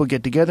where people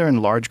get together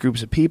in large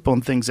groups of people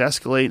and things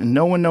escalate and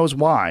no one knows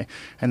why.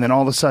 And then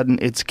all of a sudden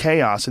it's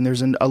chaos and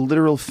there's a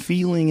literal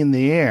feeling in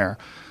the air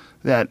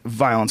that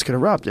violence could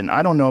erupt. And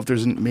I don't know if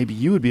maybe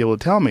you would be able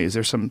to tell me, is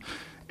there some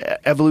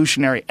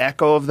evolutionary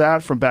echo of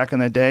that from back in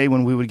the day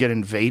when we would get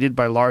invaded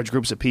by large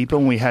groups of people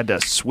and we had to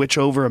switch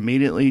over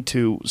immediately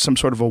to some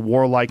sort of a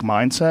warlike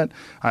mindset?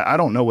 I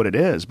don't know what it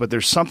is, but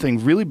there's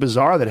something really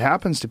bizarre that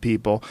happens to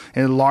people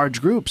in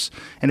large groups.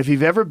 And if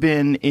you've ever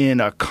been in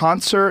a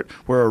concert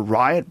where a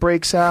riot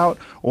breaks out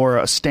or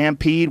a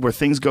stampede where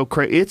things go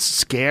crazy, it's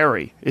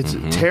scary. It's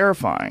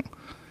terrifying.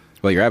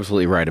 Well, you're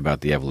absolutely right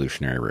about the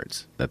evolutionary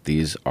roots, that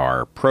these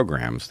are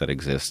programs that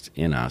exist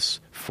in us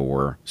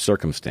for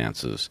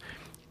circumstances.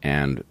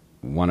 And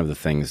one of the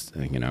things,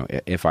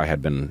 if I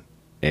had been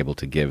able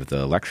to give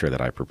the lecture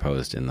that I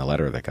proposed in the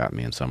letter that got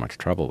me in so much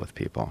trouble with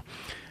people,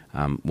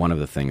 one of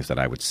the things that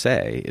I would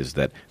say is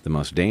that the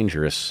most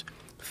dangerous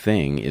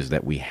thing is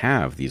that we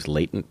have these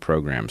latent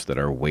programs that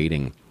are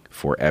waiting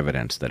for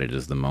evidence that it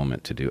is the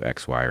moment to do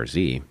X, Y, or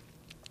Z.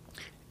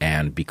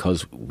 And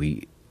because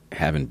we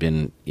haven't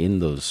been in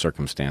those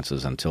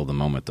circumstances until the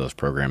moment those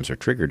programs are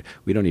triggered,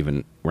 we're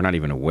not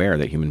even aware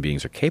that human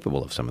beings are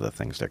capable of some of the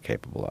things they're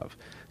capable of.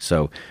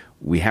 So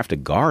we have to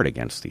guard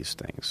against these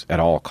things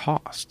at all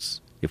costs.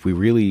 If we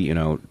really,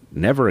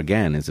 never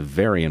again is a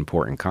very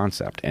important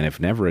concept. And if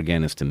never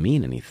again is to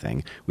mean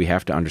anything, we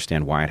have to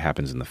understand why it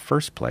happens in the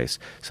first place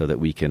so that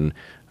we can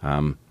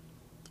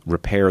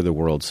repair the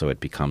world so it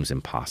becomes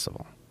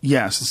impossible.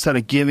 Yes, instead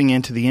of giving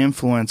into the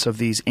influence of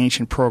these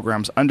ancient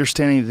programs,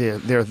 understanding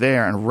they're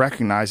there and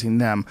recognizing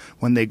them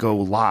when they go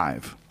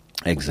live.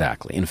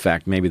 Exactly. In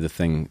fact, maybe the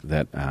thing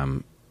that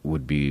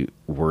would be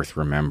worth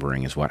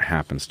remembering is what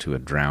happens to a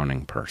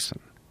drowning person.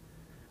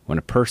 When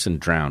a person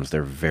drowns,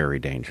 they're very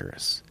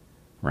dangerous,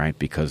 right?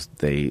 Because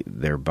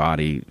their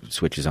body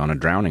switches on a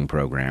drowning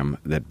program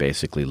that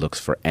basically looks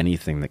for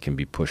anything that can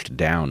be pushed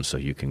down so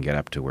you can get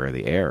up to where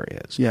the air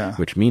is. Yeah.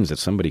 Which means that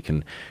somebody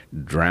can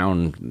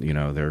drown,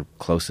 their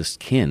closest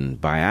kin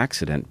by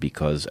accident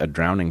because a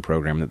drowning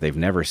program that they've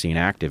never seen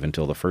active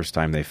until the first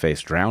time they face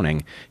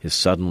drowning is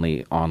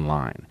suddenly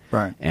online.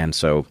 Right. And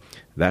so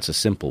that's a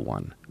simple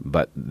one.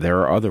 But there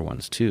are other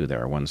ones too.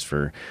 There are ones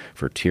for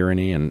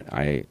tyranny, and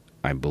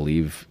I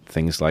believe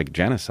things like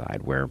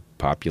genocide, where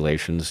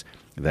populations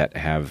that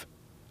have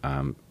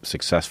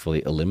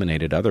successfully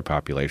eliminated other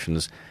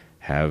populations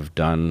have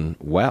done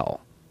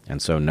well.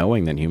 And so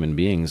knowing that human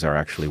beings are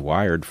actually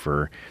wired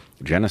for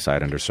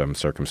genocide under some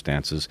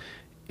circumstances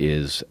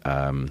is,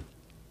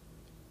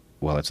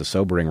 it's a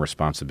sobering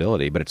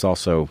responsibility, but it's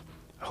also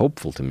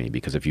hopeful to me,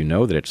 because if you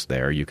know that it's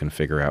there, you can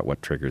figure out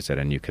what triggers it,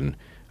 and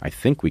I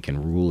think we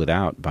can rule it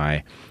out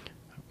by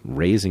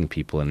raising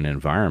people in an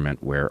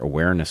environment where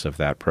awareness of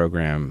that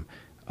program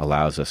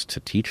allows us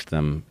to teach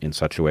them in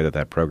such a way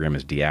that program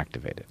is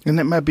deactivated. And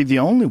that might be the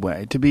only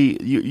way to be.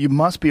 You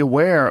must be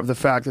aware of the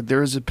fact that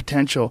there is a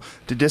potential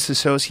to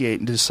disassociate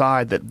and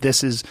decide that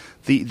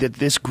that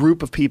this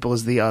group of people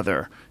is the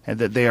other, and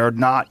that they are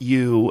not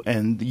you,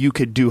 and you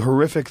could do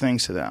horrific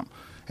things to them.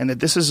 And that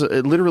this is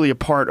literally a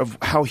part of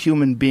how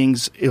human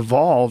beings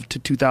evolved to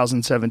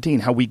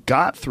 2017, how we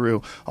got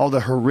through all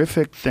the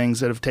horrific things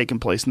that have taken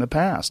place in the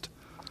past.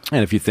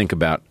 And if you think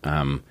about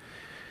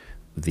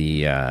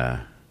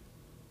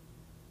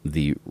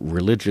the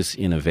religious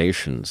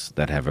innovations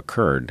that have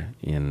occurred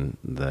in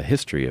the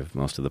history of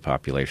most of the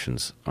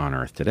populations on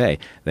Earth today,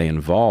 they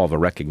involve a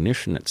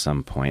recognition at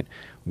some point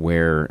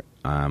where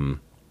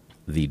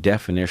the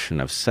definition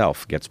of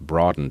self gets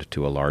broadened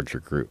to a larger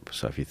group.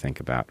 So if you think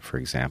about, for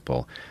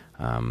example,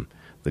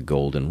 the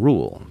Golden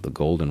Rule. The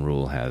Golden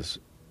Rule has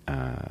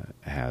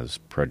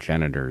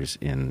progenitors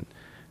in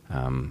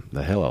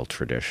the Hillel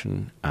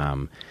tradition,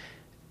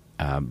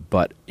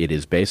 but it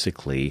is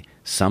basically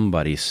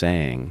somebody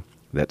saying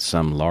that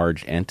some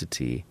large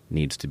entity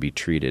needs to be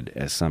treated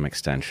as some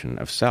extension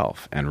of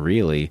self. And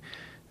really,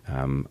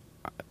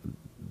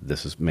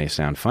 may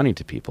sound funny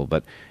to people,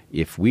 but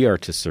if we are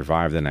to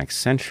survive the next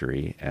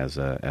century as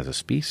a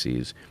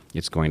species,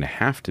 it's going to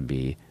have to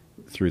be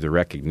through the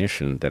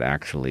recognition that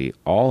actually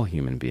all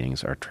human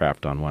beings are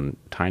trapped on one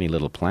tiny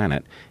little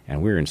planet,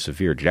 and we're in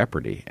severe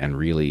jeopardy. And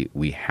really,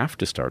 we have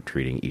to start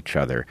treating each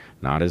other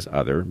not as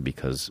other,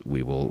 because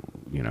we will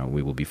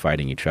be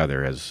fighting each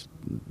other as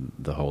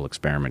the whole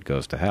experiment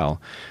goes to hell.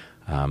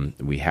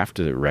 We have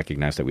to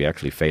recognize that we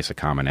actually face a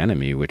common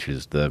enemy, which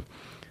is the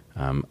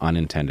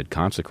unintended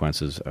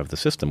consequences of the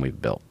system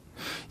we've built.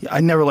 I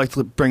never like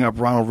to bring up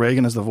Ronald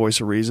Reagan as the voice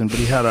of reason, but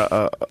he had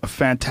a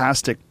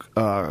fantastic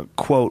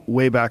quote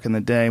way back in the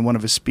day in one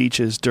of his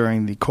speeches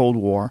during the Cold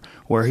War,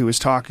 where he was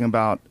talking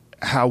about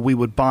how we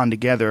would bond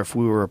together if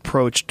we were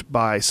approached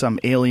by some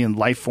alien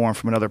life form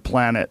from another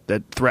planet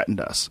that threatened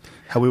us.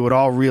 How we would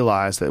all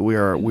realize that we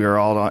are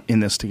all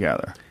in this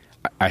together.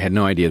 I had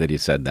no idea that he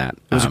said that.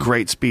 It was a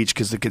great speech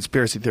because the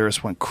conspiracy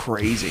theorists went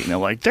crazy. And they're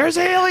like, there's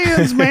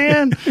aliens,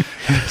 man!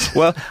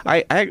 Well,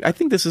 I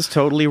think this is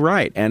totally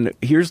right. And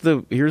here's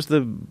the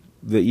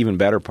even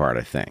better part,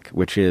 I think,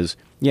 which is,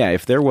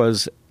 if there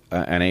was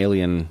an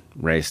alien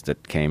race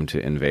that came to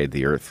invade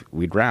the Earth,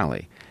 we'd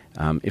rally.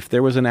 If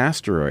there was an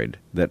asteroid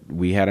that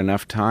we had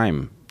enough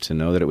time to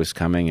know that it was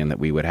coming and that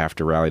we would have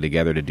to rally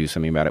together to do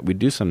something about it, we'd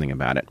do something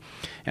about it.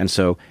 And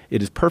so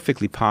it is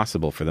perfectly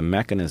possible for the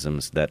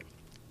mechanisms that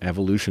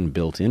evolution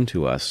built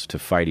into us to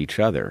fight each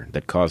other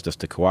that caused us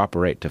to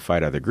cooperate to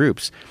fight other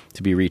groups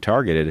to be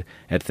retargeted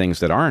at things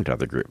that aren't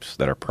other groups,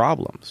 that are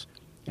problems.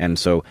 And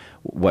so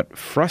what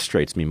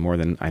frustrates me more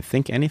than I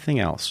think anything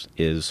else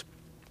is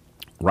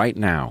right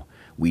now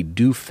we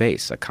do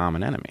face a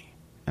common enemy.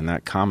 And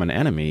that common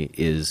enemy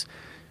is,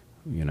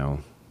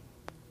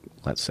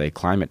 let's say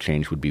climate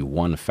change would be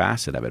one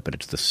facet of it, but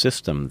it's the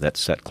system that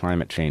set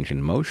climate change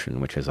in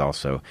motion, which has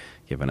also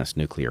given us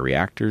nuclear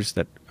reactors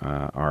that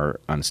are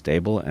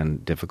unstable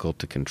and difficult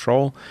to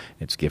control.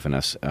 It's given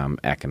us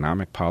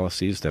economic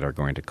policies that are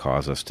going to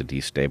cause us to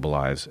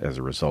destabilize as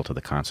a result of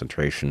the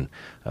concentration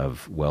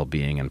of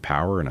well-being and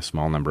power in a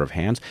small number of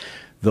hands.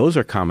 Those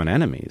are common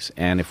enemies.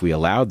 And if we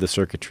allowed the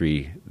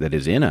circuitry that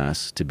is in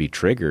us to be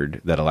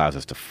triggered that allows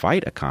us to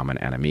fight a common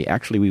enemy,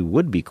 actually we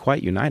would be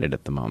quite united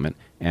at the moment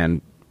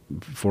and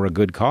for a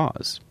good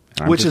cause.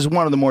 Which is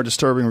one of the more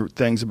disturbing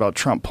things about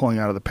Trump pulling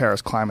out of the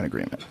Paris Climate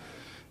Agreement,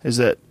 is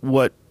that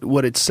what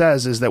it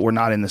says is that we're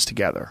not in this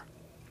together.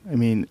 I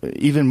mean,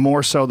 even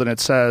more so than it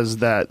says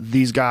that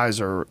these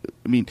guys are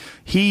 – I mean,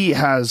 he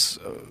has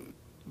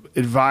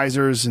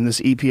advisors, and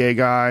this EPA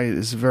guy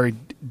is a very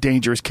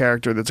dangerous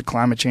character that's a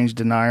climate change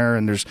denier,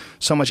 and there's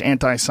so much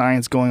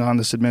anti-science going on in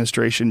this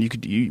administration,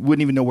 you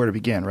wouldn't even know where to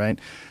begin, right?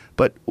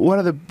 But one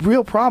of the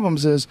real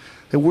problems is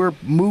that we're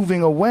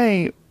moving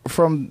away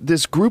from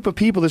this group of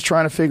people that's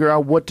trying to figure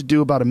out what to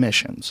do about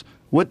emissions.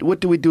 What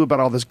do we do about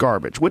all this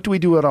garbage? What do we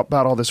do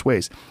about all this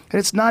waste? And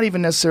it's not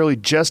even necessarily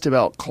just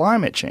about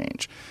climate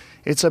change.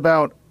 It's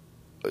about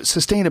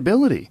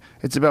sustainability.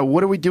 It's about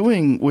what are we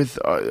doing with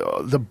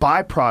the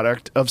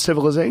byproduct of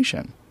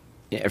civilization.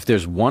 If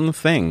there's one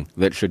thing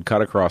that should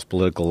cut across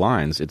political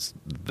lines, it's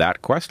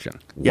that question.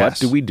 Yes.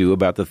 What do we do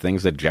about the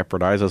things that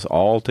jeopardize us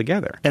all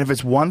together? And if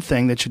it's one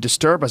thing that should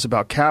disturb us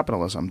about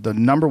capitalism, the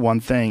number one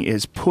thing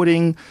is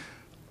putting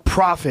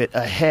profit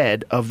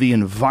ahead of the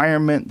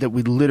environment that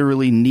we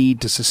literally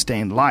need to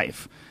sustain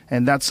life.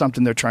 And that's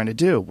something they're trying to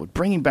do. We're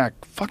bringing back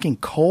fucking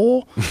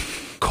coal.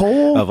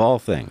 Coal. Of all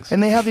things.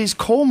 And they have these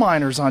coal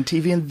miners on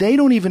TV, and they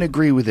don't even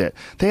agree with it.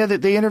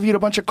 They interviewed a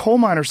bunch of coal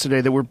miners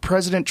today that were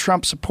President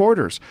Trump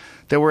supporters.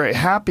 They were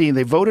happy, and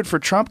they voted for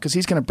Trump because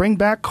he's going to bring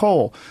back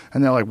coal.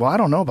 And they're like, well, I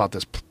don't know about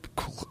this.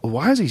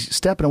 Why is he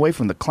stepping away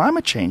from the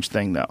climate change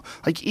thing, though?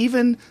 Like,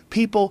 even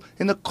people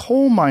in the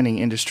coal mining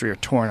industry are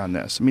torn on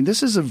this. I mean,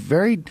 this is a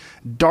very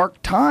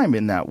dark time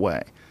in that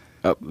way.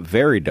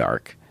 Very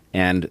dark.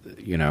 And,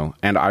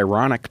 and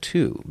ironic,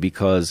 too,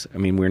 because,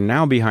 we're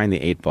now behind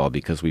the eight ball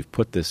because we've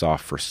put this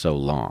off for so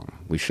long.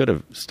 We should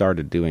have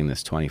started doing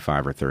this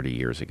 25 or 30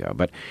 years ago.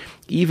 But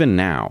even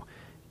now,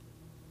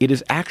 it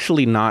is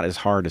actually not as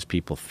hard as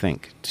people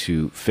think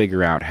to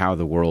figure out how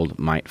the world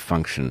might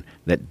function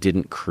that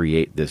didn't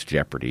create this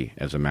jeopardy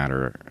as a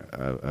matter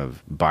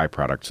of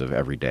byproducts of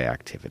everyday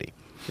activity.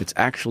 It's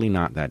actually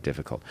not that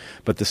difficult.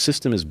 But the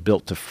system is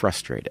built to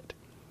frustrate it.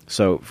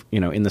 So,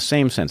 in the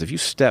same sense, if you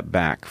step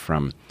back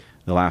from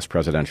the last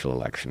presidential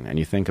election and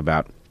you think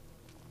about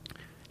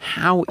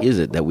how is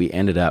it that we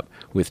ended up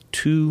with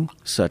two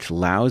such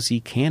lousy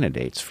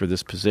candidates for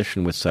this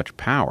position with such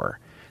power,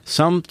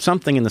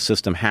 something in the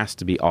system has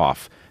to be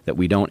off that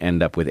we don't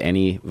end up with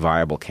any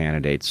viable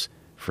candidates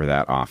for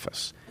that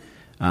office.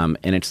 And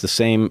it's the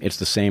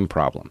same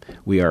problem.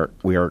 We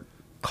are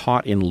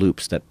caught in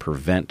loops that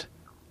prevent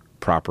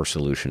proper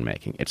solution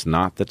making. It's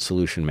not that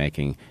solution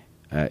making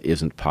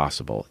isn't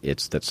possible.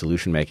 It's that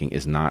solution making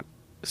is not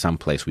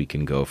someplace we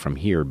can go from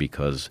here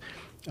because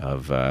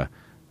of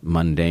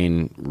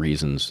mundane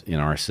reasons in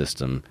our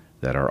system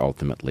that are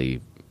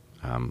ultimately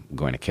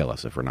going to kill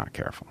us if we're not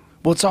careful.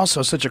 Well, it's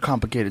also such a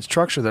complicated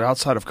structure that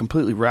outside of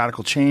completely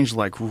radical change,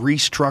 like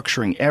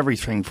restructuring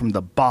everything from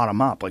the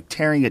bottom up, like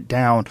tearing it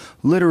down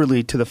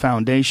literally to the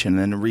foundation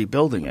and then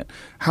rebuilding it,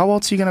 how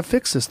else are you going to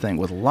fix this thing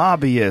with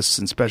lobbyists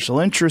and special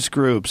interest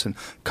groups and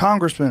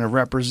congressmen and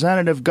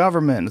representative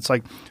government? It's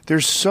like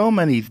there's so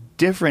many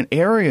different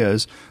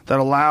areas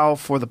that allow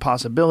for the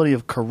possibility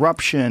of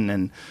corruption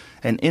and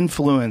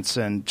influence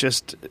and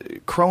just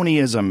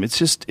cronyism.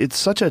 It's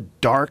such a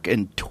dark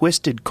and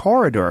twisted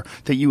corridor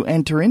that you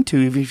enter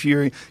into if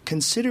you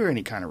consider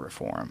any kind of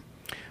reform.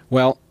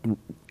 Well,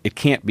 it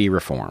can't be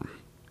reform,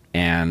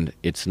 and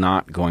it's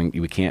not going.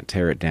 We can't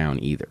tear it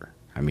down either.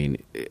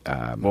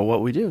 Well,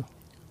 what we do?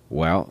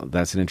 Well,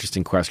 that's an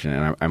interesting question,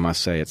 and I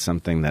must say it's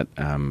something that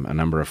a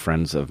number of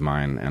friends of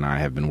mine and I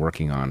have been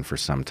working on for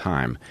some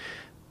time.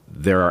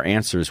 There are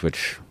answers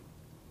which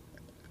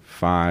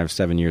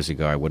 5-7 years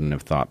ago I wouldn't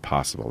have thought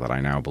possible that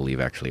I now believe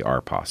actually are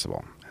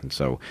possible. And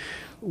so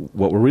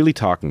what we're really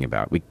talking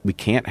about, we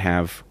can't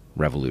have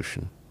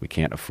revolution. We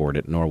can't afford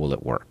it, nor will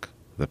it work.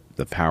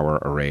 The power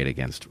arrayed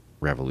against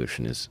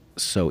revolution is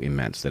so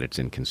immense that it's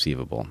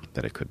inconceivable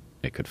that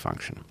it could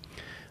function.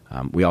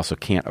 We also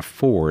can't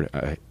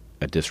afford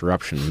a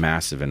disruption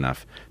massive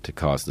enough to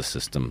cause the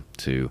system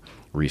to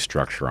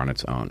restructure on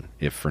its own,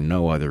 if for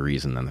no other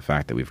reason than the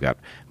fact that we've got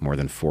more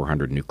than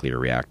 400 nuclear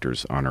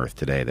reactors on Earth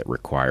today that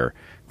require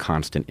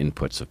constant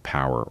inputs of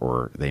power,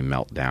 or they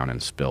melt down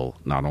and spill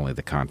not only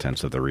the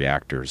contents of the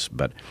reactors,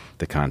 but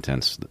the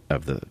contents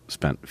of the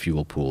spent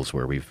fuel pools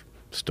where we've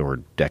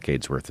stored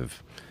decades worth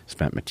of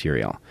spent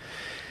material.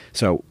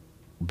 So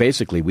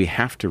basically, we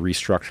have to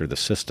restructure the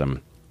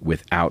system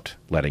without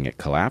letting it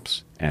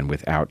collapse and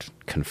without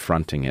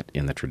confronting it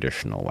in the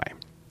traditional way.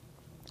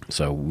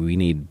 So we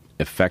need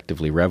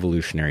effectively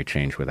revolutionary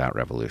change without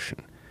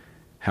revolution.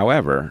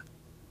 However,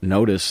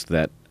 notice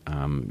that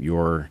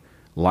your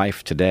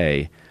life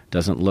today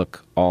doesn't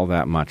look all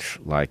that much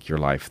like your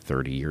life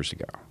 30 years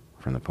ago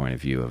from the point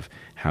of view of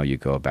how you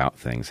go about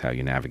things, how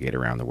you navigate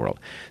around the world.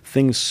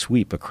 Things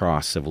sweep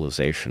across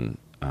civilization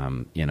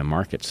in a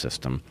market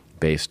system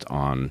based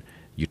on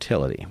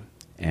utility.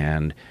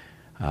 And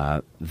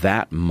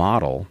that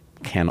model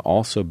can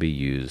also be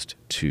used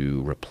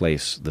to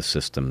replace the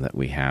system that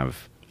we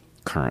have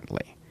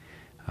currently.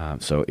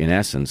 So in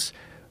essence,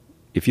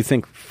 if you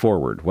think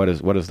forward, what is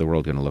the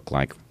world going to look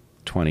like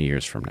 20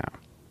 years from now?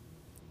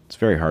 It's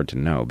very hard to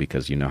know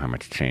because you know how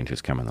much change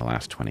has come in the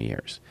last 20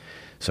 years.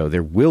 So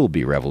there will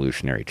be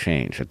revolutionary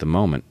change. At the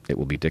moment, it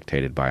will be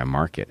dictated by a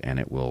market, and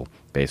it will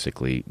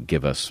basically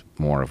give us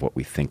more of what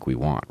we think we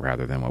want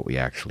rather than what we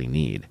actually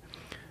need.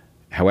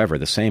 However,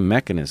 the same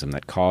mechanism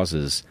that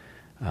causes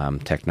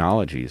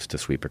technologies to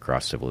sweep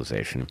across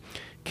civilization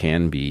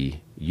can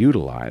be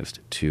utilized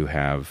to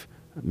have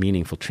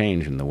meaningful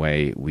change in the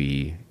way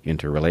we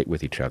interrelate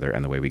with each other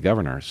and the way we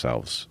govern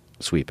ourselves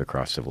sweep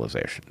across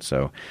civilization.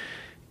 So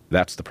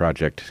that's the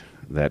project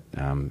that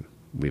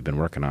we've been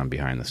working on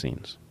behind the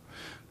scenes.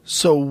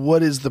 So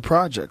what is the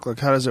project? Like,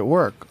 how does it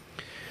work?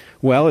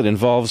 Well, it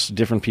involves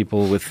different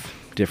people with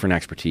different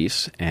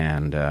expertise,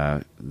 and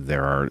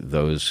there are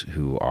those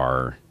who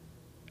are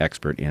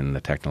expert in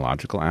the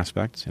technological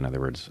aspects, in other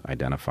words,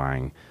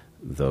 identifying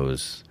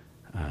those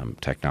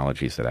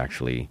technologies that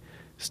actually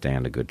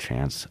stand a good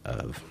chance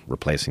of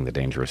replacing the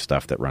dangerous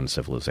stuff that runs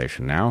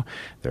civilization now.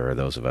 There are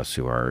those of us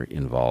who are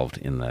involved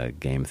in the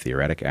game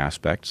theoretic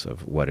aspects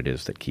of what it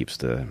is that keeps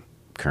the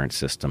current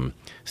system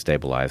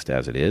stabilized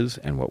as it is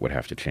and what would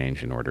have to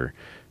change in order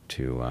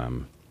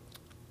to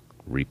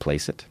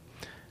replace it.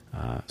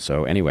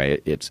 So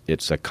anyway,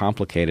 it's a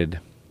complicated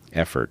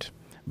effort,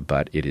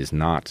 but it is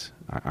not.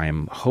 I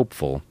am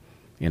hopeful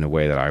in a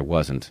way that I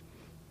wasn't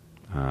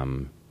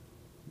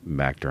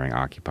back during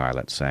Occupy,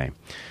 let's say,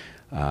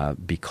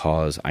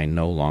 because I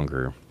no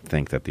longer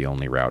think that the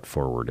only route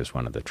forward is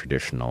one of the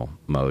traditional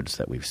modes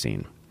that we've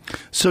seen.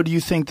 So do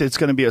you think that it's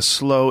going to be a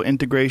slow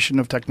integration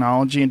of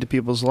technology into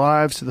people's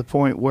lives to the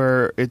point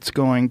where it's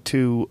going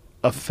to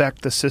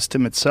affect the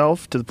system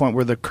itself, to the point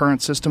where the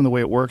current system, the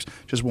way it works,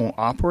 just won't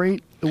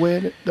operate the way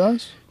it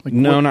does? Like,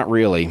 no, not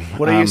really.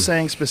 What are you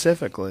saying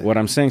specifically? What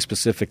I'm saying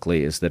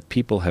specifically is that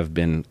people have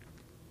been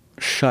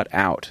shut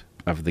out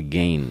of the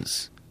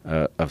gains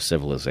of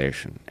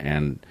civilization,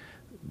 and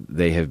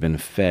they have been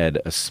fed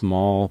a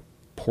small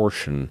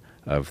portion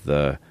of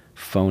the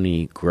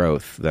phony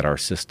growth that our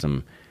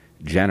system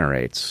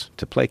generates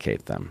to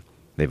placate them.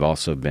 They've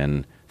also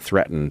been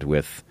threatened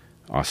with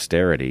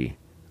austerity,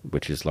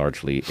 which is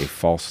largely a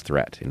false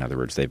threat. In other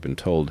words, they've been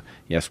told,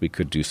 yes, we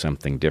could do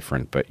something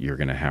different, but you're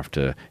going to have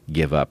to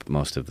give up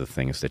most of the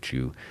things that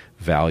you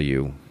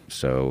value,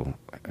 so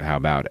how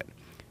about it?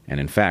 And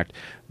in fact,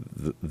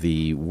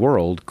 the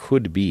world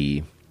could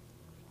be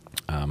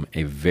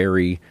a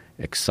very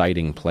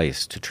exciting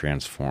place to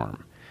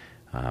transform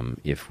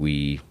if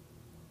we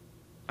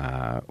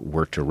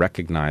were to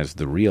recognize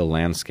the real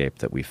landscape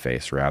that we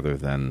face rather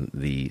than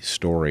the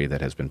story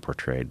that has been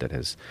portrayed that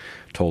has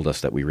told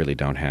us that we really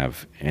don't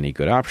have any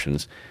good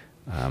options.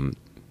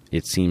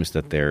 It seems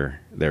that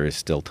there is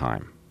still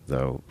time,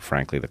 though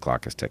frankly the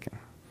clock is ticking.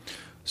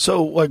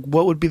 So, like,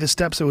 what would be the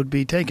steps that would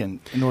be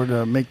taken in order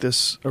to make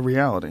this a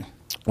reality?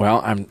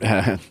 Well,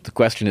 the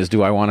question is,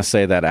 do I want to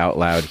say that out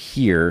loud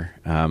here,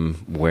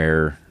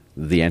 where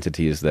the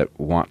entities that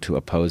want to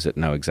oppose it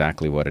know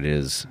exactly what it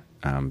is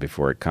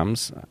before it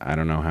comes? I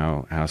don't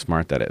know how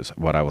smart that is.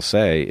 What I will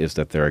say is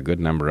that there are a good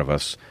number of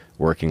us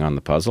working on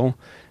the puzzle.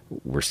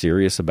 We're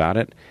serious about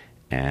it,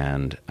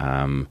 and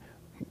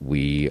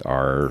we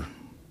are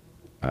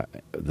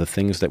the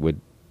things that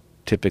would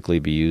typically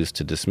be used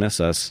to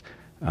dismiss us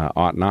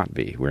ought not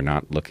be. We're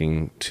not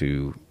looking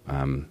to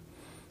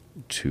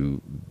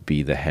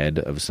be the head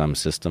of some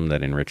system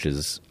that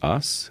enriches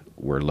us.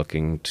 We're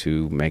looking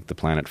to make the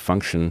planet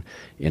function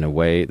in a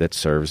way that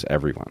serves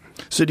everyone.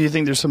 So do you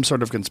think there's some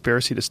sort of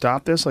conspiracy to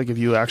stop this? Like, if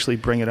you actually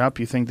bring it up,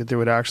 you think that there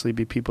would actually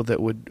be people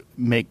that would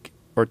make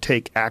or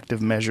take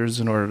active measures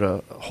in order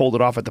to hold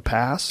it off at the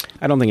pass?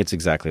 I don't think it's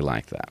exactly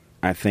like that.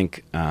 I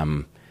think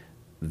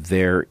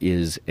there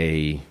is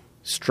a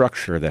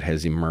structure that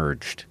has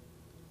emerged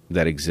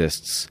that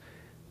exists.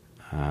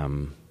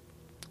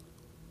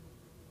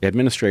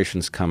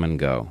 Administrations come and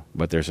go,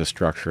 but there's a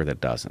structure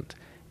that doesn't.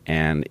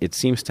 And it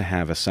seems to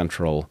have a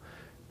central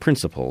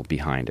principle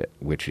behind it,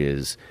 which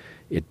is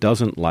it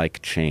doesn't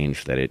like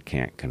change that it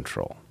can't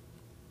control.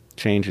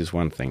 Change is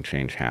one thing,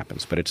 change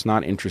happens, but it's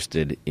not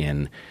interested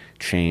in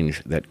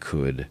change that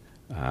could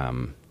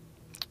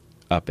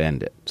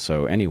upend it.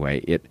 So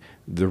anyway,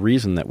 the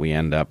reason that we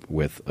end up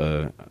with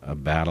a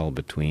battle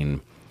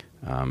between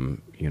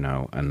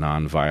a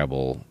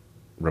non-viable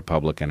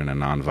Republican and a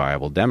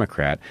non-viable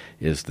Democrat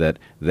is that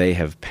they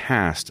have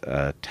passed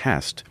a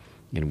test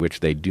in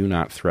which they do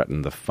not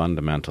threaten the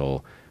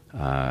fundamental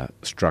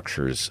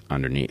structures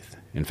underneath.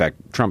 In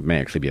fact, Trump may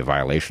actually be a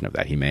violation of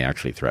that. He may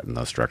actually threaten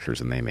those structures,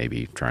 and they may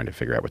be trying to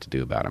figure out what to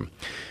do about them.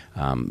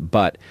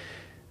 But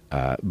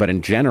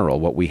in general,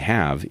 what we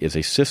have is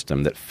a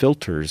system that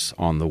filters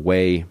on the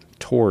way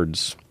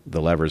towards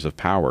the levers of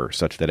power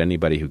such that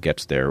anybody who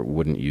gets there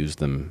wouldn't use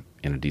them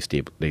in a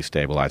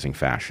destabilizing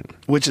fashion.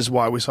 Which is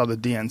why we saw the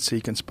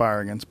DNC conspire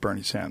against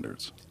Bernie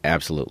Sanders.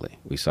 Absolutely.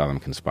 We saw them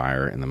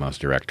conspire in the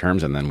most direct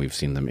terms, and then we've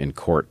seen them in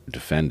court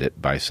defend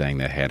it by saying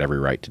they had every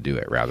right to do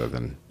it rather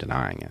than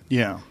denying it.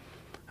 Yeah.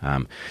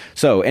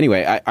 So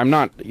anyway, I'm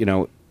not,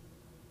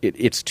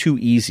 it's too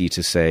easy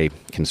to say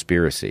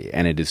conspiracy,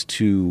 and it's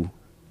too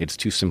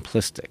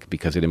simplistic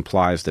because it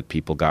implies that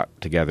people got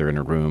together in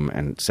a room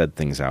and said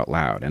things out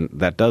loud. And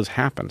that does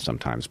happen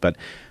sometimes, but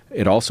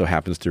it also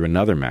happens through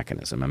another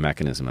mechanism, a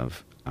mechanism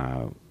of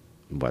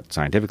what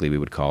scientifically we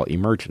would call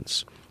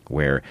emergence,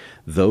 where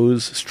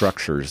those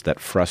structures that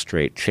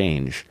frustrate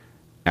change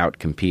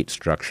outcompete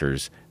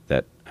structures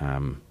that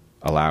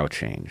allow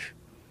change.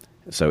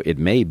 So it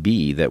may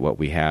be that what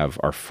we have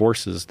are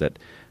forces that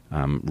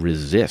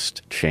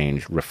resist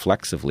change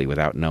reflexively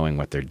without knowing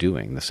what they're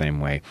doing, the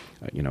same way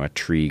a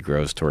tree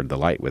grows toward the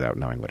light without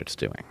knowing what it's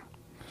doing.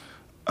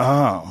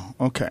 Oh,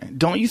 okay.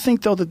 Don't you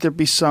think, though, that there'd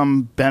be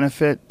some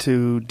benefit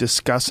to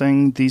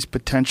discussing these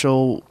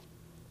potential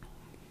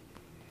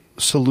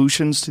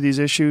solutions to these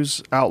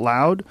issues out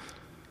loud?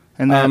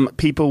 And that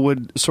people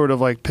would sort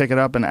of like pick it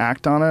up and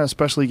act on it,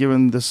 especially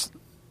given this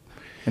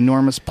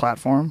enormous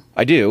platform?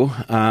 I do.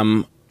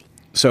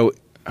 So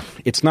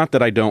it's not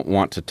that I don't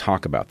want to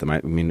talk about them. I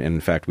mean, in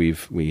fact,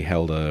 we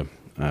held a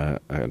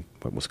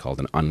what was called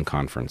an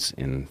unconference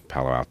in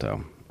Palo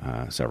Alto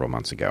several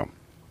months ago.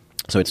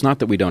 So it's not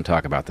that we don't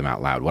talk about them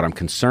out loud. What I'm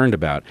concerned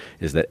about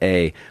is that,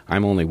 A,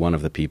 I'm only one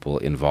of the people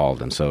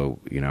involved, and so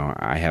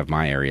I have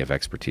my area of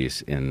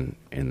expertise in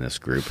this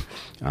group,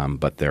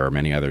 but there are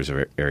many others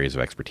areas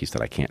of expertise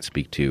that I can't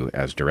speak to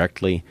as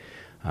directly.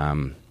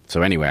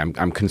 So anyway,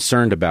 I'm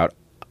concerned about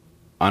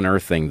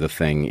unearthing the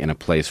thing in a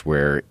place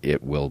where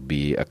it will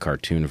be a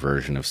cartoon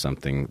version of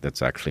something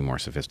that's actually more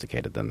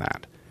sophisticated than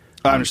that.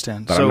 I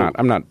understand. But so,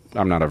 I'm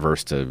not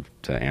averse to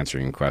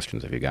answering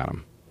questions if you got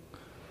them.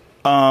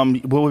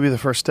 What would be the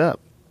first step?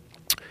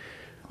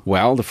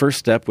 Well, the first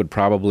step would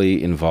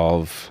probably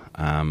involve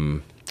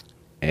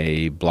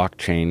a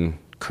blockchain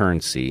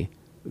currency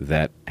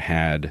that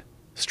had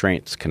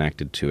strengths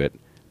connected to it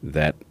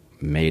that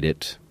made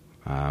it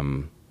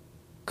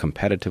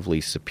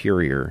competitively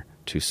superior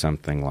to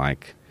something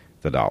like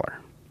the dollar.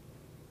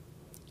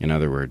 In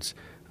other words,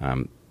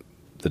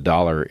 the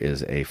dollar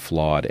is a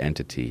flawed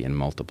entity in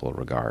multiple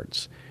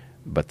regards,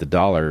 but the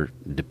dollar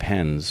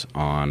depends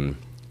on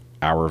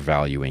our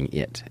valuing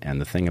it.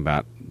 And the thing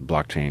about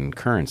blockchain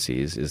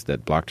currencies is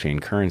that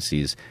blockchain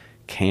currencies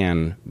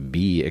can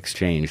be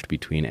exchanged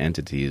between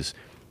entities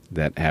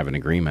that have an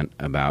agreement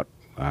about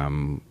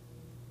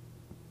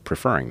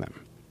preferring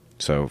them.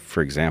 So,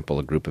 for example,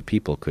 a group of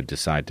people could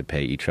decide to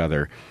pay each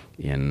other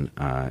in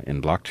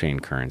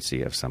blockchain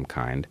currency of some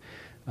kind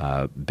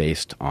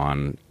based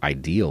on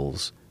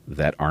ideals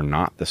that are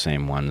not the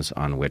same ones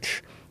on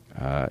which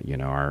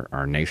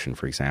our nation,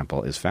 for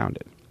example, is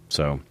founded.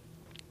 So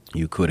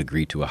you could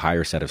agree to a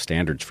higher set of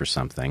standards for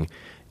something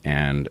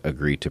and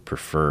agree to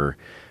prefer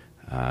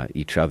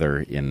each other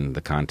in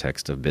the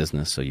context of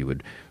business. So you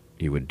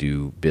would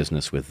do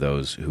business with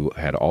those who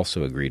had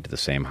also agreed to the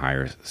same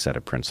higher set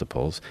of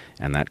principles,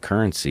 and that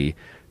currency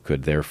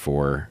could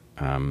therefore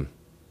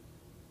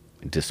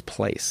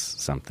displace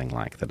something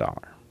like the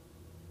dollar.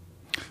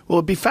 Well,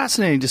 it'd be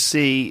fascinating to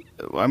see.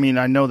 I mean,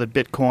 I know that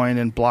Bitcoin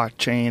and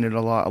blockchain and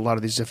a lot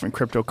of these different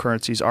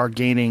cryptocurrencies are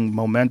gaining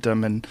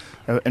momentum. And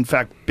in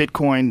fact,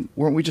 Bitcoin,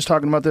 weren't we just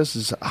talking about this,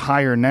 is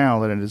higher now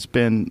than it has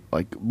been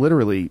like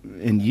literally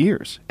in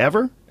years.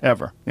 Ever?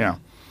 Yeah.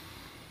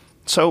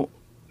 So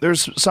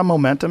there's some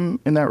momentum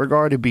in that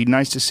regard. It'd be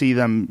nice to see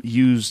them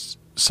used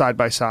side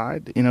by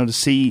side, to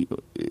see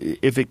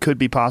if it could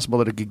be possible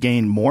that it could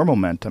gain more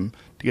momentum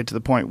to get to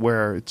the point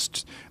where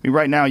it's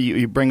right now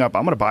you bring up,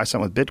 I'm going to buy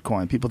something with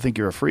Bitcoin. People think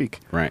you're a freak.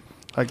 Right.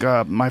 Like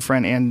my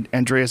friend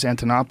Andreas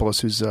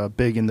Antonopoulos, who's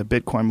big in the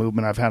Bitcoin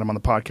movement. I've had him on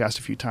the podcast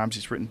a few times.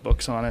 He's written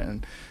books on it,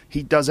 and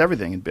he does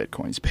everything in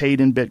Bitcoin. He's paid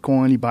in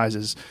Bitcoin. He buys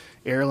his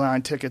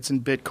airline tickets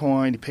in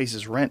Bitcoin. He pays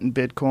his rent in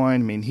Bitcoin. I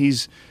mean,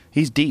 he's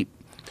deep.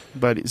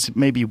 But it's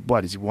maybe,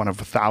 is he one of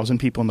 1,000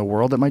 people in the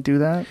world that might do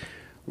that?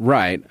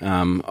 Right.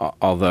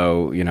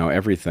 Although,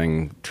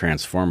 everything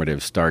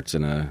transformative starts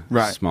in a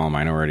small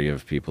minority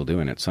of people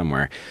doing it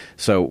somewhere.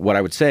 So what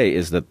I would say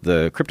is that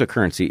the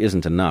cryptocurrency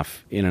isn't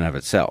enough in and of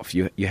itself.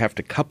 You have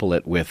to couple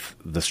it with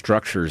the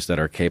structures that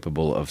are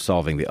capable of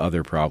solving the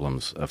other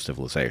problems of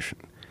civilization.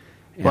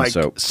 And like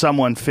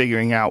someone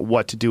figuring out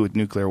what to do with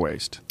nuclear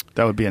waste.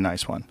 That would be a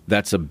nice one.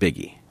 That's a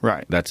biggie.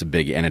 Right. That's a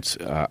biggie. And it's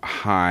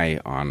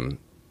high on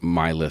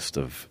my list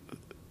of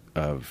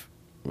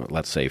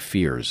let's say,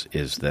 fears,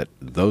 is that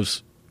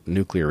those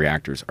nuclear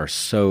reactors are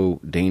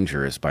so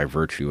dangerous by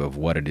virtue of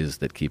what it is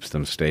that keeps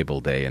them stable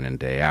day in and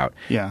day out.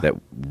 Yeah. That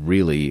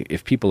really,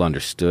 if people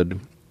understood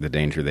the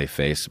danger they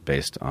face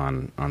based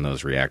on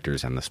those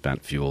reactors and the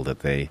spent fuel that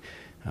they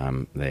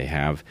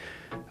have,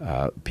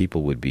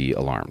 people would be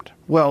alarmed.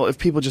 Well, if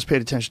people just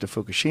paid attention to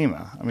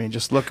Fukushima, I mean,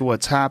 just look at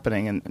what's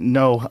happening and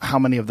know how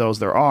many of those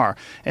there are.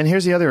 And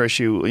here's the other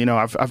issue.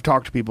 I've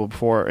talked to people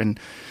before, and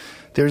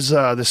there's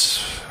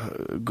this.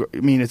 I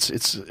mean,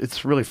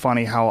 it's really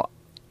funny how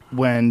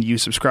when you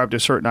subscribe to a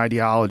certain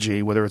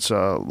ideology, whether it's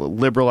a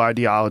liberal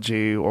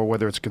ideology or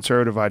whether it's a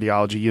conservative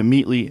ideology, you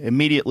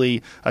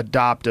immediately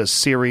adopt a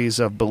series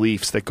of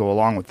beliefs that go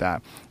along with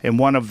that. And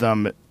one of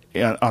them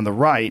on the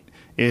right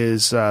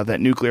is that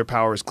nuclear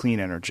power is clean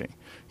energy.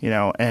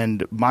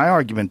 And my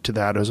argument to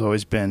that has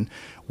always been,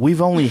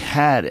 we've only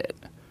had it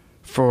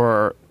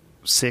for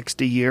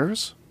 60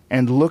 years,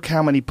 and look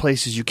how many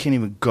places you can't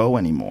even go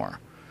anymore.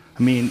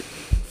 I mean,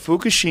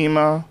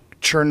 Fukushima,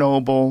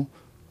 Chernobyl,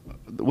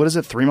 what is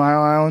it, 3 Mile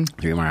Island?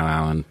 3 Mile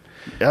Island.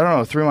 I don't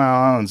know, 3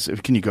 Mile Islands.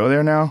 Can you go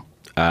there now?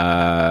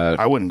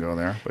 I wouldn't go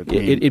there. But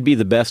it'd be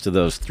the best of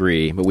those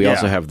three, but we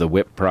also have the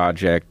WIP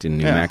project in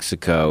New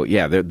Mexico.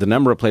 Yeah, the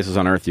number of places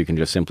on Earth you can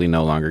just simply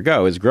no longer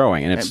go is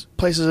growing. And it's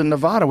places in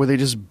Nevada where they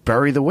just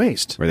bury the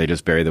waste.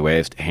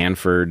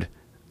 Hanford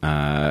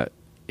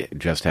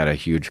just had a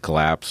huge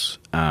collapse.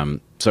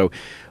 So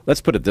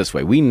let's put it this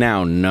way. We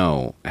now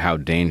know how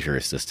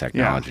dangerous this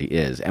technology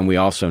is, and we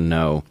also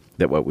know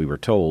that what we were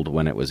told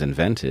when it was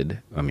invented,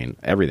 I mean,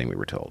 everything we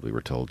were told. We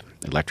were told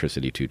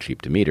electricity too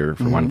cheap to meter,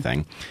 for one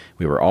thing.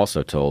 We were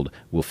also told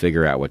we'll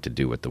figure out what to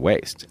do with the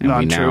waste. And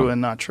not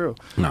true.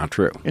 Not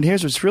true. And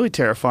here's what's really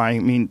terrifying.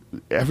 I mean,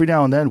 every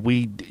now and then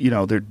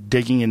they're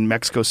digging in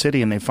Mexico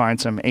City and they find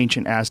some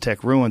ancient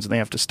Aztec ruins and they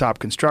have to stop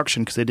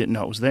construction because they didn't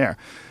know it was there.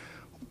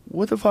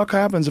 What the fuck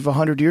happens if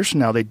 100 years from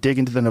now they dig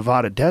into the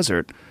Nevada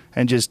desert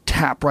and just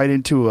tap right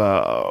into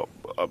a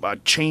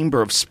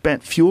chamber of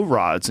spent fuel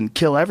rods and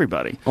kill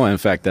everybody? Well, in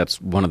fact,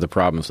 that's one of the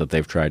problems that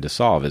they've tried to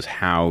solve is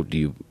how do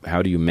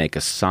you make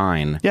a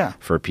sign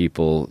for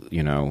people,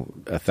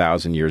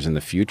 1,000 years in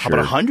the future? How about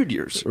 100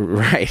 years?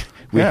 Right.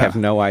 We have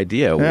no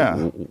idea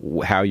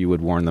how you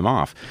would warn them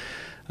off.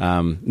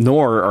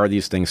 Nor are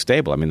these things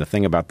stable. I mean, the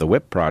thing about the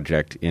WIP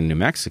project in New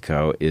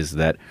Mexico is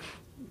that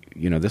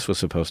this was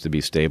supposed to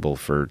be stable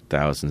for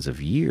thousands of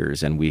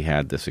years, and we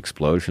had this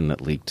explosion that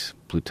leaked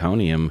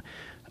plutonium,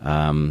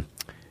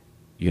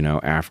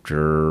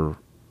 after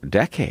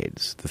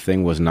decades. The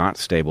thing was not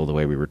stable the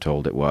way we were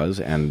told it was,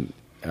 and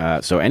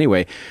so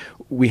anyway,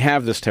 we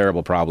have this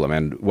terrible problem,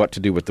 and what to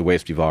do with the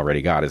waste we've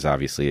already got is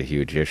obviously a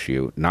huge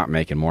issue. Not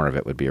making more of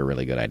it would be a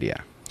really good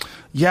idea.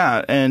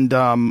 Yeah, and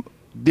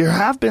there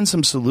have been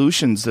some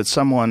solutions that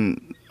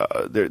someone...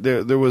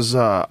 There was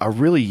a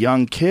really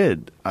young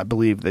kid, I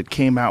believe, that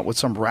came out with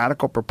some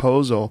radical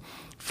proposal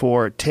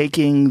for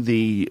taking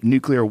the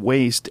nuclear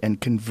waste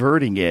and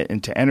converting it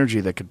into energy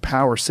that could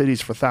power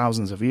cities for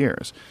thousands of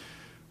years.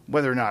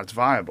 Whether or not it's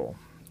viable,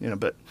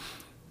 but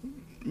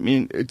I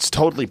mean, it's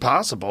totally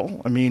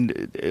possible. I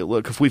mean,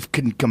 look,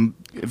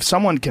 if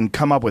someone can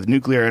come up with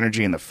nuclear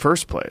energy in the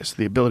first place,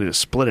 the ability to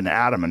split an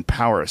atom and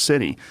power a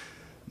city,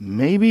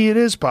 maybe it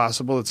is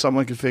possible that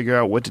someone can figure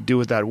out what to do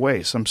with that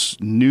waste, some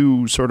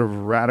new sort of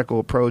radical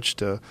approach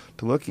to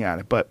looking at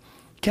it. But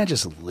you can't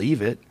just leave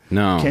it.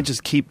 No. You can't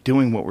just keep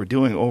doing what we're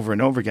doing over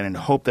and over again and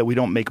hope that we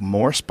don't make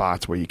more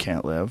spots where you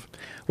can't live.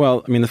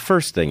 Well, I mean, the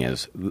first thing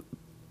is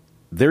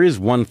there is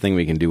one thing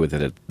we can do with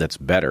it that's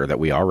better, that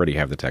we already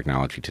have the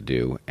technology to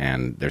do,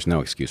 and there's no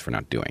excuse for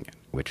not doing it,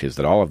 which is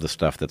that all of the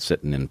stuff that's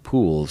sitting in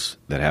pools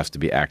that has to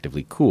be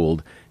actively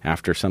cooled,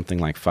 after something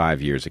like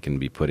 5 years, it can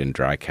be put in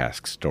dry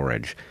cask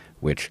storage,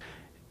 which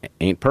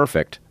ain't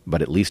perfect,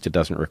 but at least it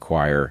doesn't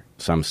require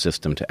some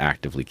system to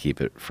actively keep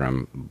it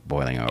from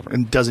boiling over.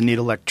 And doesn't need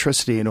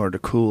electricity in order to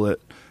cool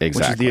it,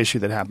 exactly. Which is the issue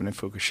that happened in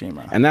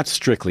Fukushima. And that's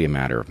strictly a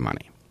matter of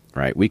money,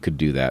 right? We could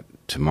do that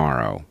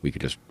tomorrow. We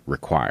could just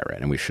require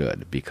it, and we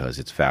should, because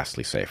it's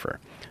vastly safer.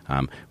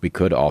 We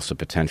could also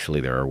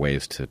potentially, there are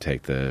ways to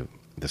take the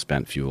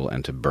spent fuel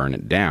and to burn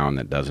it down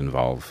that does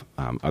involve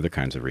other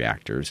kinds of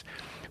reactors.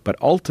 But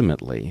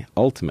ultimately,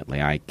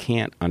 I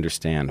can't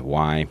understand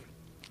why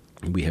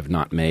we have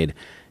not made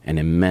an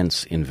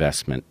immense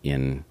investment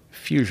in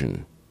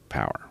fusion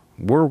power.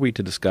 Were we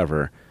to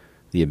discover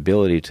the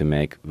ability to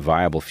make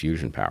viable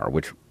fusion power,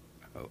 which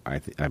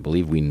I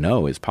believe we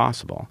know is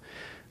possible,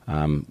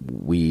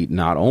 we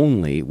not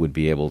only would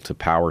be able to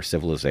power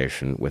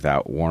civilization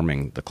without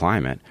warming the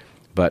climate,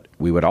 But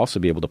we would also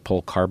be able to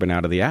pull carbon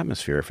out of the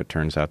atmosphere if it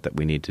turns out that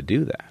we need to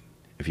do that.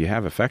 If you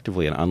have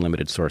effectively an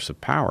unlimited source of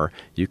power,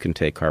 you can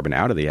take carbon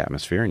out of the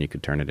atmosphere and you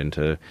could turn it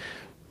into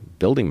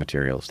building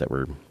materials that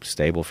were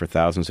stable for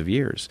thousands of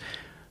years.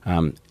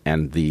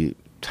 And the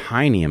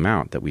tiny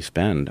amount that we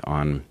spend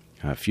on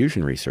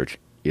fusion research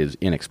is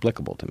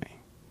inexplicable to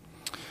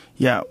me.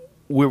 Yeah,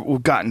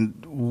 we've gotten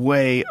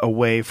way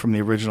away from the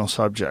original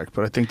subject,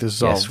 but I think this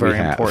is all very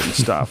important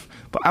stuff.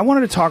 But I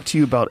wanted to talk to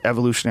you about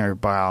evolutionary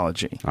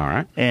biology. All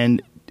right.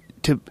 And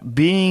to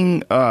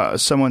being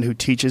someone who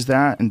teaches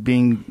that and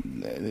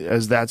being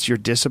as that's your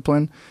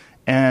discipline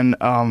and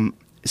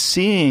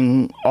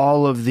seeing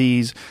all of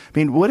these, I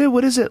mean,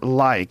 what is it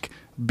like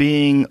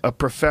being a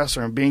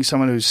professor and being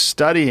someone who's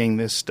studying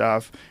this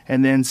stuff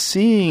and then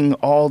seeing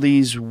all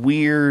these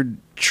weird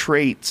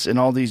traits and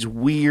all these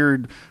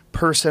weird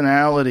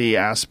personality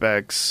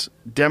aspects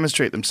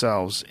demonstrate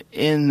themselves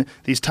in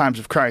these times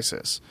of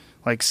crisis?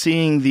 Like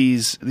seeing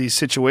these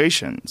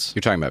situations.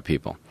 You're talking about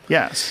people.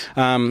 Yes.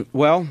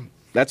 Well,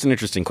 that's an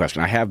interesting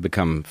question. I have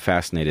become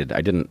fascinated.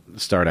 I didn't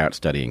start out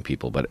studying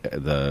people, but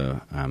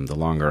the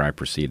longer I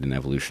proceed in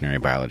evolutionary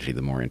biology,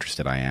 the more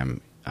interested I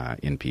am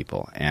in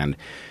people. And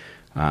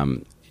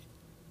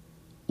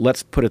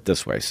let's put it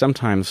this way.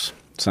 Sometimes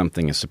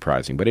something is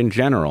surprising, but in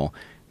general,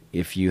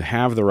 if you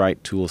have the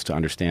right tools to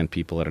understand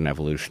people at an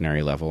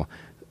evolutionary level,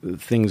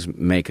 things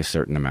make a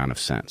certain amount of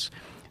sense.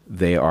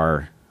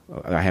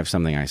 I have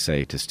something I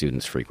say to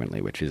students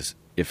frequently, which is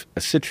if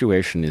a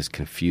situation is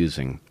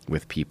confusing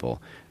with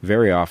people,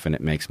 very often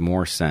it makes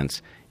more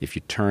sense if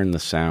you turn the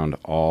sound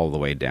all the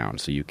way down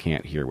so you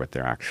can't hear what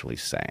they're actually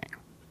saying.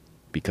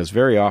 Because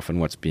very often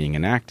what's being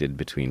enacted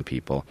between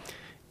people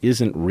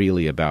isn't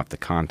really about the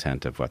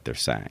content of what they're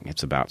saying.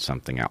 It's about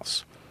something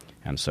else.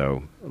 And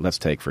so let's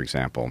take, for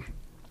example,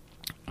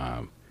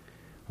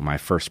 my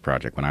first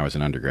project. When I was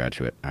an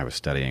undergraduate, I was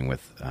studying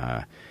with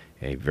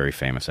a very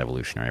famous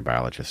evolutionary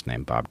biologist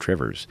named Bob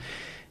Trivers.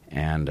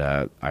 And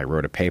I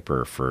wrote a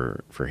paper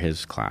for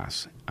his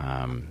class,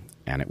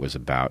 and it was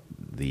about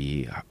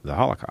the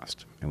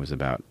Holocaust. It was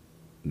about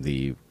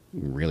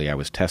I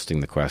was testing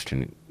the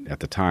question. At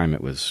the time,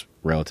 it was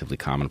relatively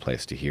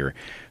commonplace to hear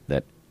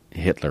that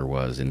Hitler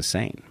was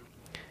insane.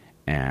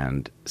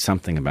 And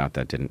something about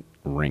that didn't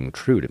ring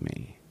true to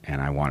me.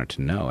 And I wanted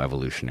to know,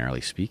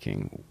 evolutionarily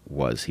speaking,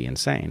 was he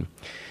insane?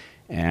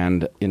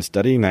 And in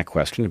studying that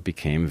question, it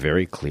became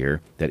very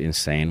clear that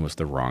insane was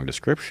the wrong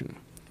description,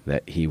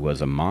 that he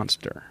was a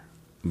monster,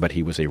 but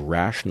he was a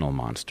rational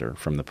monster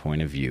from the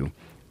point of view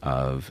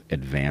of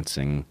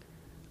advancing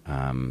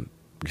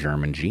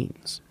German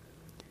genes.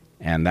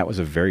 And that was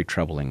a very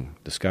troubling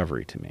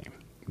discovery to me,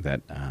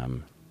 that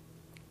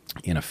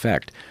in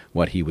effect,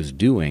 what he was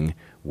doing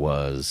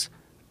was,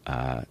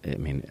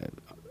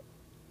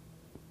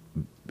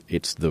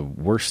 it's the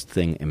worst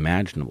thing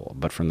imaginable,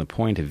 but from the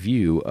point of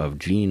view of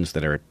genes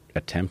that are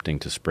attempting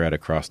to spread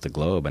across the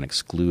globe and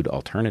exclude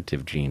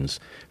alternative genes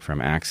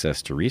from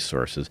access to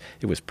resources,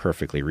 it was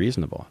perfectly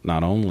reasonable.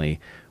 Not only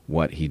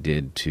what he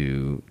did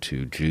to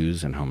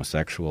Jews and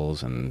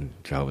homosexuals and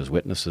Jehovah's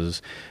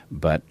Witnesses,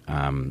 but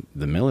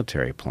the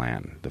military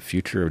plan. The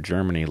future of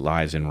Germany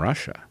lies in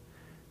Russia.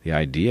 The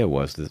idea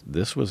was that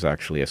this was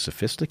actually a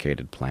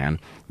sophisticated plan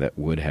that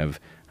would have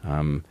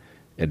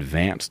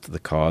advanced the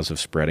cause of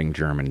spreading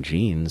German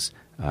genes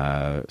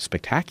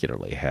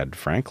spectacularly, had,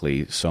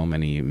 frankly, so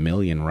many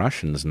million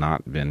Russians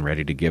not been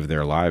ready to give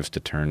their lives to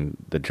turn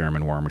the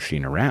German war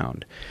machine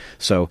around.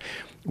 So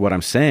what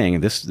I'm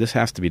saying, this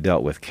has to be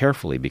dealt with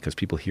carefully, because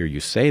people hear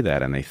you say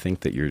that and they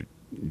think that you're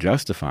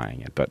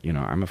justifying it. But,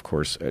 I'm, of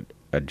course,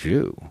 a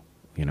Jew,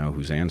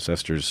 whose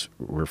ancestors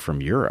were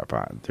from Europe.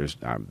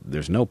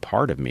 There's no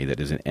part of me that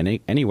is in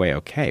any way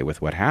okay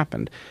with what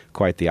happened.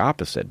 Quite the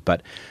opposite.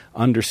 But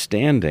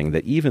understanding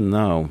that even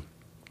though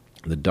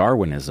the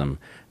Darwinism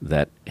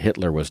that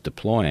Hitler was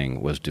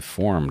deploying was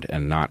deformed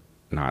and not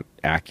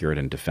accurate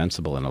and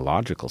defensible in a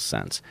logical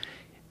sense,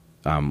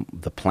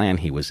 the plan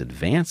he was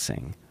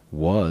advancing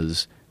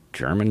was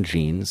German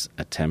genes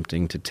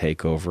attempting to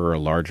take over a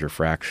larger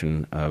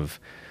fraction of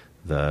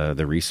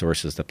the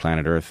resources that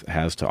planet Earth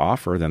has to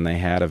offer than they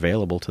had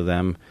available to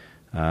them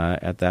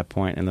at that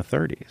point in the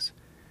 30s.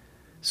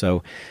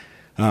 So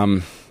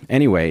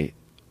anyway,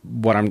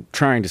 what I'm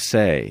trying to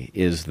say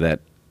is that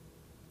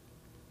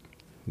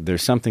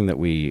there's something that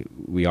we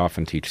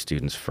often teach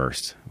students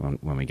first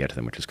when we get to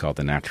them, which is called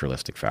the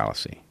naturalistic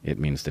fallacy. It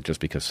means that just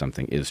because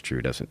something is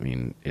true doesn't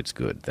mean it's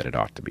good, that it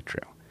ought to be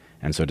true.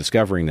 And so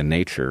discovering the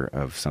nature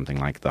of something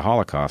like the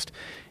Holocaust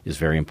is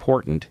very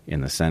important in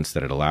the sense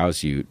that it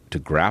allows you to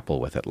grapple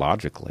with it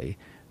logically,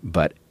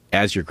 but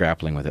as you're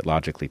grappling with it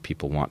logically,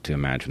 people want to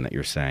imagine that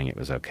you're saying it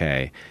was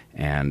okay,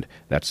 and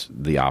that's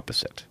the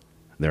opposite.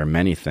 There are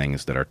many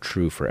things that are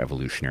true for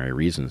evolutionary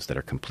reasons that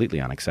are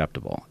completely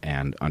unacceptable,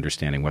 and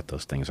understanding what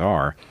those things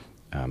are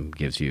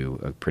gives you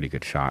a pretty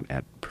good shot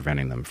at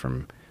preventing them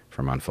from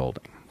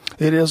unfolding.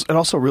 It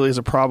also really is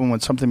a problem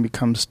when something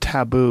becomes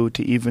taboo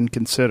to even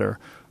consider.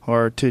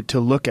 or to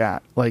look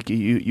at. Like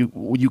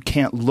you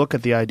can't look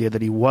at the idea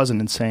that he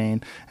wasn't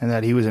insane and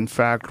that he was in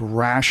fact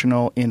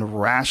rational in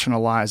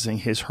rationalizing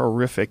his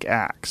horrific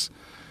acts,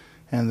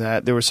 and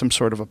that there was some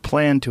sort of a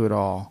plan to it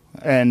all.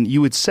 And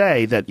you would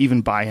say that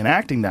even by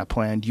enacting that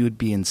plan, you would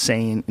be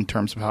insane in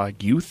terms of how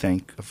you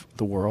think of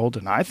the world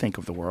and I think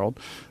of the world.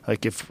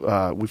 Like if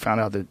we found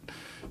out that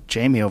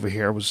Jamie over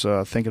here was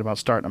thinking about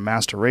starting a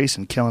master race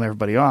and killing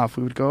everybody off,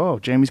 we would go, oh,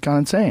 Jamie's gone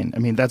insane. I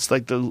mean, that's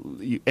like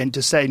and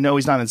to say, no,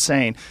 he's not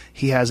insane,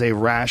 he has a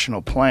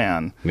rational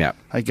plan. Yeah.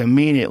 Like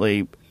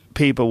immediately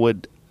people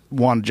would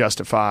want to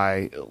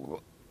justify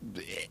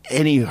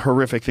any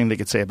horrific thing they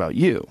could say about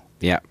you.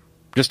 Yeah.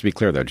 Just to be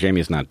clear, though,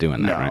 Jamie's not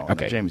doing that, No, right?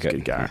 Okay, Jamie's a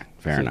good guy. Right,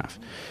 fair enough.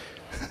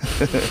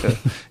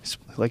 He's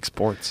like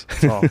sports.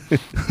 That's all.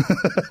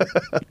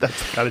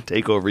 That's the kind of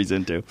takeover he's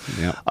into.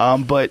 Yeah.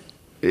 But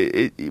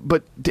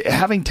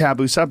having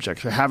taboo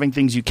subjects, having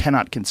things you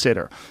cannot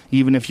consider,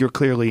 even if you're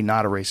clearly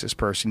not a racist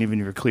person, even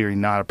if you're clearly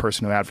not a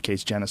person who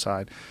advocates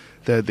genocide,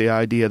 the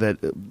idea that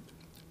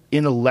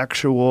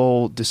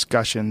intellectual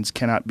discussions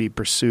cannot be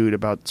pursued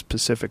about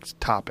specific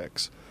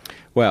topics.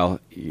 Well,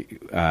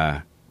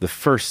 the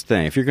first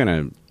thing, if you're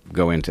going to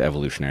go into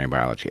evolutionary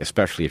biology,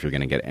 especially if you're going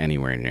to get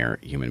anywhere near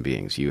human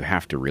beings, you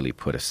have to really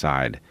put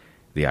aside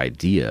the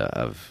idea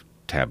of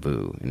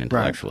taboo in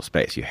intellectual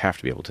space. You have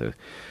to be able to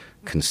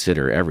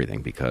consider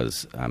everything,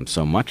 because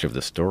so much of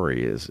the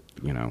story is,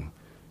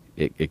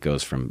 it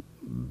goes from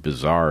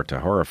bizarre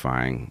to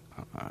horrifying,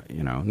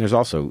 and there's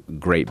also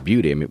great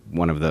beauty. I mean,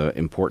 one of the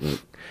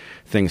important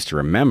things to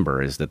remember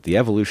is that the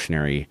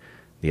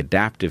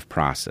adaptive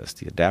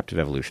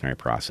evolutionary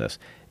process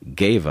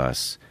gave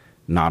us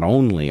not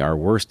only our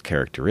worst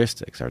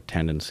characteristics, our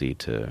tendency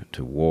to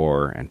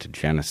war and to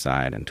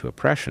genocide and to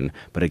oppression,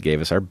 but it gave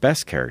us our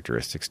best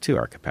characteristics too,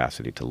 our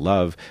capacity to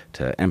love,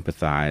 to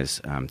empathize,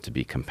 to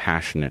be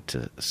compassionate,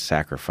 to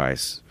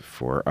sacrifice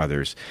for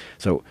others.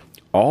 So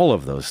all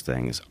of those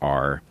things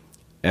are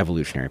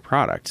evolutionary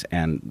products.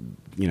 And,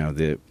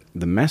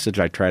 the message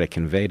I try to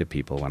convey to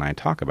people when I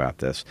talk about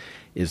this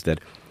is that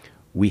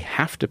we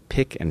have to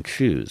pick and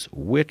choose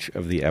which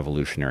of the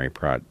evolutionary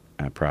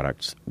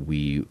products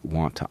we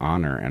want to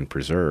honor and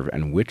preserve,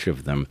 and which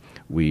of them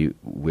we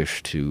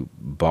wish to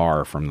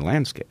bar from the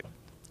landscape.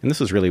 And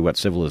this is really what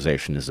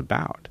civilization is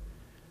about.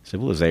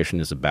 Civilization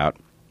is about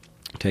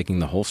taking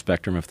the whole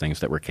spectrum of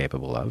things that we're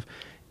capable of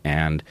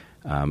and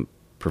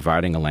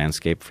providing a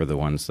landscape for the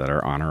ones that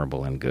are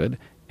honorable and good,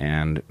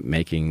 and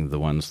making the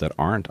ones that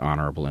aren't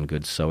honorable and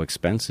good so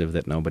expensive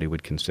that nobody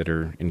would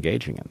consider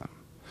engaging in them.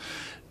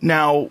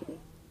 Now,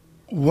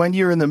 when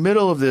you're in the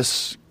middle of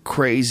this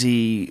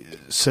crazy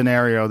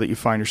scenario that you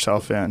find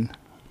yourself in,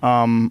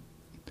 and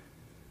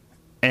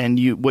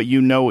what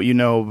you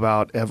know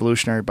about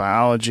evolutionary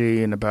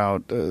biology and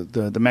about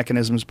the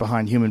mechanisms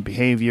behind human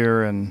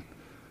behavior, and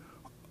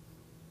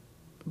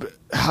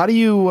how do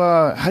you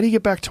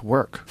get back to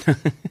work?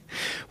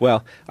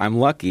 Well, I'm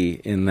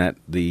lucky in that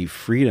the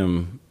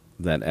freedom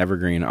that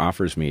Evergreen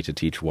offers me to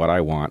teach what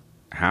I want,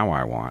 how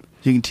I want.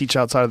 You can teach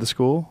outside of the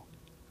school?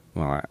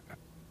 Well, I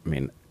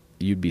mean,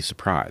 you'd be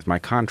surprised. My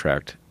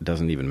contract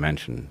doesn't even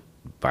mention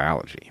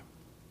biology.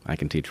 I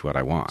can teach what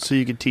I want. So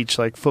you could teach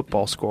like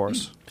football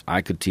scores?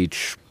 I could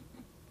teach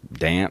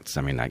dance.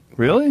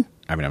 Really?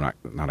 I'm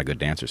not a good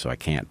dancer, so I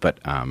can't. But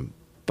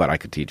I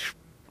could teach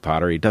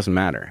pottery. It doesn't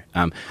matter.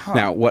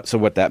 Now,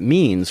 what that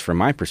means from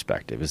my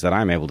perspective is that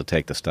I'm able to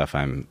take the stuff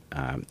I'm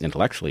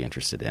intellectually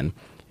interested in,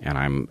 and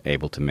I'm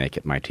able to make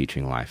it my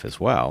teaching life as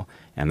well.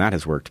 And that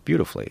has worked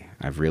beautifully.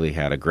 I've really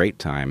had a great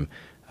time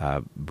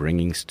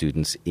bringing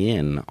students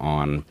in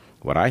on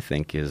what I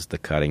think is the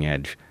cutting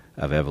edge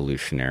of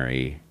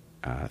evolutionary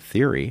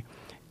theory,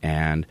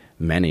 and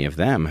many of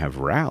them have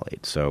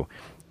rallied. So,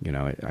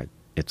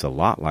 it's a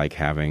lot like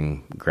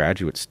having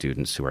graduate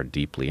students who are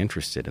deeply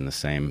interested in the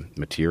same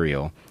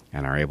material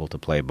and are able to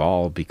play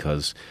ball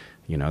because,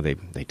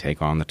 they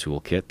take on the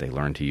toolkit, they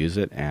learn to use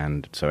it.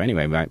 And so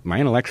anyway, my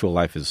intellectual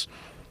life is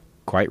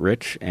quite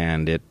rich,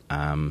 and it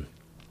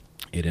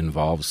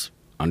involves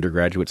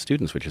undergraduate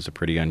students, which is a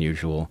pretty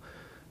unusual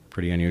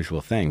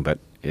thing, but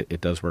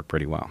it does work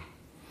pretty well.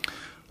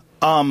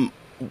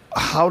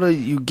 How do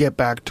you get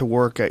back to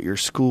work at your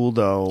school,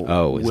 though?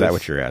 Oh, is that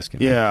what you're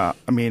asking? Yeah.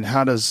 I mean,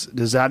 how does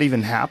that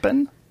even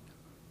happen?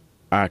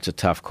 It's a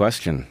tough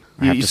question.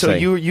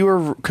 You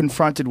were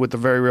confronted with the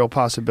very real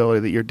possibility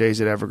that your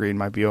days at Evergreen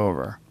might be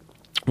over.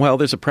 Well,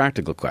 there's a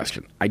practical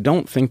question. I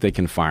don't think they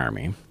can fire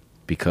me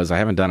because I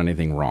haven't done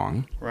anything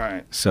wrong.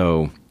 Right.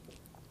 So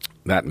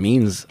that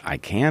means I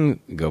can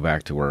go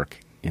back to work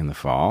in the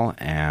fall,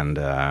 and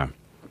I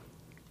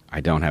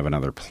don't have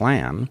another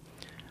plan.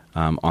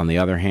 On the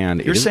other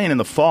hand, you're saying in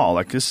the fall,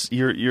 like this,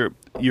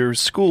 your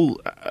school.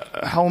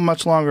 How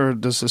much longer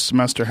does this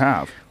semester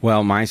have?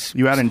 Well,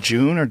 you out in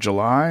June or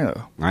July?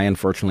 I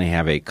unfortunately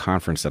have a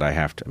conference that I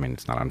have to. I mean,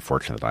 it's not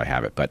unfortunate that I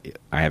have it, but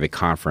I have a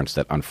conference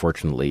that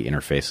unfortunately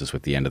interfaces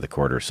with the end of the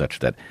quarter, such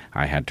that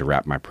I had to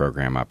wrap my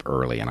program up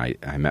early. And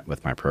I met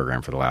with my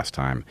program for the last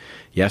time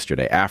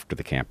yesterday after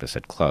the campus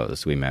had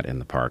closed. We met in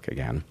the park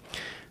again.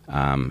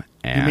 And,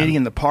 You're meeting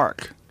in the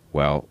park.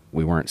 Well,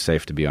 we weren't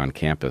safe to be on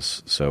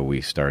campus, so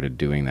we started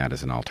doing that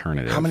as an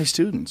alternative. How many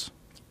students?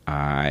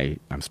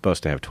 I'm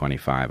supposed to have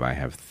 25. I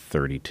have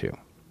 32.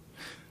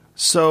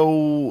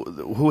 So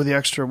who are the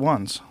extra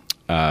ones?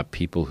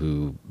 People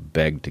who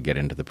begged to get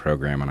into the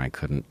program, and I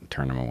couldn't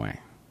turn them away.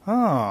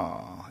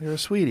 Oh, you're a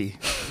sweetie.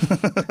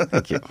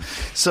 Thank you.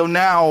 So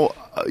now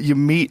you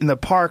meet in the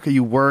park. Are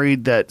you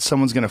worried that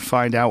someone's going to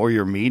find out where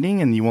you're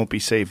meeting and you won't be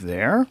safe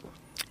there?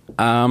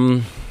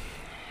 I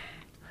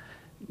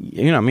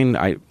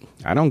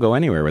don't go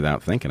anywhere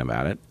without thinking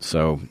about it.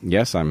 So,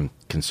 yes, I'm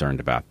concerned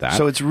about that.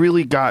 So it's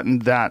really gotten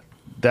that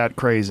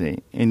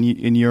crazy in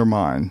your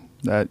mind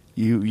that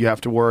you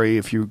have to worry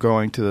if you're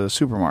going to the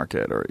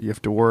supermarket, or you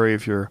have to worry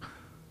if you're...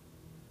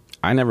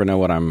 I never know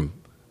what I'm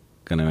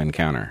going to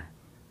encounter.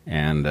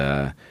 And,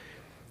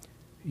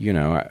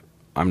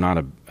 I'm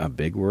not a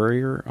big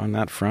worrier on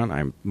that front.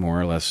 I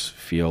more or less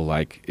feel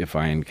like if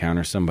I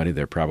encounter somebody,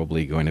 they're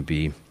probably going to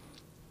be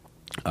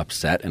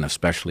upset, and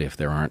especially if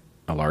there aren't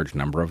a large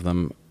number of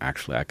them,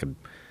 actually I could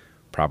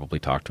probably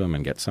talk to them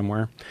and get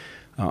somewhere.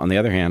 On the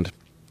other hand,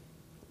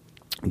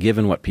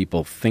 given what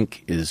people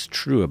think is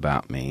true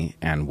about me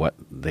and what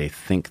they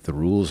think the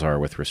rules are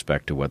with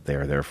respect to what they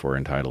are therefore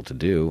entitled to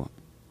do,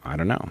 I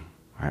don't know.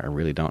 I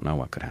really don't know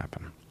what could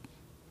happen.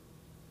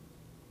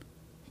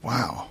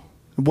 Wow.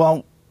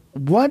 Well,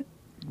 what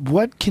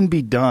can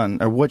be done,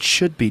 or what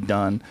should be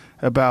done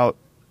about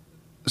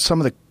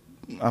some of the,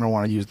 I don't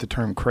want to use the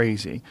term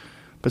crazy,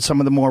 but some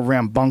of the more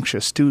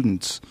rambunctious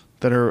students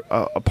that are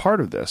a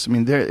part of this? I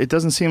mean, it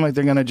doesn't seem like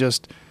they're going to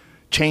just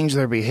change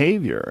their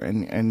behavior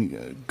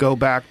and go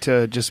back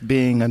to just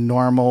being a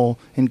normal,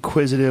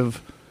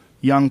 inquisitive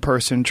young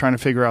person trying to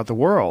figure out the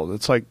world.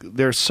 It's like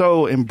they're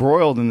so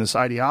embroiled in this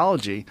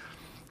ideology.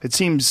 It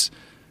seems,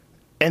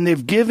 and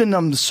they've given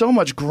them so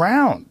much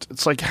ground.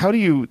 It's like, how do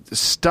you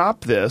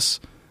stop this?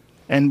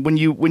 And when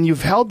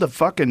you've held the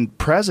fucking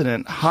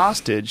president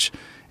hostage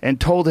and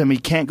told him he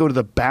can't go to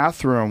the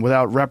bathroom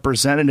without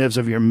representatives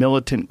of your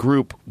militant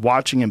group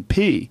watching him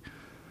pee,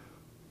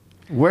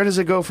 where does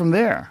it go from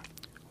there?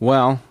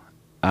 Well,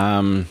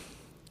 I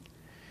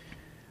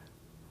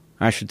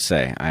should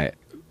say,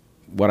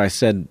 what I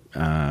said,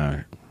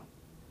 I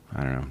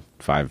don't know,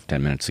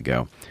 5-10 minutes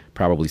ago,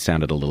 probably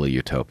sounded a little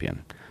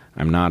utopian.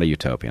 I'm not a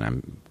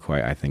utopian.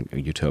 I think a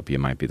utopia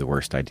might be the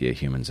worst idea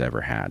humans ever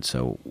had.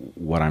 So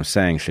what I'm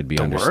saying should be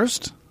understood.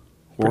 Worst?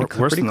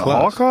 Worse than the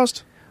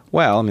Holocaust?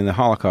 Well, I mean, the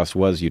Holocaust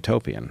was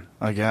utopian.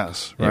 I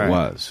guess. Right. It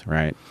was,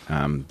 right?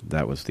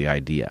 That was the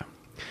idea.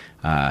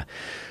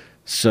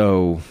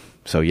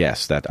 So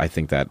yes, I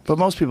think that. But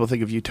most people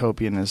think of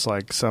utopian as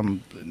like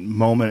some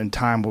moment in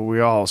time where we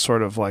all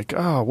sort of like,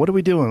 oh, what are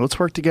we doing? Let's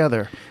work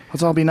together.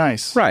 Let's all be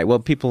nice. Right. Well,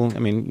 people, I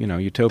mean,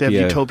 utopia. They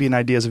have utopian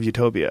ideas of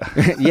utopia.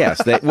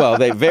 Yes.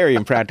 They very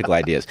impractical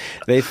ideas.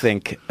 They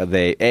think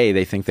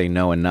they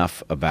know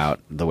enough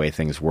about the way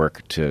things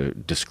work to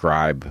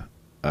describe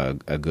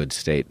a good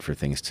state for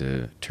things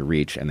to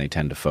reach, and they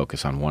tend to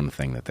focus on one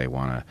thing that they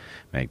want to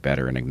make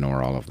better and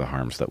ignore all of the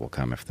harms that will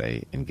come if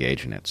they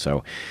engage in it.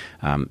 So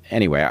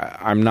anyway,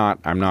 I'm not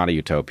a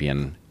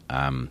utopian,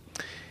 and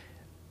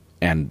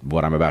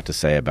what I'm about to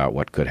say about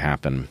what could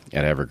happen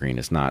at Evergreen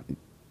is not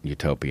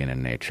utopian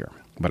in nature.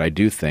 But I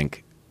do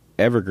think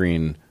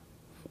Evergreen,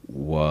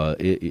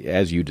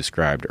 as you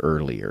described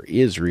earlier,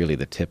 is really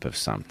the tip of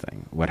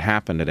something. What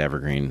happened at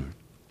Evergreen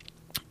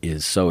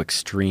is so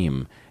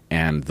extreme,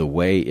 and the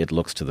way it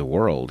looks to the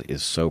world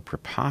is so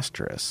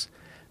preposterous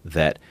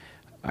that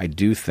I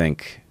do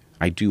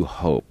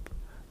hope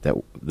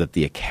that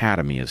the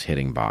Academy is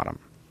hitting bottom.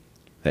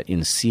 That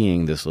in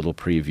seeing this little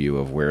preview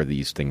of where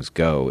these things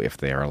go, if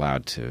they are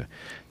allowed to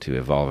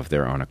evolve of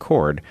their own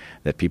accord,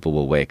 that people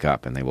will wake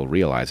up and they will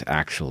realize,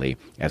 actually,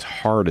 as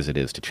hard as it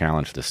is to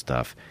challenge this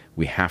stuff,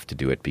 we have to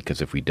do it, because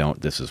if we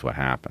don't, this is what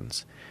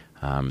happens.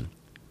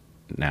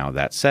 Now,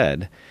 that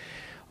said,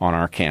 on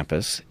our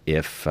campus,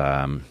 if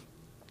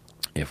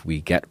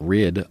we get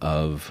rid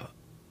of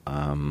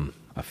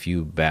a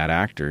few bad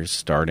actors,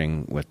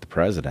 starting with the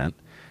president,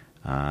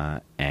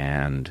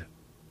 and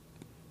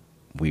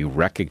we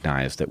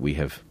recognize that we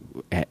have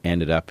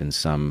ended up in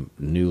some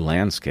new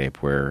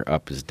landscape where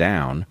up is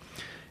down,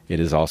 it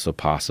is also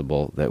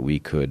possible that we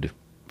could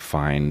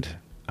find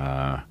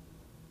a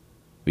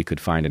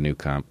new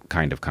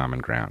kind of common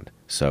ground.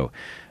 So,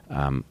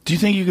 do you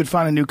think you could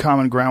find a new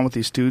common ground with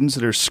these students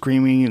that are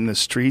screaming in the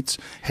streets,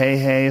 hey,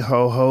 hey,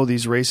 ho, ho,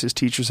 these racist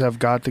teachers have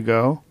got to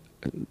go?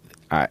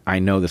 I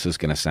know this is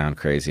going to sound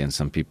crazy, and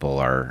some people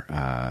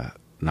are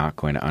not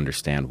going to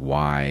understand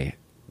why,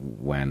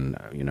 when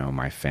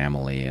my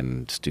family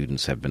and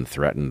students have been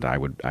threatened, I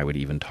would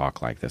even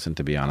talk like this. And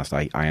to be honest,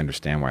 I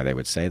understand why they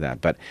would say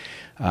that. But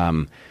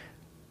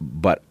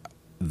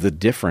the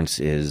difference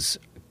is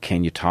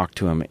can you talk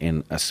to them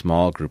in a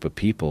small group of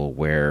people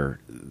where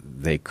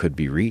they could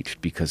be reached,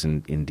 because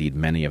indeed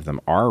many of them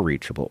are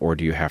reachable, or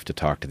do you have to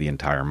talk to the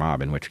entire mob,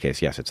 in which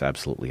case, yes, it's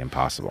absolutely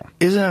impossible.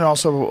 Isn't it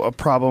also a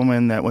problem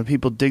in that when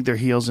people dig their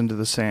heels into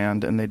the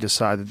sand and they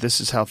decide that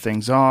this is how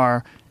things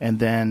are, and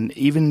then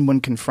even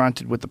when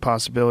confronted with the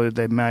possibility that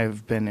they may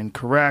have been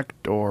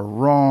incorrect or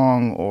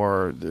wrong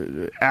or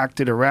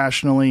acted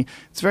irrationally,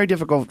 it's very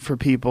difficult for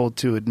people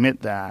to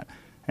admit that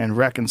and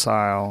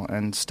reconcile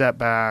and step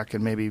back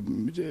and maybe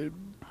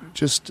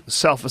just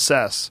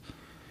self-assess?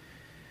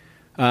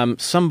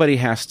 Somebody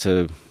has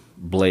to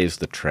blaze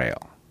the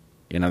trail.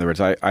 In other words,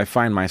 I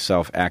find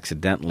myself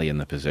accidentally in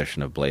the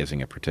position of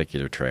blazing a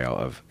particular trail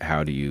of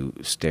how do you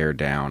stare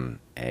down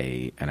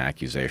an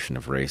accusation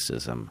of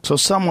racism. So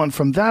someone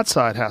from that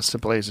side has to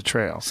blaze a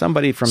trail.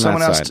 Somebody from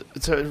someone that side.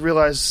 Else to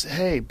realize,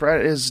 hey,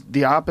 Bret is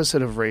the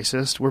opposite of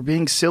racist. We're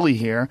being silly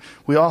here.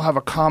 We all have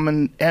a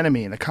common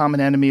enemy, and the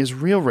common enemy is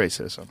real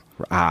racism.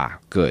 Ah,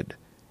 good.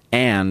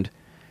 And,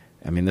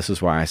 I mean, this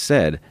is why I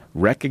said,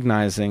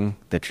 recognizing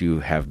that you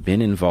have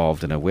been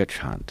involved in a witch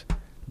hunt,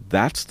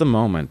 that's the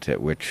moment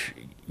at which,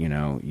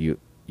 you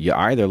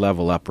either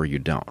level up or you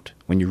don't.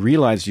 When you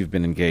realize you've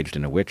been engaged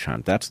in a witch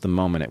hunt, that's the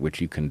moment at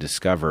which you can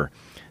discover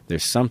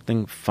there's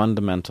something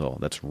fundamental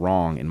that's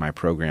wrong in my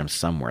program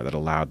somewhere that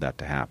allowed that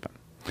to happen.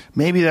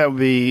 Maybe that would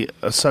be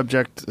a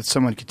subject that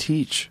someone could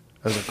teach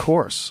as a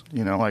course,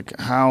 like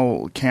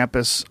how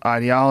campus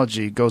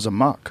ideology goes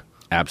amok.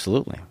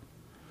 Absolutely.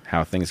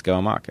 How things go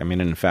amok. I mean,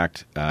 in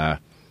fact,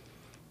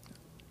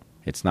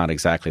 it's not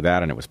exactly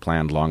that, and it was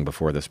planned long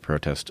before this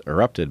protest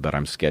erupted, but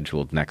I'm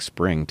scheduled next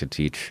spring to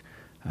teach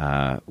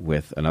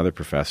with another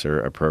professor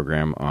a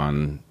program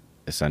on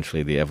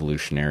essentially the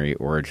evolutionary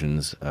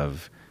origins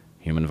of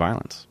human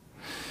violence.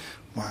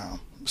 Wow.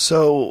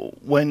 So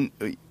when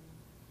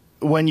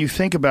you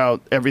think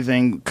about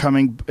everything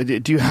coming,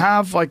 do you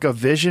have like a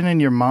vision in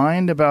your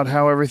mind about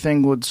how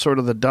everything would sort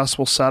of the dust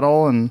will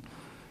settle and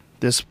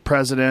this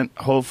president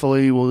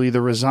hopefully will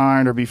either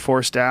resign or be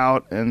forced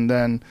out, and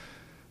then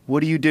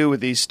what do you do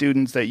with these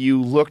students that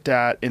you looked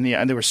at and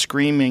they were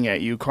screaming at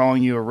you,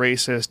 calling you a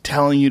racist,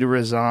 telling you to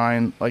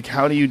resign? Like,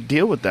 how do you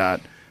deal with that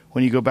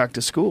when you go back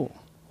to school?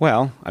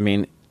 Well, I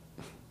mean,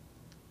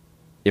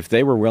 if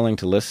they were willing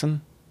to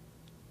listen,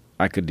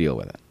 I could deal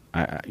with it.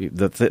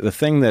 The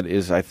thing that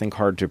is, I think,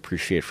 hard to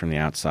appreciate from the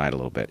outside a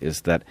little bit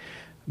is that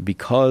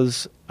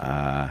because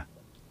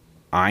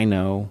I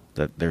know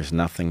that there's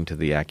nothing to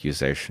the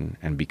accusation,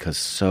 and because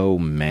so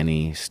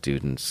many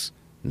students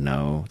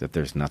know that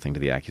there's nothing to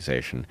the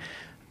accusation,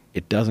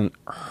 it doesn't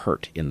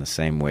hurt in the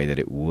same way that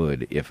it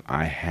would if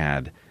I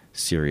had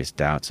serious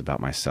doubts about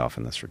myself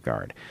in this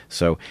regard.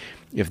 So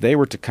if they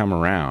were to come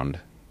around,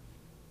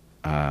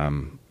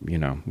 we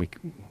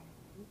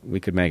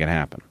could make it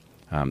happen.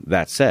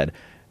 That said,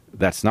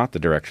 that's not the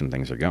direction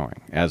things are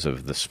going. As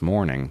of this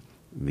morning,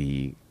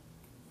 the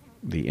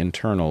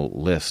internal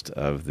list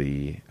of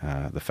the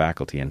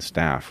faculty and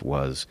staff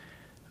was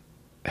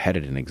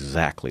headed in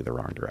exactly the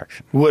wrong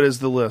direction. What is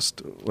the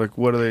list? Like,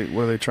 what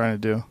are they trying to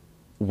do?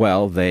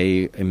 Well,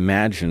 they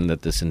imagine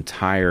that this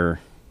entire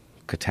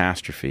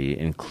catastrophe,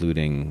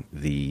 including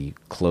the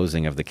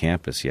closing of the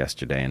campus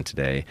yesterday and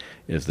today,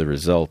 is the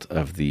result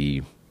of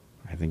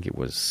I think it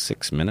was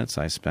 6 minutes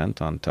I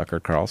spent on Tucker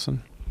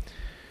Carlson.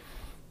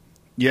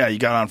 Yeah, you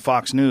got on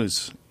Fox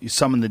News. You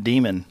summoned the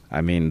demon.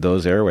 I mean,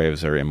 those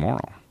airwaves are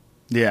immoral.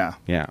 Yeah.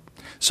 Yeah.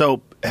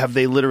 So have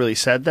they literally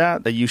said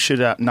that you should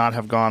not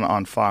have gone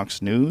on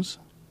Fox News?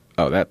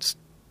 Oh, that's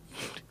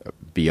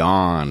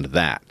beyond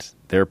that.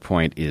 Their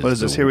point is... What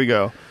is this? Here we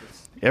go.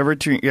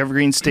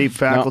 Evergreen State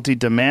faculty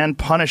demand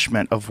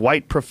punishment of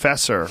white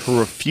professor who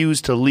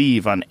refused to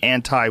leave on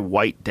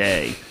anti-white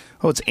day.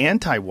 Oh, it's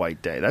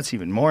anti-white day. That's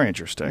even more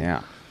interesting.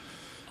 Yeah.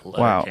 A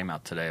letter came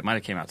out today. It might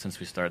have came out since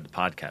we started the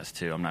podcast,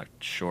 too. I'm not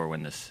sure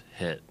when this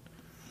hit.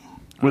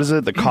 What is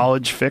it?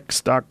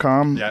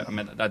 thecollegefix.com? Yeah, I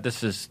mean,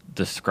 this is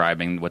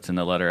describing what's in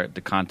the letter.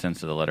 The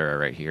contents of the letter are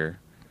right here.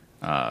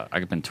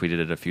 I've been tweeted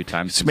it a few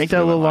times. Just make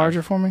that a little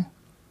larger for me.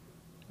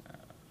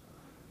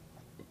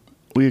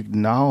 We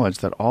acknowledge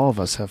that all of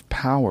us have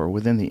power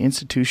within the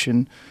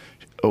institution,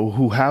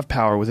 who have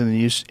power within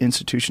the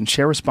institution,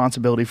 share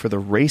responsibility for the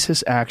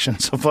racist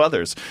actions of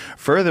others.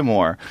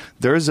 Furthermore,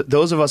 those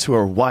of us who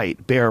are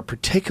white bear a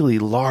particularly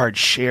large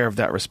share of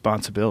that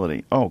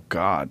responsibility. Oh,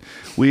 God.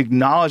 We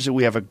acknowledge that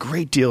we have a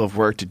great deal of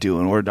work to do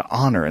in order to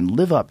honor and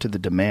live up to the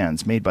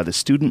demands made by the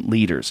student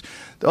leaders.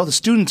 Oh, the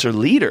students are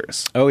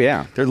leaders. Oh,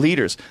 yeah. They're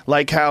leaders.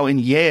 Like how in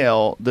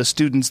Yale, the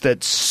students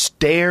that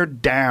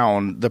stared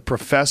down the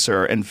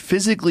professor and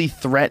physically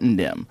threatened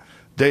him,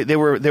 they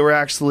were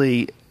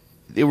actually...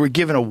 They were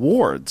given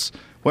awards,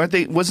 weren't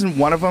they? Wasn't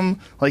one of them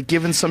like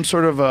given some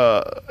sort of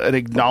an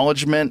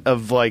acknowledgement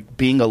of like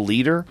being a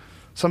leader?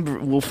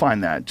 We'll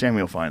find that. Jamie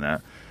will find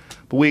that.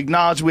 But we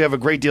acknowledge we have a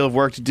great deal of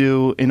work to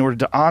do in order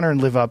to honor and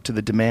live up to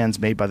the demands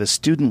made by the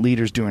student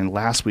leaders during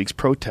last week's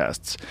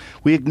protests.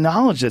 We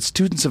acknowledge that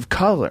students of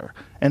color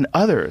and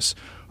others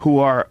who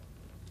are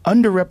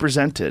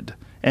underrepresented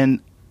and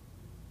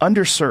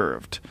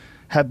underserved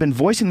have been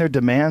voicing their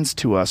demands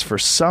to us for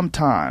some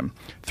time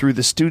through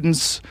the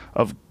Students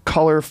of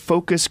Color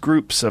focus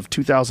groups of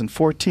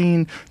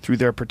 2014, through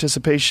their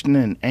participation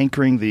in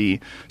anchoring the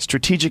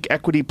Strategic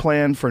Equity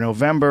Plan for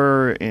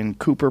November in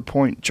Cooper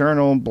Point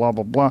Journal, blah,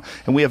 blah, blah,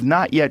 and we have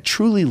not yet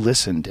truly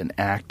listened and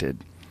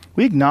acted.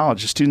 We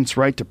acknowledge the students'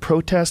 right to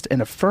protest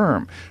and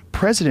affirm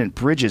President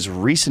Bridges'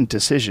 recent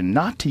decision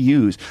not to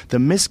use the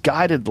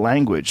misguided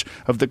language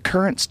of the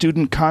current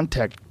student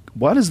conduct.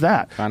 What is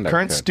that?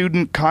 Current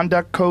student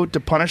conduct code to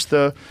punish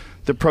the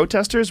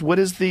protesters? What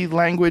is the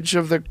language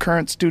of the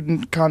current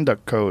student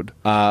conduct code?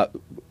 A,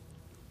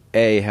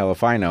 hell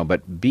if I know,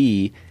 but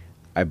B,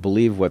 I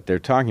believe what they're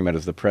talking about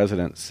is the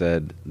president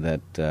said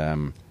that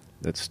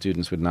that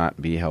students would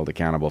not be held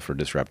accountable for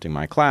disrupting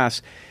my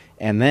class.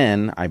 And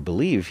then I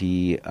believe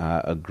he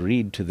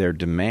agreed to their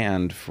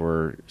demand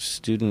for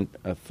student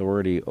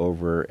authority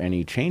over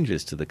any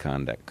changes to the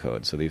conduct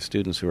code. So these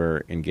students who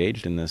are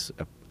engaged in this,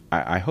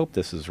 I hope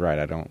this is right.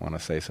 I don't want to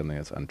say something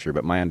that's untrue,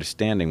 but my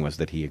understanding was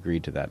that he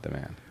agreed to that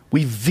demand.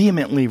 We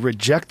vehemently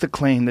reject the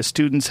claim that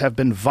students have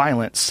been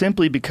violent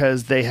simply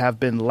because they have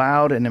been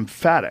loud and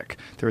emphatic.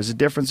 There is a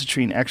difference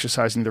between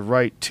exercising the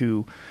right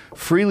to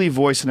freely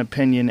voice an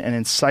opinion and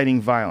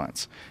inciting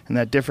violence. And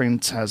that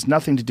difference has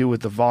nothing to do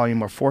with the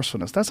volume or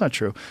forcefulness. That's not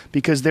true,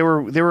 because they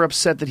were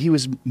upset that he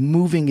was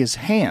moving his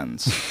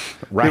hands.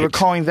 Right. They were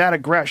calling that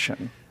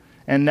aggression.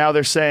 And now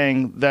they're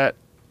saying that,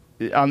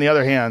 on the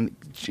other hand,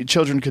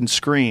 children can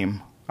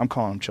scream. I'm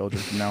calling them children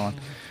from now on.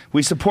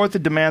 We support the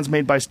demands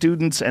made by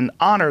students and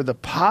honor the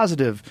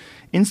positive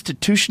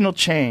institutional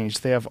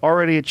change they have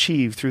already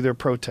achieved through their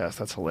protests.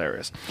 That's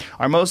hilarious.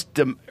 Our most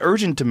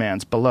urgent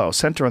demands below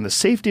center on the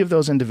safety of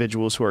those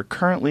individuals who are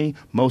currently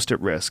most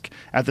at risk.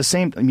 At the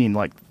same,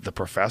 like the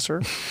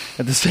professor.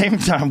 At the same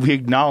time, we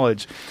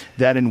acknowledge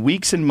that in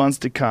weeks and months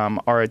to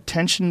come, our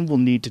attention will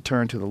need to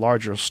turn to the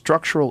larger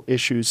structural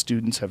issues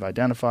students have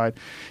identified.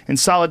 In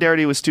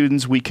solidarity with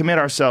students, we commit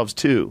ourselves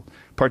to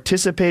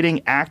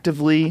participating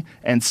actively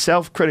and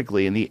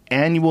self-critically in the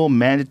annual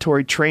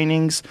mandatory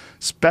trainings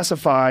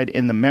specified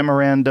in the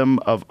Memorandum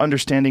of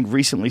Understanding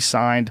recently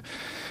signed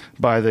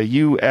by the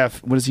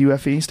what does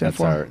UFE stand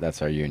for?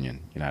 That's our union,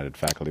 United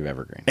Faculty of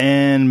Evergreen.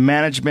 And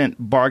management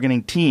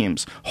bargaining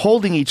teams,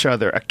 holding each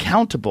other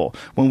accountable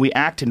when we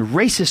act in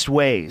racist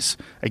ways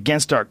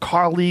against our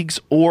colleagues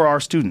or our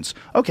students.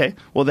 Okay,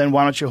 well then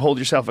why don't you hold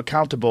yourself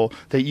accountable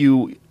that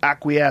you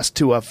acquiesce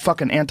to a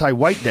fucking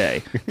anti-white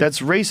day? That's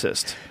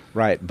racist.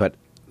 Right, but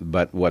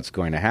what's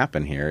going to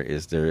happen here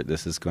is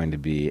this is going to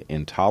be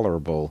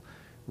intolerable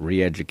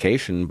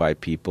re-education by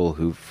people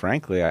who,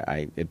 frankly,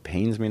 it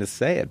pains me to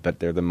say it, but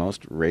they're the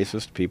most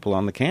racist people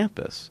on the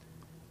campus.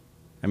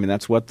 I mean,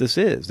 that's what this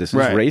is. This is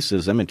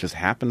racism. It just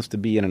happens to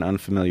be in an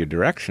unfamiliar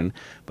direction,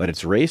 but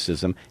it's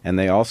racism, and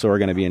they also are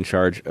going to be in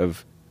charge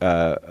of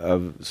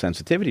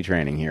sensitivity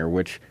training here,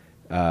 which,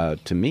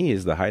 to me,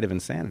 is the height of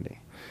insanity.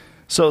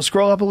 So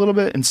scroll up a little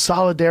bit. In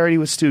solidarity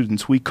with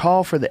students, we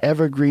call for the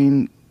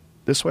Evergreen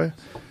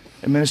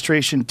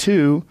administration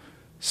to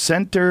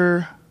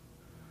center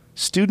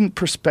student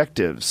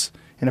perspectives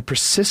in a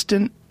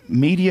persistent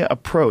media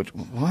approach.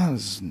 What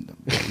is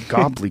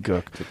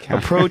gobbledygook?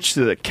 Approach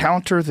to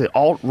counter the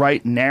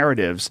alt-right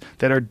narratives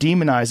that are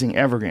demonizing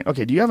Evergreen.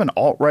 Okay, do you have an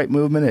alt-right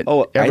movement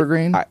at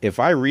Evergreen? If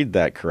I read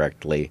that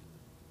correctly,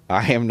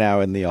 I am now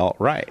in the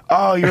alt-right.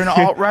 Oh, you're an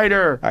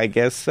alt-righter. I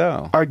guess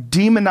so. Are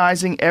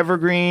demonizing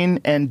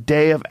Evergreen and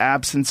Day of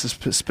Absence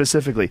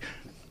specifically.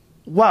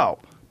 Wow.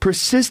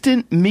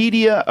 Persistent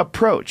media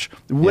approach.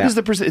 What is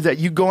is that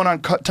you going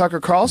on Tucker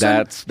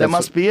Carlson? That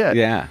must be it.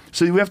 Yeah.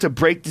 So we have to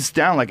break this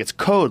down like it's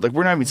code. Like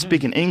we're not even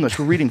speaking English.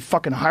 We're reading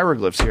fucking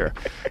hieroglyphs here.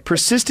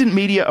 Persistent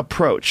media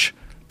approach.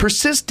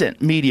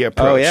 Persistent media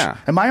approach. Oh, yeah.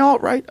 Am I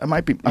alt-right? I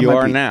might be. You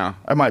are now.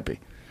 I might be.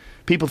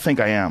 People think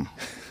I am.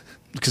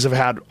 Because I've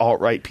had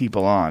alt-right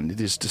people on. They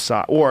just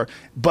decide.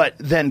 But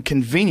then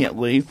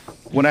conveniently,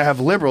 when I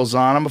have liberals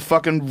on, I'm a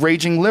fucking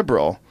raging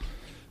liberal.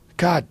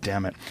 God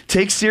damn it.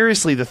 Take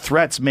seriously the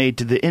threats made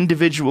to the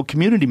individual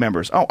community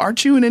members. Oh,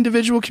 aren't you an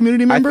individual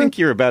community member? I think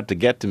you're about to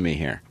get to me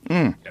here.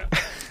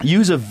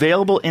 Use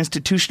available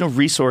institutional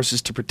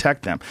resources to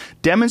protect them.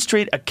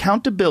 Demonstrate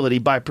accountability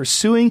by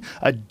pursuing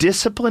a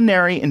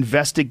disciplinary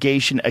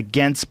investigation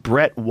against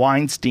Bret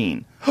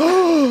Weinstein.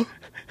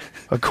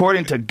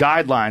 According to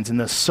guidelines in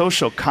the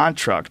social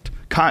contract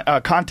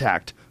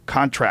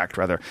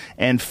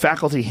and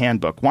faculty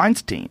handbook,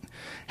 Weinstein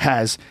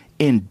has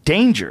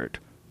endangered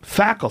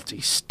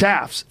faculty,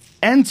 staffs,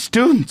 and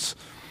students,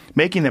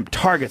 making them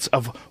targets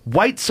of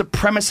white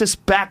supremacist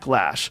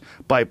backlash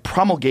by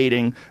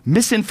promulgating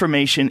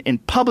misinformation in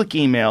public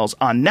emails,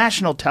 on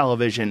national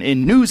television,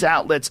 in news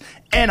outlets,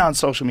 and on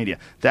social media.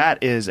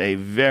 That is a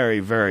very,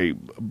 very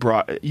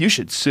broad... You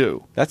should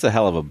sue. That's a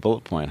hell of a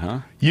bullet point,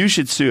 huh? You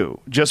should sue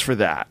just for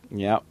that.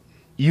 Yep.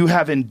 You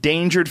have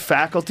endangered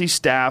faculty,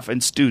 staff,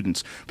 and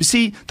students. But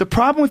see, the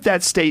problem with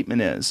that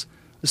statement is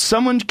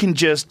someone can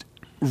just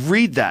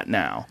read that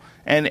now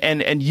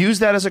and use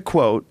that as a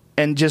quote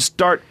and just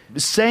start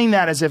saying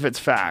that as if it's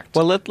fact.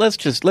 Well, let's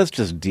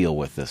just deal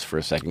with this for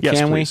a second. Yes,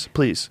 Can please, we?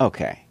 please.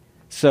 Okay.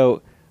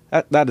 So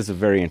that is a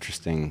very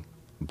interesting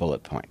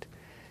bullet point.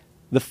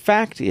 The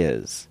fact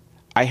is,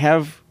 I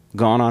have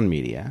gone on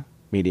media.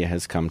 Media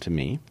has come to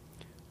me.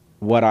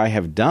 What I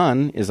have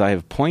done is I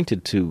have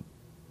pointed to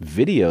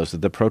videos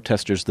that the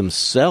protesters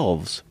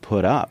themselves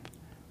put up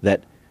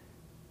that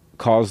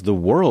caused the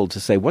world to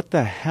say, what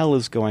the hell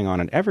is going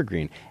on at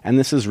Evergreen? And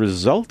this has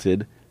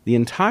resulted, the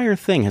entire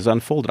thing has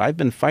unfolded. I've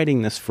been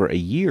fighting this for a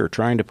year,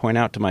 trying to point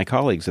out to my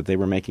colleagues that they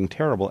were making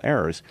terrible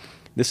errors.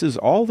 This is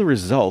all the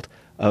result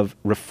of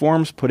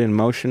reforms put in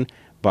motion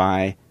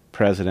by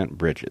President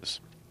Bridges.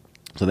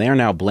 So they are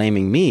now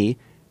blaming me.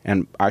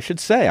 And I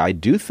should say, I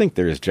do think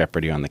there is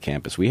jeopardy on the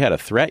campus. We had a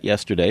threat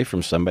yesterday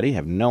from somebody,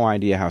 have no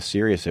idea how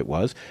serious it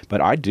was,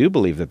 but I do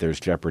believe that there's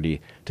jeopardy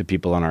to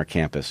people on our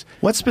campus.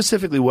 What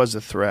specifically was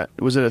the threat?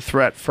 Was it a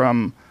threat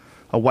from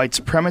a white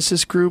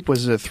supremacist group?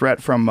 Was it a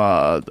threat from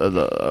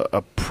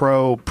a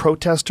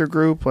pro-protester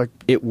group?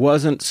 It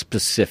wasn't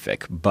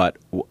specific, but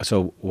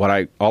so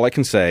all I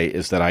can say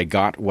is that I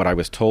got what I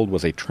was told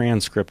was a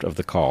transcript of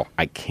the call.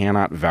 I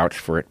cannot vouch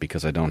for it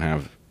because I don't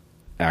have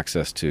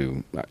access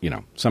to,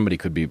 somebody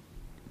could be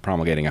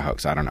promulgating a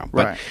hoax. I don't know.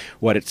 But right.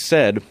 What it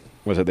said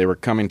was that they were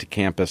coming to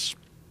campus,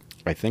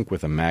 I think,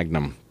 with a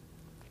magnum,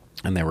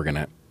 and they were going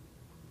to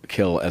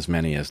kill as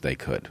many as they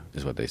could,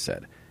 is what they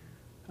said.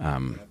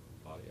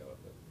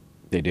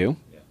 They do?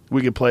 Yeah.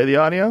 We could play the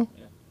audio?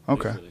 Yeah.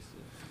 Okay.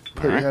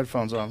 Put your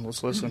headphones on.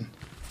 Let's listen.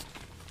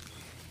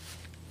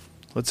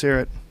 Let's hear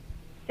it.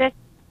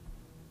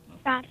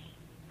 Dispatch.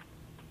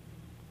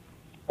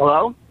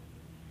 Hello?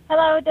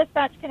 Hello,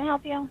 dispatch. Can I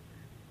help you?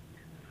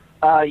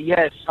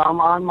 Yes, I'm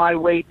on my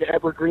way to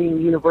Evergreen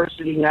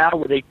University now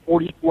with a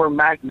 44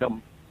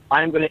 Magnum.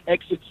 I'm going to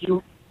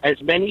execute as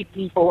many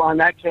people on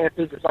that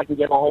campus as I can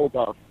get a hold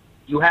of.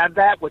 You have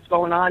that? What's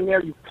going on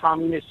there, you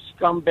communist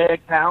scumbag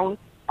town?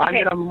 I'm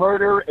Okay. going to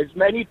murder as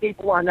many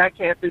people on that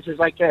campus as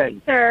I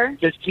can. Sir.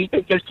 Just keep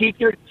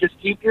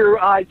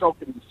your eyes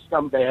open, you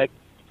scumbag.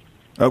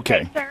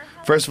 Okay. Okay, sir.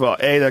 First of all,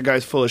 A, that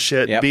guy's full of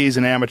shit. Yep. B, he's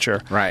an amateur.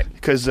 Right.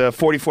 Because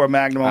 44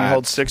 Magnum only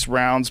holds 6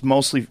 rounds,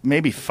 mostly,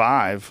 maybe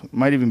 5.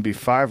 Might even be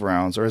 5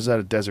 rounds, or is that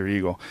a Desert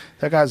Eagle?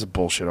 That guy's a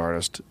bullshit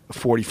artist.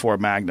 44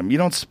 Magnum. You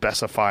don't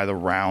specify the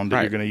round that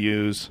Right. you're going to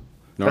use.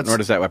 Nor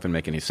does that weapon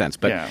make any sense.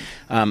 But,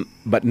 Yeah.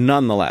 But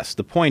nonetheless,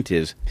 the point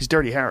is, He's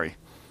Dirty Harry.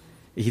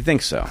 he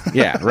thinks so.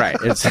 Yeah, right.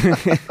 It's,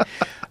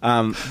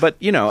 but,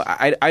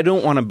 I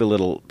don't want to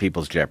belittle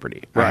people's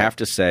jeopardy. Right. I have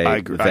to say I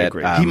agree.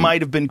 that He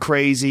might have been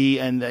crazy,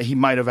 and he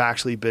might have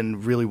actually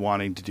been really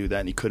wanting to do that,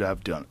 and he could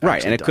have done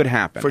right, and it could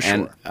happen. For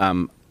sure.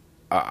 And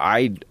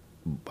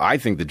I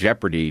think the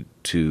jeopardy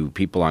to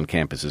people on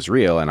campus is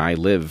real, and I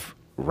live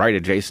right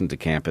adjacent to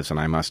campus, and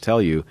I must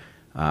tell you,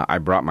 I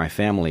brought my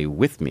family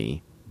with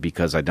me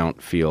because I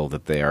don't feel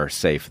that they are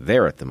safe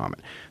there at the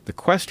moment. The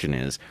question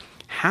is,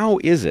 how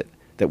is it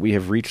that we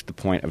have reached the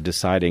point of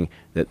deciding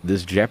that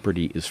this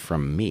jeopardy is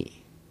from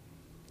me?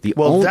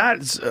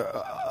 That's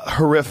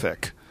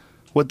horrific.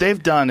 What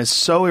they've done is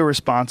so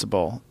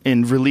irresponsible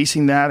in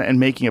releasing that and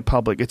making it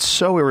public. It's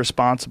so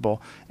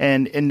irresponsible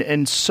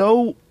and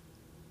so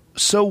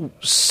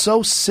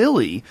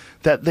silly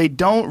that they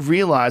don't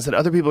realize that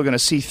other people are going to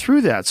see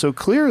through that so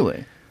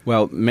clearly.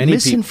 Well, many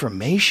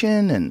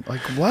misinformation and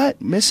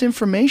what?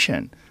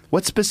 Misinformation.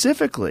 What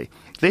specifically?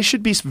 They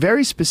should be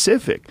very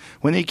specific.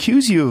 When they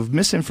accuse you of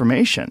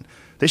misinformation,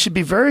 they should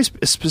be very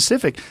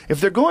specific.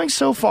 If they're going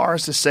so far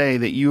as to say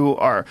that you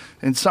are,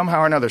 in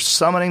somehow or another,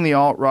 summoning the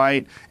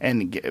alt-right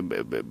and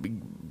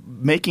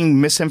making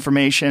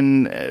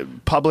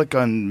misinformation public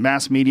on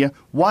mass media,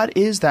 what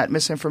is that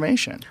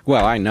misinformation?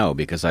 Well, I know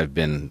because I've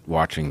been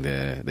watching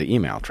the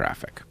email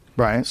traffic.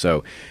 Right.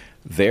 So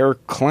their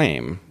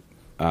claim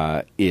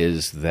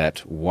is that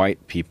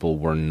white people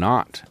were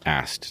not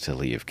asked to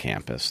leave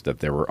campus, that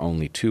there were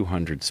only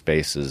 200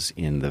 spaces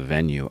in the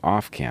venue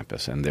off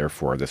campus, and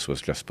therefore this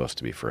was just supposed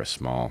to be for a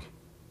small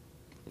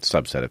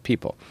subset of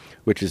people,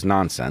 which is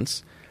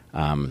nonsense.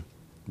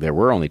 There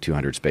were only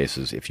 200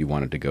 spaces if you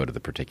wanted to go to the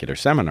particular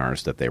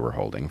seminars that they were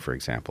holding, for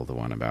example, the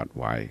one about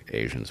why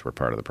Asians were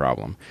part of the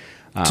problem.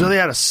 So they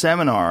had a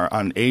seminar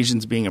on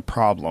Asians being a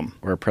problem.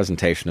 Or a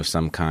presentation of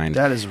some kind.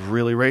 That is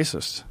really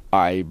racist.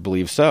 I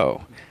believe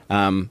so.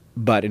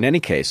 But in any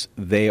case,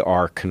 they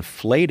are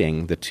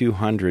conflating the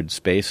 200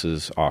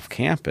 spaces off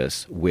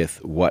campus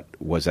with what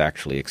was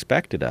actually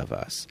expected of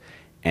us.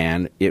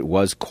 And it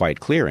was quite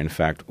clear. In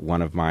fact,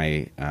 one of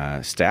my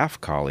staff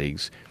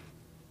colleagues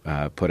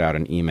put out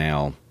an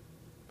email.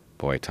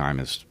 Boy, time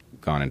has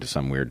gone into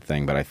some weird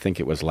thing, but I think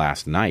it was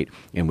last night,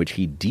 in which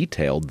he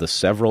detailed the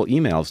several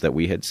emails that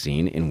we had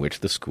seen in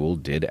which the school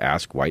did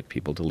ask white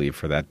people to leave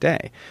for that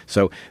day.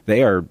 So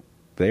they are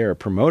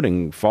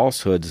promoting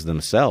falsehoods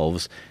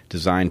themselves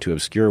designed to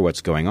obscure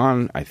what's going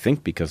on, I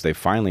think because they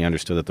finally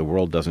understood that the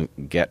world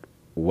doesn't get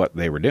what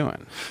they were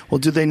doing. Well,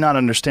 do they not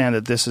understand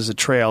that this is a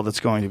trail that's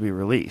going to be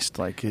released?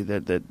 Like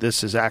that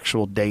this is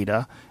actual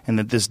data, and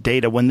that this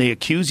data, when they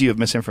accuse you of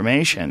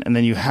misinformation, and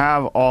then you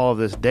have all of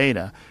this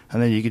data,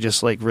 and then you could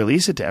just like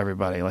release it to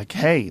everybody. Like,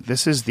 hey,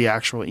 this is the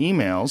actual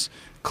emails.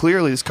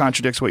 Clearly, this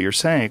contradicts what you're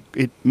saying.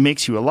 It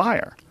makes you a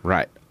liar.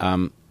 Right.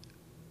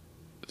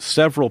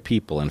 Several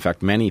people, in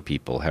fact, many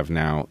people, have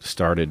now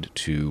started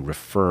to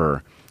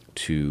refer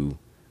to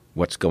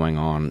what's going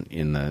on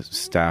in the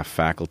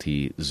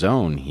staff-faculty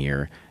zone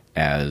here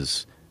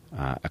as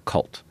a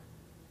cult.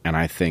 And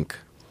I think,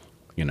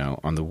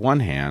 on the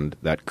one hand,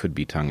 that could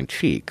be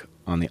tongue-in-cheek.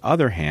 On the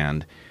other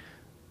hand,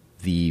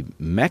 the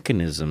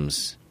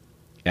mechanisms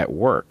at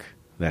work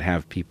that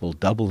have people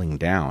doubling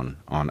down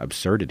on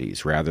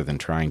absurdities rather than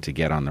trying to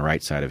get on the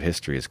right side of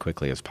history as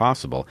quickly as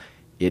possible,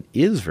 it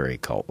is very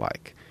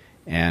cult-like.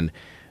 And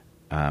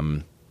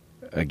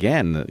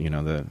again,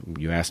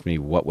 you asked me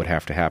what would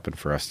have to happen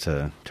for us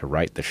to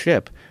right the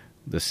ship.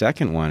 The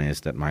second one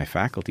is that my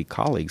faculty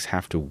colleagues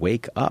have to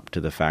wake up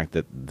to the fact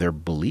that their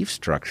belief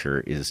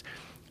structure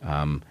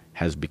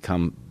has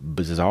become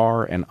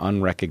bizarre and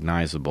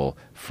unrecognizable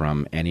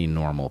from any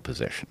normal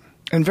position.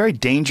 And very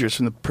dangerous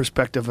from the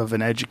perspective of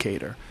an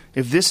educator.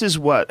 If this is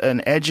what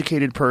an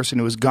educated person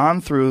who has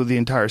gone through the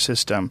entire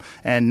system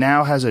and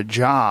now has a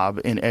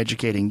job in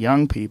educating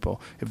young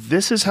people, if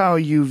this is how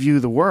you view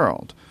the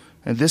world,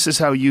 and this is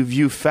how you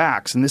view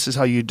facts, and this is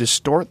how you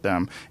distort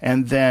them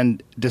and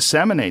then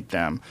disseminate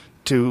them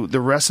to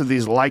the rest of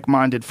these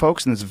like-minded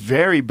folks in this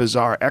very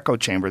bizarre echo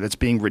chamber that's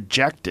being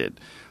rejected,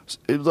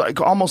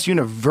 like almost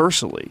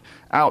universally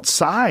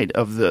outside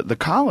of the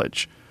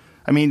college.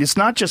 I mean, it's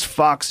not just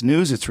Fox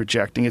News it's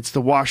rejecting. It's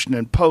the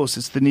Washington Post.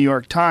 It's the New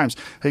York Times.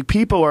 Like,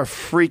 people are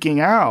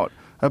freaking out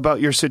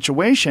about your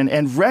situation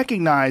and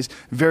recognize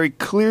very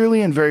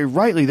clearly and very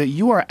rightly that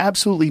you are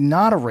absolutely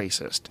not a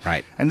racist.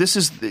 Right. And this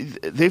is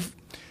this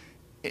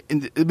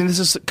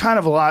is kind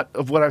of a lot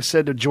of what I've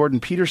said to Jordan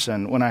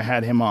Peterson when I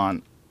had him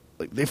on.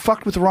 Like, they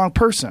fucked with the wrong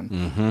person.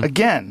 Mm-hmm.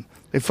 Again,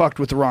 they fucked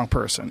with the wrong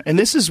person. And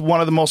this is one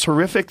of the most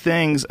horrific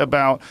things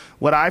about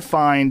what I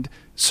find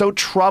so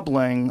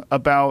troubling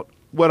about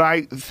what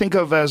I think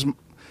of as –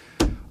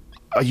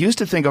 I used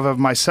to think of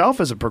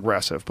myself as a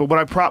progressive. But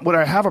what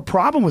I have a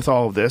problem with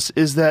all of this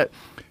is that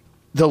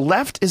the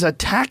left is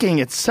attacking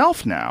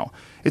itself now.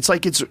 It's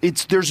like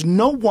there's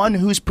no one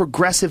who's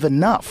progressive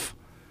enough.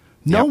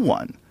 No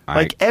one.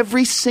 Like,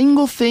 every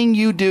single thing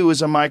you do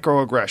is a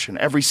microaggression.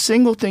 Every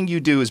single thing you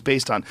do is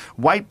based on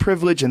white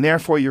privilege, and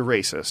therefore you're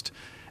racist.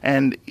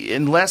 And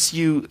unless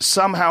you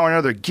somehow or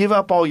another give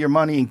up all your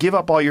money and give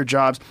up all your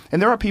jobs,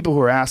 and there are people who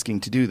are asking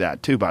to do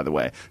that too, by the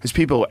way. There's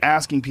people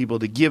asking people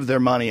to give their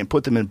money and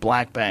put them in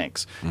black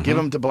banks, give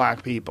them to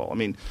black people. I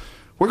mean,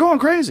 we're going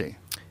crazy.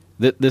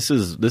 This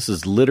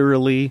is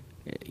literally,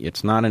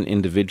 it's not an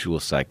individual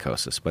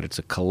psychosis, but it's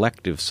a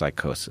collective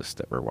psychosis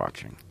that we're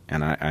watching.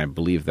 And I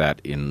believe that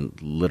in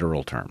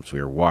literal terms. We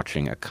are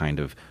watching a kind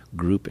of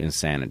group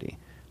insanity.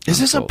 Is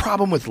this a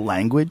problem with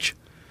language?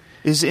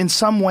 Is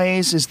this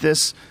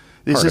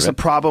a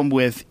problem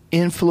with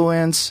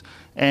influence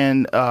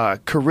and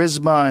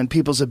charisma and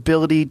people's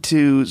ability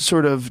to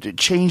sort of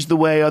change the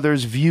way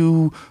others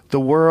view the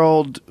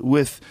world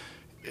with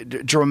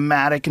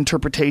dramatic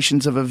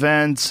interpretations of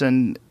events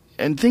and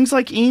things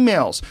like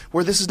emails,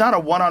 where this is not a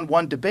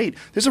one-on-one debate?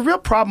 There's a real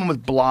problem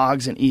with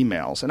blogs and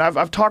emails, and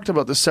I've talked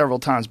about this several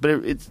times, but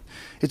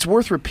it's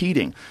worth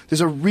repeating.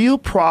 There's a real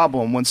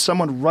problem when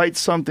someone writes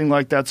something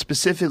like that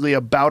specifically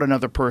about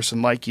another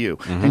person like you,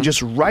 and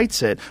just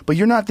writes it, but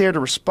you're not there to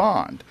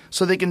respond.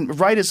 So they can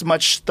write as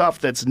much stuff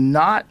that's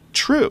not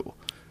true,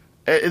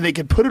 and they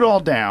can put it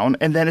all down,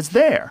 and then it's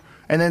there.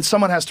 And then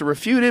someone has to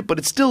refute it, but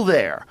it's still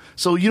there.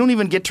 So you don't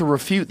even get to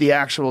refute the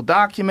actual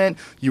document.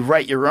 You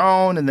write your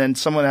own, and then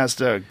someone has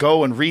to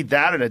go and read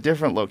that at a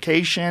different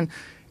location.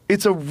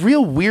 It's a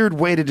real weird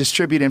way to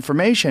distribute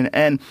information,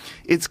 and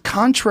it's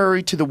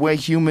contrary to the way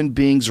human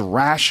beings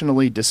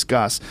rationally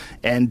discuss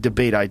and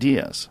debate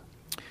ideas.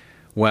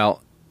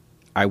 Well,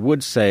 I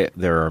would say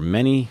there are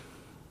many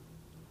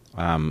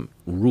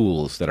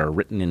rules that are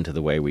written into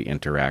the way we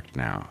interact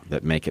now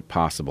that make it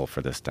possible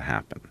for this to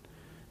happen.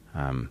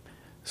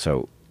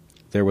 So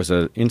there was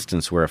an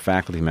instance where a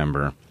faculty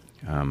member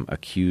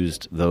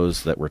accused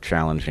those that were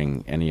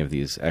challenging any of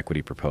these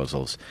equity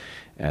proposals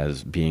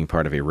as being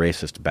part of a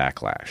racist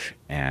backlash.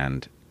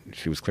 And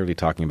she was clearly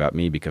talking about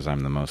me because I'm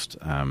the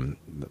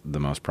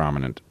most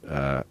prominent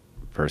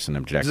person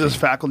objecting. Is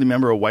this faculty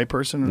member a white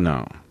person?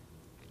 No.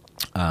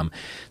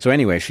 So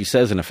anyway, she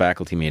says in a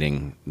faculty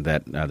meeting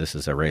that this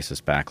is a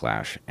racist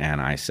backlash.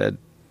 And I said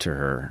to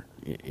her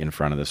in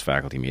front of this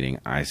faculty meeting,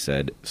 I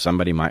said,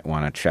 somebody might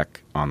want to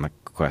check on the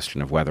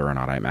question of whether or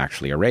not I'm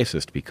actually a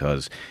racist,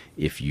 because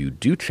if you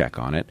do check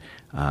on it,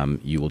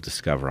 you will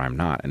discover I'm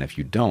not. And if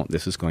you don't,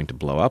 this is going to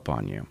blow up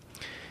on you.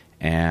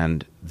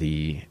 And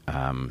the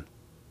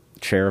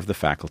chair of the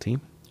faculty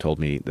told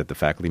me that the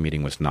faculty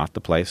meeting was not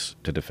the place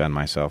to defend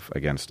myself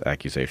against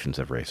accusations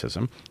of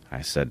racism.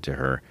 I said to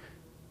her,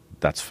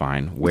 That's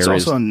fine. It's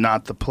also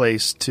not the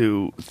place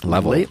to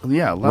level.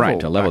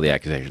 To level the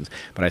accusations.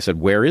 But I said,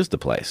 where is the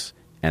place?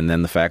 And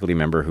then the faculty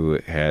member who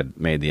had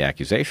made the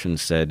accusation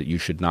said, you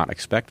should not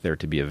expect there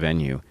to be a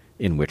venue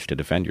in which to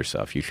defend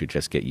yourself. You should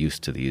just get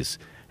used to these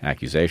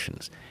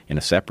accusations. In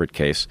a separate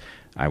case,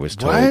 I was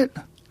told... What?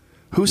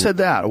 Who said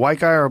that? A white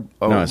guy or...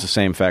 Oh. No, it's the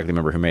same faculty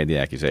member who made the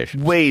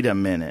accusation. Wait a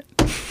minute.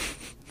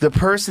 The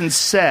person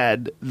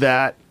said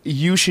that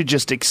you should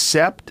just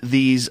accept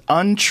these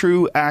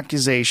untrue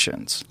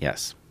accusations.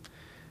 Yes.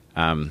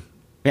 What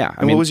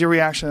was your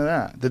reaction to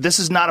that? That this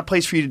is not a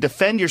place for you to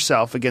defend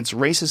yourself against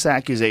racist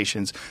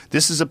accusations.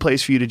 This is a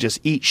place for you to just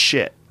eat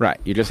shit. Right.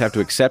 You just have to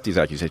accept these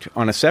accusations.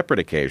 On a separate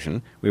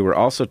occasion, we were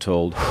also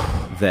told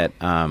that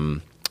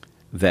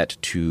that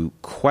to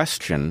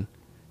question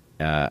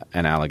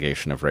an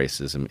allegation of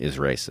racism is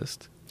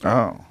racist.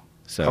 Oh.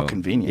 So, how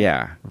convenient.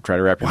 Yeah. Try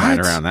to wrap your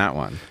mind around that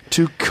one.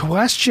 To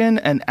question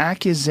an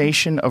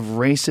accusation of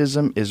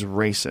racism is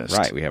racist.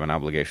 Right. We have an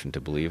obligation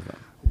to believe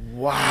them.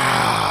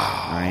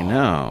 Wow. I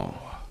know.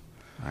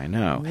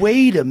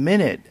 Wait a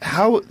minute.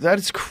 That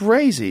is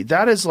crazy.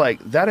 That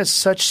is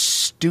such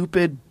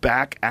stupid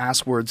back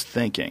asswards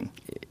thinking.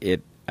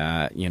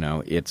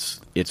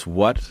 It's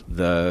what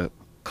the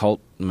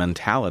cult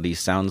mentality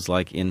sounds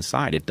like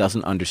inside. It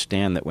doesn't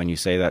understand that when you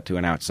say that to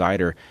an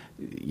outsider,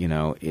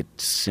 it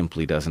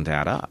simply doesn't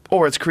add up.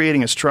 Or it's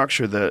creating a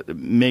structure that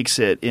makes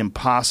it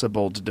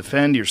impossible to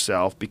defend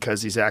yourself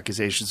because these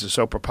accusations are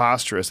so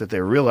preposterous that they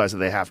realize that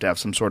they have to have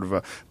some sort of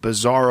a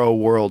bizarro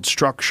world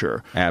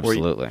structure.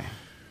 Absolutely.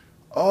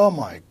 Oh,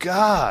 my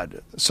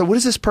God. So what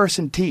does this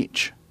person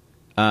teach?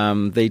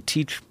 They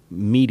teach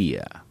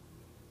media.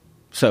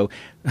 So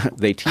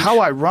they teach...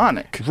 How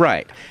ironic.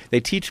 Right.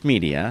 They teach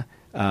media.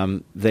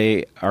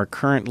 They are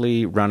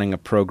currently running a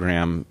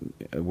program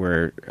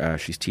where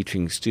she's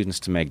teaching students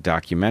to make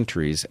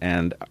documentaries,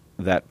 and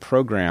that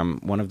program,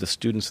 one of the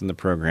students in the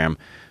program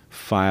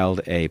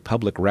filed a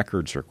public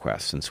records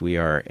request. Since we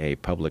are a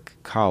public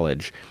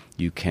college,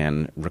 you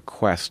can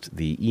request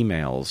the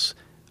emails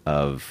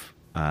of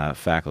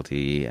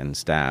faculty and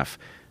staff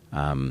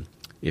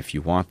if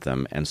you want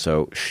them. And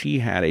so she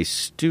had a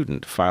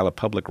student file a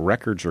public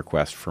records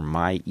request for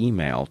my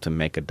email to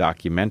make a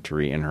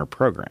documentary in her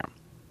program.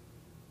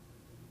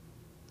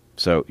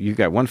 So you've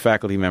got one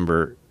faculty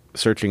member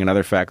searching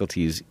another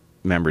faculty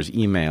member's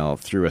email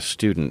through a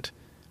student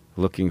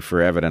looking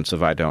for evidence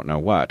of I don't know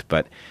what,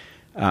 but...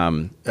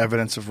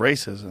 evidence of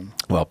racism.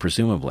 Well,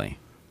 presumably.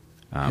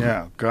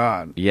 Yeah,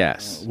 God.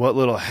 Yes. What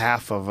little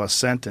half of a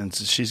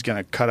sentence she's going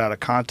to cut out of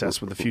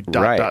context with a few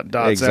dots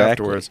exactly.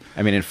 afterwards.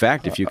 I mean, in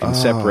fact, if you can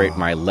separate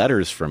my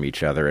letters from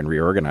each other and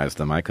reorganize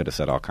them, I could have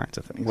said all kinds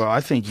of things. Well,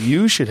 I think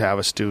you should have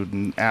a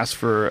student ask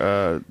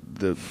for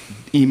the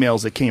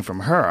emails that came from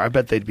her. I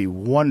bet they'd be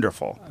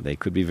wonderful. They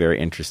could be very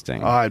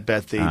interesting. Oh, I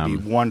bet they'd be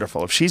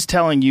wonderful. If she's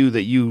telling you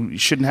that you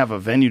shouldn't have a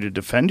venue to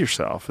defend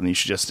yourself and you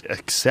should just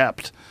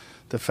accept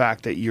the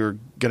fact that you're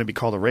going to be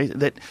called a racist,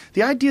 that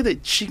the idea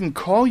that she can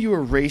call you a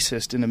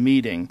racist in a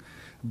meeting,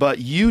 but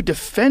you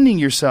defending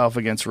yourself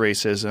against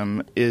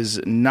racism is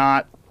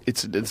not,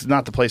 it's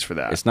not the place for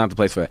that. It's not the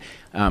place for that.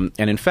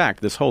 And in fact,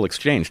 this whole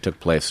exchange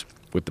took place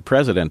with the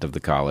president of the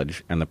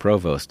college and the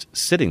provost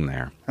sitting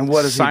there. And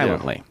what does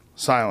silently. He do?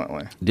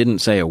 Silently. Didn't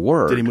say a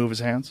word. Did he move his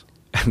hands?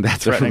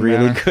 That's a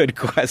really good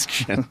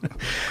question.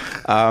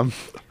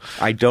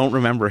 I don't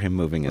remember him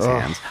moving his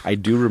hands. I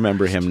do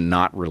remember him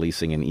not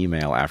releasing an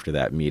email after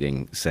that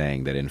meeting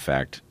saying that, in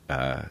fact,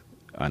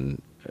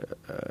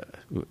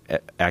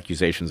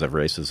 accusations of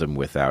racism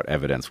without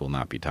evidence will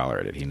not be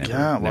tolerated. He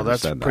never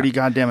that's said pretty that.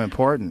 goddamn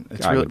important.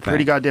 It's really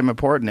pretty goddamn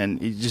important, and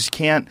you just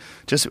can't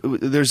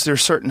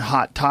there's certain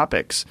hot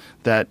topics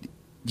that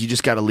you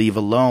just got to leave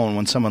alone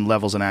when someone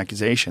levels an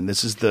accusation.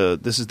 This is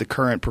the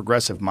current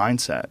progressive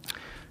mindset.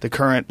 The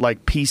current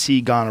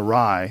PC gone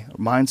awry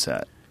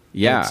mindset.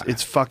 Yeah.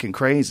 It's fucking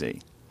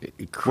crazy.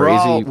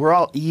 Crazy. We're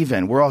all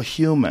even. We're all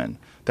human.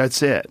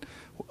 That's it.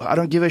 I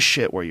don't give a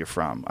shit where you're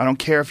from. I don't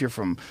care if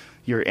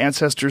your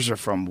ancestors are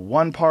from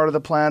one part of the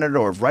planet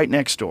or right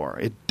next door.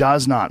 It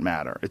does not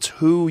matter. It's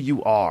who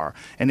you are.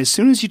 And as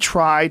soon as you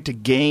try to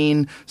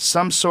gain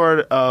some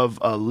sort of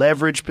a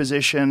leverage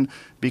position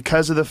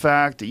because of the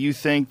fact that you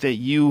think that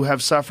you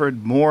have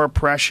suffered more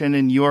oppression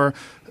in your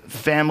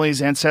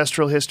family's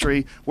ancestral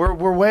history, we're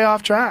way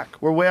off track.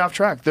 We're way off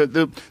track.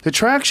 The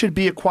track should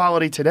be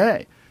equality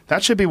today.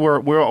 That should be where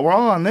we're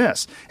all on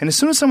this. And as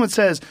soon as someone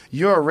says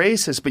you're a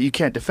racist but you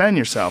can't defend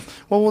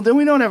yourself, well then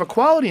we don't have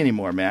equality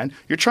anymore, man.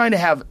 You're trying to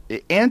have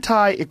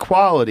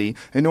anti-equality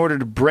in order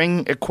to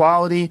bring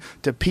equality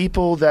to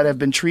people that have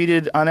been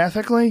treated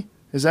unethically?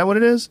 Is that what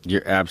it is?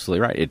 You're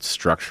absolutely right. It's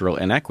structural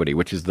inequity,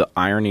 which is the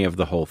irony of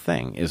the whole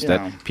thing, is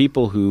that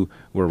people who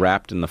were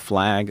wrapped in the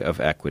flag of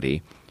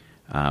equity,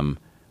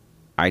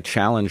 I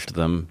challenged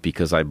them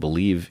because I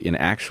believe in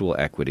actual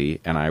equity,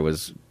 and I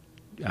was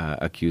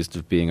accused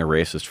of being a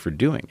racist for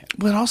doing it.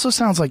 But it also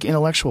sounds like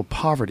intellectual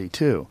poverty,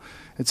 too.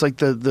 It's like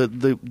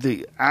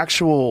the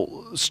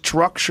actual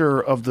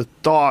structure of the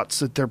thoughts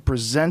that they're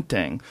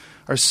presenting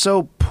are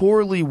so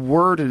poorly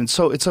worded and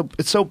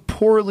it's so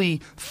poorly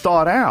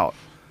thought out,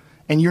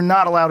 and you're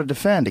not allowed to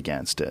defend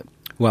against it.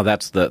 Well,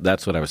 that's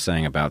what I was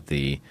saying about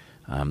the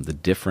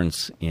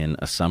difference in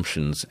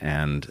assumptions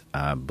and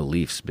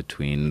beliefs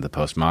between the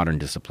postmodern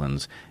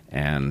disciplines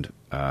and,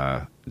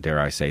 dare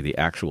I say, the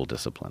actual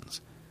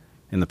disciplines.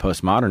 In the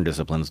postmodern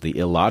disciplines, the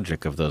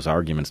illogic of those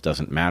arguments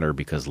doesn't matter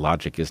because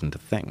logic isn't a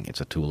thing.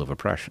 It's a tool of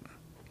oppression.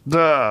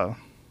 Well,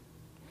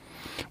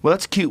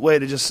 that's a cute way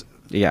to just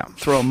Yeah.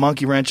 throw a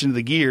monkey wrench into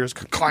the gears.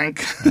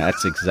 Clank.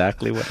 That's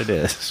exactly what it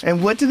is.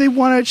 And what do they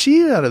want to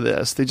achieve out of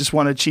this? They just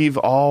want to achieve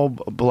all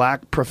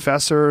black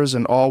professors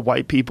and all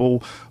white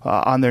people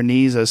on their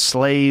knees as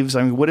slaves.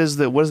 I mean, what is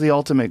the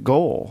ultimate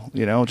goal?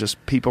 You know,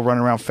 just people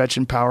running around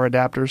fetching power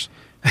adapters?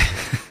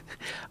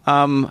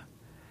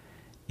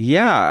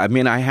 Yeah, I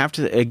mean, I have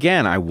to,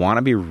 again, I want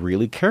to be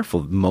really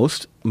careful.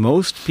 Most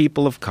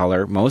people of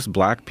color, most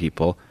black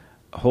people,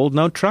 hold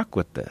no truck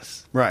with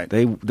this. Right.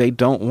 They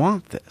don't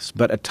want this.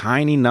 But a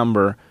tiny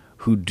number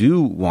who do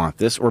want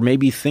this, or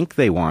maybe think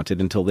they want it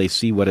until they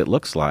see what it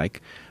looks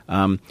like,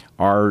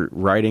 are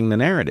writing the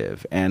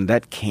narrative. And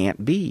that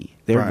can't be.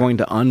 They're going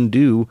to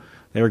undo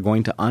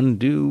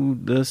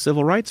the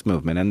civil rights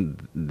movement,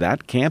 and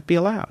that can't be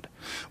allowed.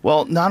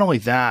 Well, not only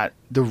that,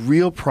 the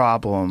real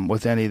problem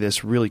with any of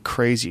this really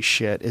crazy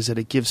shit is that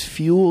it gives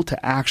fuel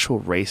to actual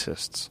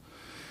racists.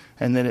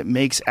 And then it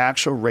makes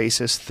actual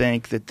racists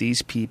think that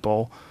these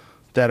people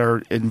that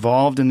are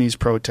involved in these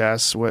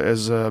protests,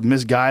 as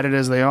misguided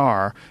as they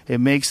are, it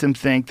makes them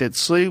think that,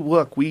 see,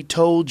 look, we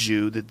told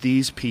you that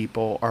these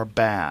people are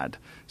bad.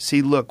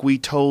 See, look, we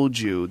told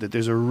you that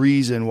there's a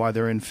reason why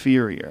they're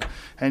inferior.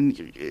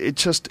 And it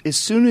just, as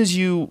soon as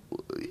you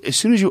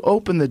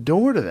open the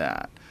door to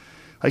that,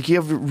 like, you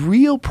have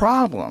real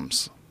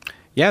problems.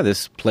 Yeah,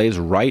 this plays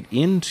right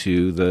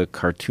into the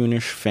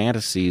cartoonish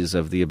fantasies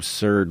of the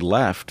absurd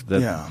left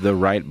that the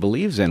right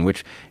believes in,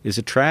 which is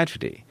a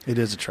tragedy. It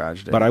is a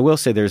tragedy. But I will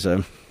say there's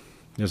a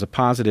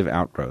positive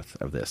outgrowth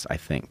of this, I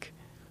think,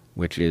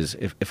 which is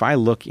if I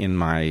look in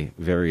my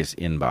various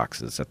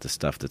inboxes at the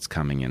stuff that's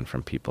coming in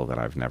from people that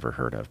I've never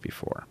heard of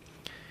before,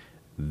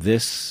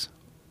 this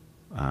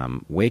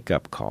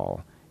wake-up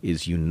call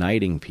is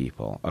uniting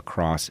people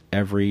across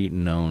every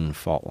known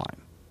fault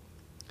line.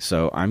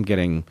 So I'm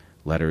getting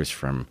letters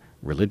from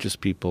religious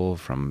people,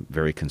 from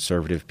very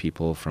conservative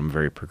people, from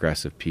very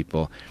progressive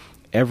people.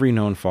 Every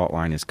known fault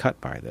line is cut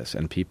by this,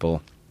 and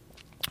people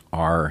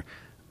are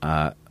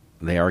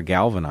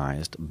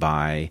galvanized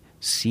by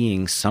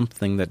seeing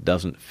something that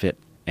doesn't fit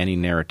any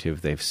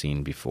narrative they've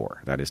seen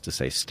before. That is to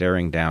say,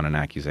 staring down an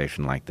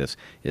accusation like this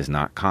is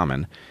not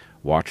common.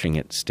 Watching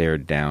it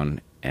stared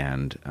down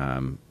and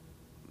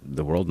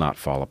the world not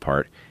fall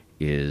apart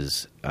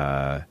is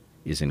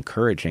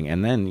encouraging.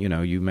 And then,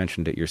 you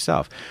mentioned it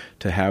yourself,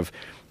 to have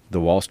the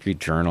Wall Street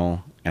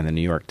Journal and the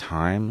New York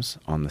Times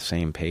on the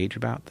same page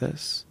about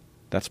this,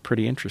 that's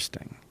pretty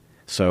interesting.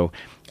 So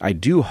I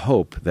do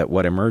hope that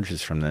what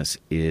emerges from this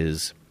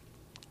is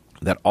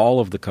that all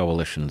of the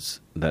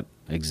coalitions that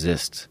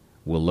exist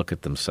will look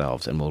at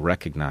themselves and will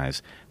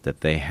recognize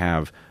that they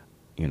have,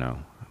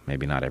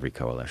 maybe not every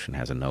coalition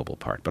has a noble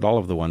part, but all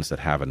of the ones that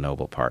have a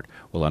noble part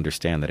will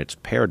understand that it's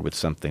paired with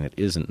something that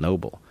isn't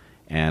noble.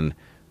 And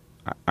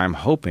I'm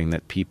hoping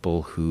that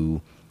people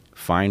who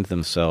find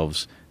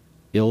themselves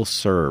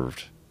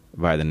ill-served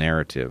by the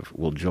narrative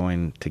will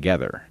join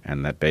together,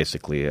 and that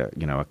basically a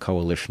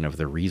coalition of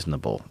the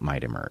reasonable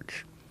might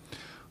emerge.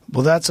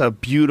 Well, that's a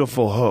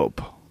beautiful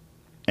hope,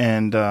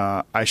 and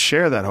I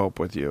share that hope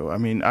with you. I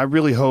mean, I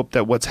really hope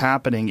that what's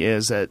happening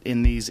is that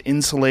in these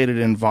insulated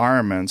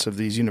environments of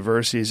these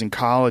universities and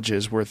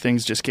colleges where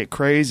things just get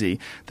crazy,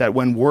 that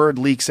when word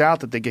leaks out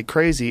that they get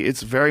crazy,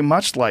 it's very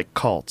much like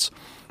cults.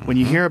 When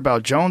you hear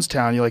about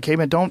Jonestown, you're like, hey,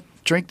 man, don't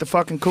drink the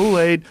fucking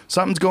Kool-Aid.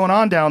 Something's going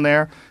on down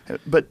there.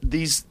 But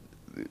these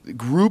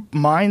group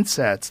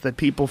mindsets that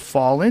people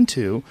fall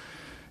into,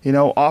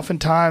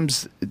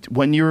 oftentimes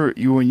when you're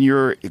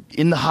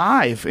in the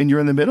hive and you're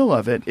in the middle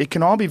of it, it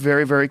can all be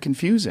very, very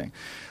confusing.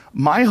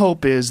 My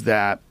hope is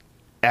that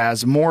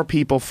as more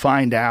people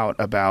find out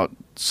about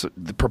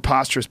the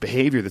preposterous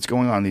behavior that's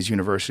going on in these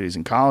universities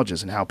and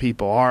colleges and how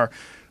people are,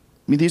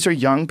 these are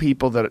young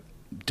people that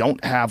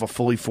don't have a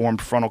fully formed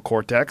frontal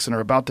cortex and are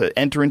about to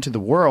enter into the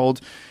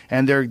world,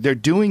 and they're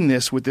doing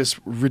this with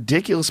this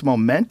ridiculous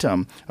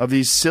momentum of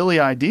these silly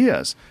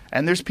ideas.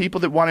 And there's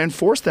people that want to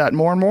enforce that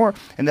more and more,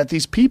 and that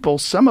these people,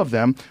 some of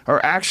them, are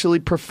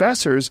actually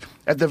professors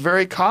at the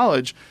very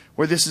college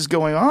where this is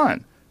going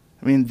on.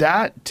 I mean,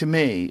 that to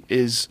me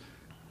is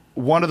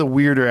one of the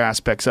weirder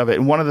aspects of it,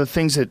 and one of the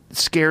things that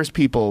scares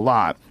people a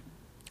lot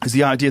is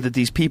the idea that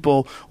these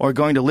people are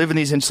going to live in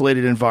these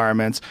insulated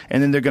environments,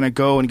 and then they're going to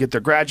go and get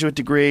their graduate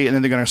degree, and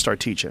then they're going to start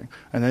teaching.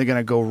 And then they're going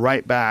to go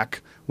right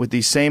back with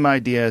these same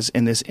ideas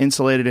in this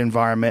insulated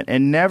environment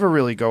and never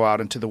really go out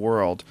into the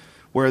world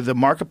where the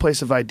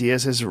marketplace of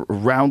ideas has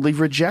roundly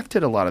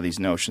rejected a lot of these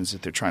notions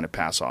that they're trying to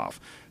pass off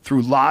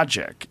through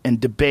logic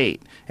and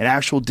debate and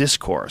actual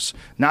discourse,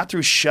 not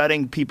through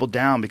shutting people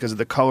down because of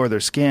the color of their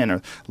skin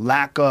or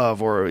lack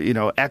of or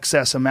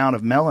excess amount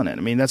of melanin.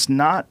 I mean, that's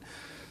not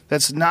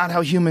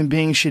how human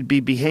beings should be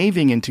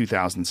behaving in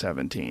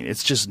 2017.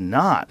 It's just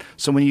not.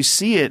 So when you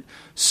see it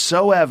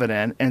so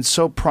evident and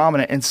so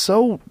prominent and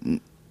so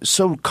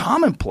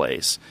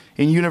commonplace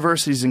in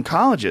universities and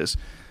colleges,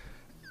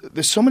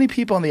 there's so many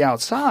people on the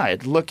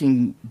outside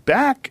looking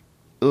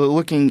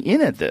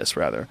in at this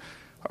rather,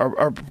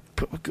 are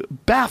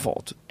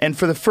baffled and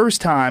for the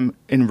first time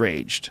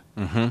enraged.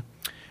 Mm-hmm.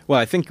 Well,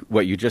 I think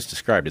what you just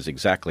described is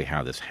exactly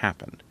how this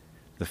happened.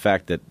 The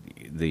fact that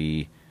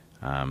the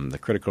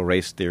critical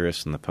race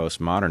theorists and the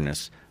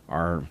postmodernists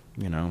are,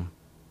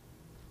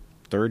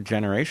 third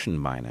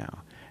generation by now.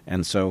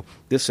 And so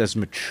this has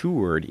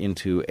matured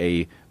into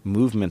a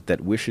movement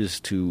that wishes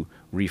to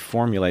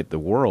reformulate the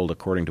world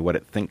according to what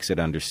it thinks it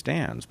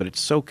understands. But it's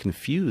so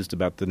confused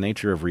about the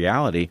nature of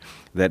reality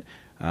that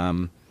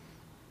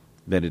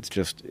it's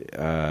just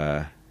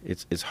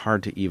it's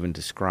hard to even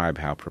describe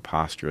how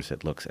preposterous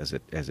it looks as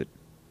it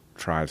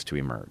tries to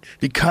emerge.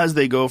 Because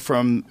they go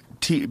from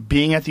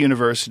being at the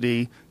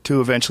university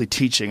to eventually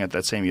teaching at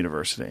that same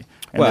university.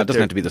 And well, it doesn't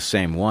have to be the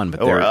same one,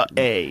 but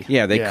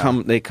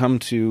they come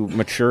to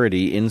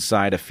maturity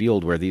inside a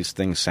field where these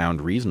things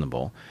sound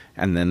reasonable,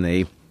 and then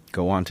they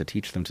go on to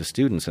teach them to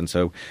students. And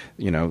so,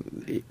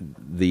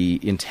 the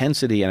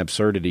intensity and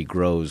absurdity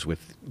grows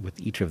with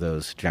each of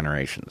those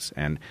generations.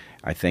 And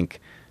I think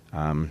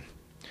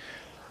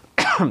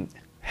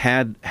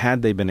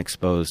had they been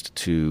exposed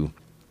to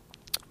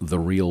the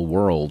real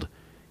world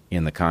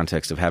in the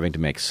context of having to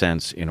make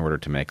sense in order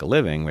to make a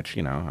living, which,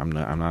 I'm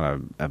not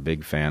a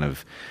big fan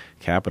of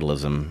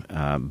capitalism,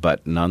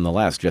 but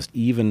nonetheless, just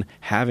even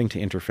having to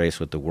interface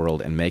with the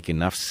world and make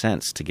enough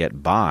sense to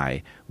get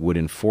by would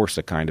enforce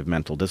a kind of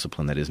mental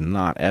discipline that is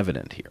not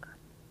evident here.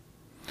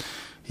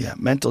 Yeah,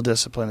 mental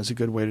discipline is a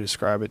good way to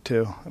describe it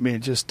too. I mean,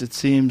 it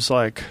seems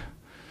like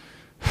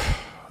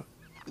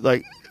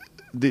the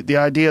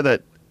idea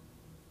that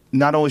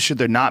not only should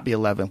there not be a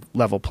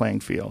level playing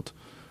field,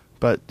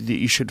 but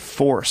you should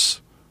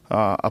force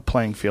a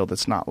playing field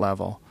that's not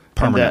level.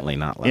 Permanently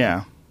not level.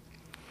 Yeah.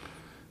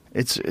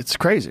 It's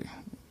crazy.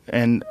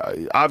 And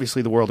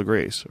obviously the world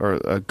agrees,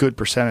 or a good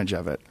percentage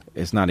of it.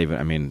 It's not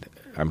even,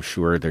 I'm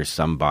sure there's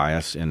some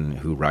bias in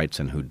who writes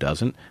and who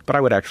doesn't, but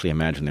I would actually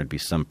imagine there'd be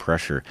some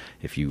pressure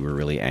if you were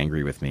really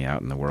angry with me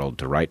out in the world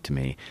to write to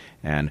me.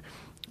 And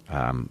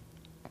I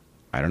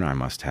don't know, I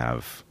must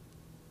have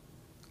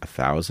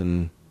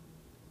 1,000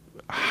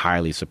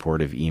 highly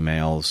supportive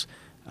emails,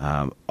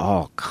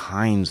 all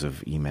kinds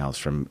of emails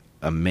from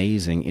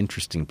amazing,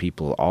 interesting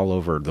people all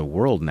over the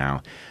world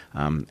now,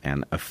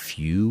 and a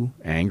few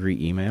angry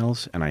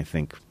emails. And I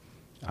think,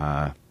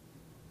 I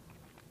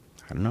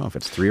don't know if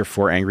it's 3 or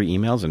 4 angry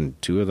emails, and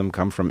 2 of them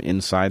come from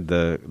inside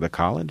the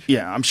college.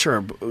 Yeah, I'm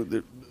sure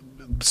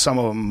some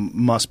of them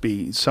must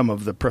be some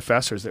of the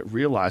professors that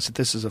realize that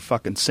this is a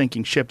fucking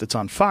sinking ship that's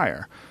on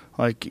fire.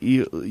 Like,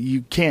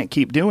 you can't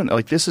keep doing it.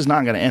 Like, this is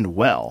not going to end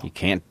well. You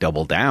can't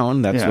double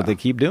down. That's what they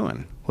keep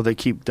doing. Well, they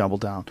keep double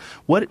down.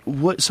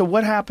 So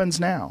what happens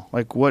now?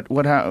 Like,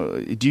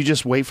 do you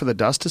just wait for the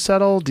dust to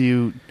settle? Do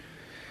you?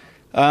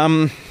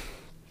 I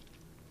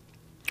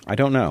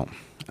don't know.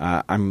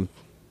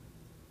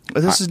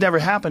 This has never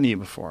happened to you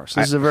before.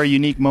 So this is a very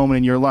unique moment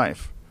in your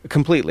life.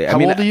 Completely.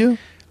 How old are you?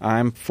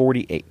 I'm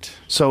 48.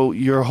 So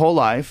your whole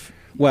life.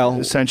 Well,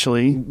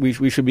 essentially,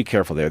 we should be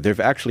careful there. There have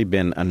actually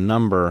been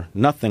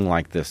nothing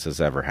like this has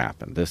ever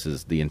happened. This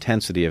is the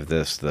intensity of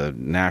this, the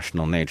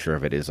national nature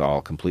of it is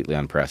all completely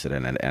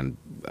unprecedented, and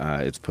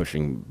it's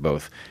pushing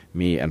both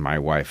me and my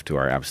wife to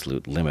our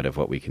absolute limit of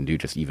what we can do,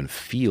 just even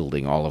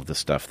fielding all of the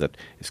stuff that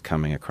is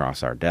coming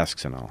across our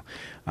desks and all.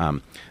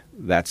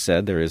 That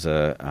said, there is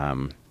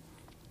a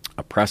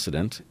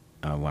precedent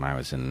when I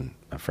was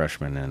a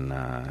freshman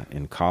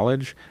in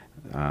college,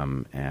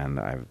 and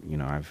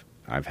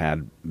I've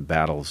had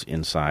battles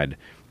inside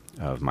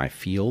of my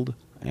field,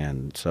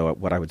 and so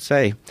what I would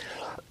say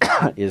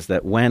is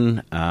that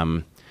when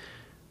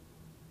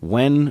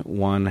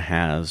one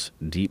has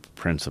deep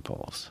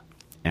principles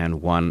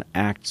and one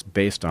acts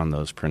based on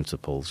those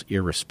principles,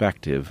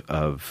 irrespective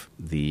of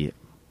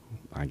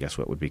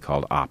what would be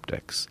called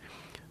optics,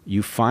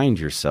 you find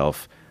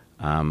yourself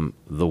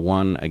the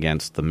one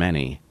against the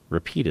many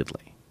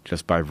repeatedly,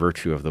 just by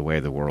virtue of the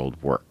way the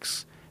world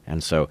works.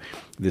 And so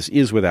this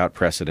is without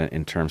precedent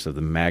in terms of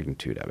the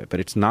magnitude of it. But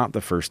it's not the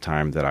first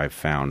time that I've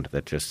found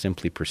that just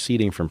simply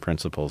proceeding from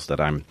principles that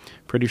I'm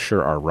pretty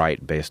sure are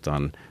right based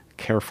on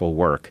careful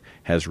work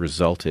has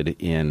resulted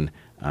in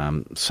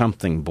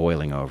something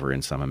boiling over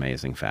in some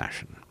amazing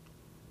fashion.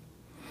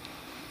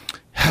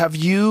 Have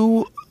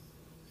you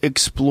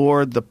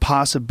explored the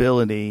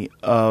possibility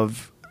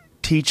of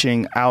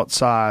teaching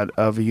outside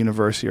of a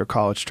university or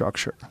college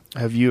structure?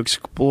 Have you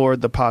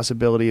explored the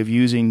possibility of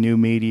using new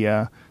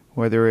media,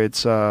 whether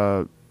it's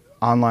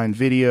online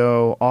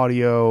video,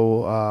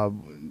 audio,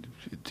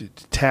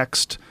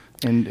 text,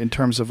 in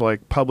terms of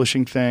like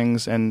publishing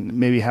things and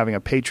maybe having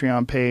a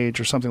Patreon page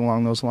or something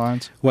along those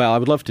lines? Well, I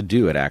would love to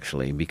do it,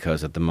 actually,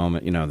 because at the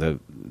moment,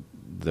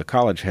 the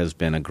college has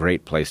been a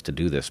great place to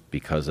do this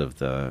because of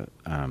the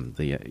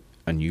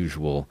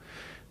unusual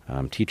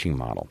teaching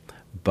model.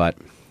 But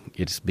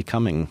it's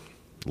becoming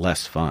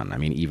less fun. I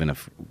mean, even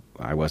if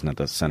I wasn't at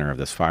the center of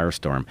this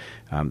firestorm,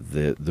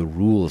 the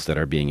rules that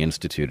are being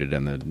instituted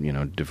and the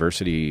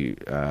diversity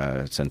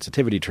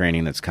sensitivity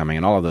training that's coming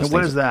and all of those things.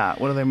 What is that?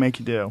 What do they make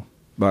you do?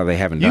 Well, they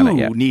haven't done it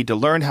yet. You need to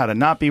learn how to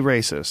not be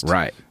racist.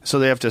 Right. So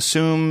they have to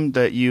assume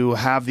that you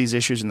have these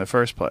issues in the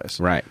first place.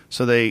 Right.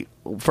 So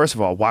first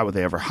of all, why would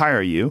they ever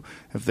hire you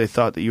if they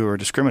thought that you were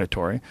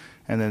discriminatory?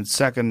 And then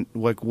second,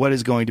 what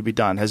is going to be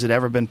done? Has it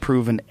ever been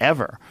proven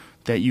ever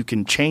that you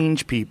can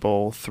change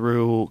people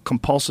through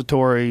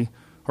compulsory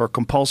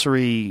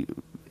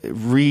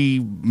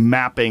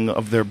remapping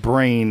of their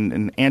brain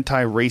and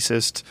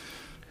anti-racist,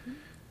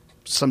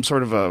 some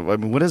sort of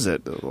what is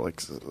it?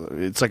 Like,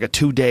 it's like a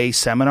 2-day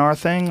seminar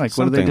thing? Like,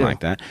 something what do they do?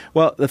 like that.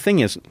 Well, the thing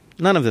is,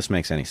 none of this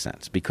makes any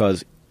sense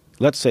because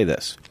let's say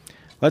this.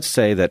 Let's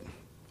say that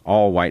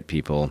all white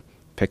people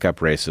pick up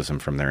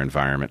racism from their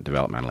environment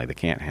developmentally. They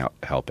can't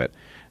help it.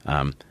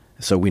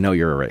 So we know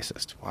you're a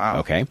racist. Wow.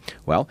 Okay.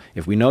 Well,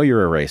 if we know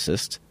you're a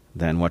racist,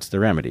 then what's the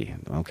remedy?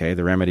 Okay,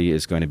 the remedy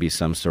is going to be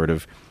some sort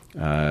of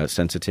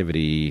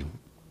sensitivity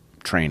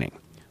training.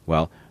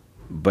 Well,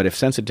 but if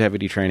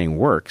sensitivity training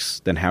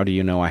works, then how do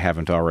you know I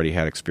haven't already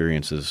had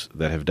experiences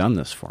that have done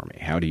this for me?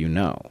 How do you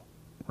know?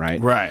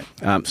 Right? Right.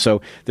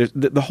 So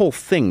the whole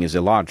thing is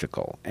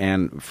illogical,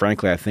 and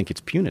frankly, I think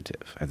it's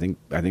punitive. I think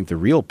the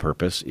real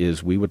purpose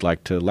is we would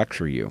like to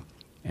lecture you.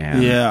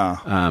 And,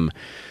 yeah.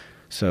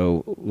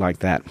 So like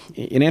that.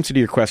 In answer to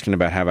your question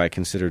about have I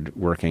considered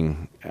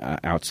working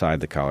outside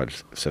the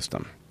college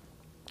system,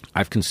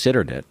 I've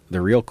considered it.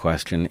 The real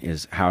question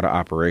is how to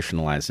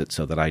operationalize it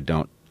so that I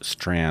don't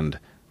strand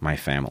my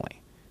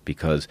family,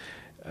 because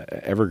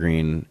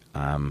Evergreen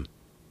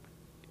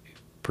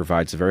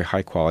provides a very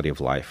high quality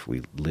of life.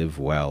 We live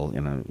well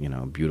in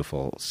a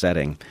beautiful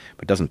setting,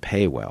 but doesn't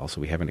pay well. So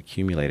we haven't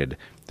accumulated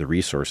the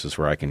resources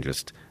where I can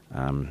just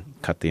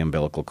cut the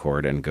umbilical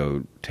cord and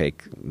go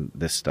take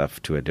this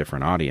stuff to a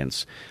different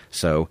audience.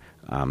 So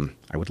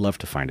I would love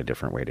to find a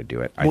different way to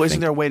do it. Isn't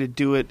there a way to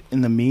do it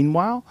in the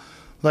meanwhile?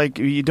 Like,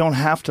 you don't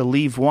have to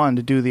leave one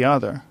to do the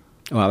other.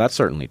 Well, that's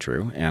certainly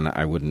true, and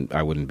I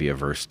wouldn't be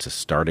averse to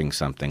starting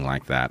something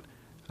like that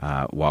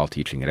while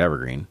teaching at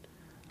Evergreen.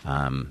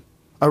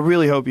 I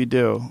really hope you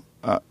do,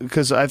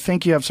 because I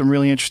think you have some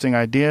really interesting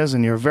ideas,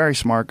 and you're a very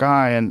smart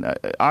guy, and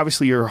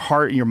obviously your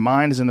heart and your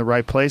mind is in the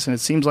right place, and it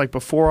seems like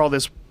before all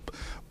this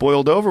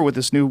boiled over with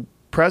this new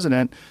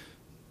president,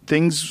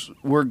 things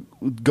were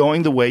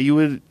going the way you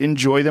would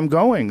enjoy them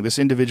going. This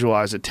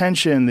individualized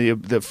attention,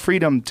 the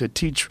freedom to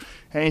teach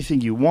anything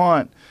you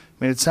want.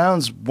 I mean, it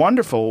sounds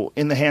wonderful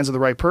in the hands of the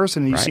right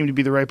person, and you seem to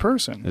be the right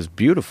person. It's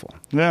beautiful.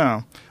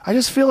 Yeah. I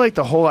just feel like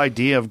the whole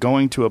idea of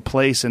going to a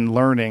place and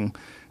learning,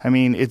 I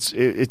mean,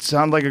 it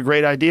sounded like a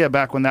great idea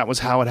back when that was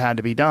how it had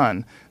to be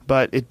done,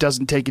 but it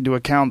doesn't take into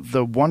account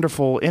the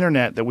wonderful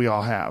internet that we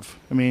all have.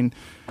 I mean,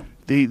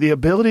 the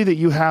ability that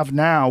you have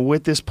now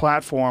with this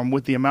platform,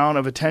 with the amount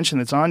of attention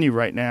that's on you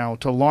right now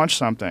to launch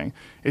something,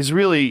 is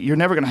really, you're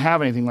never going to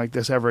have anything like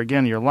this ever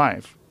again in your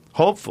life.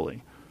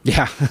 Hopefully.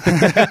 Yeah.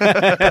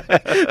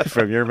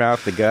 From your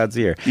mouth to God's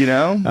ear. You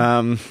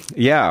know?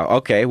 Yeah.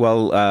 Okay.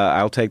 Well,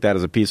 I'll take that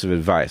as a piece of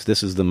advice.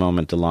 This is the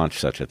moment to launch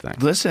such a thing.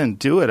 Listen,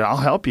 do it. I'll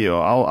help you.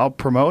 I'll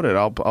promote it.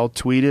 I'll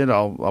tweet it.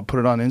 I'll put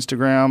it on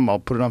Instagram. I'll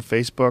put it on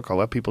Facebook. I'll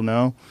let people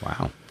know.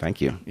 Wow.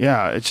 Thank you.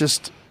 Yeah. It's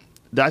just,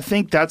 I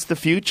think that's the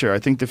future. I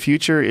think the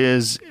future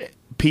is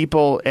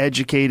people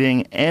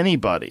educating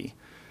anybody,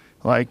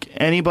 like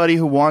anybody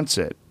who wants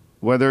it.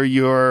 Whether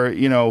you're,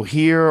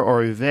 here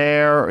or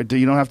there, or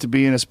you don't have to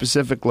be in a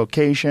specific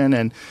location.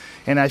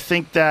 And I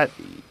think that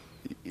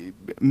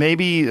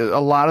maybe a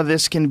lot of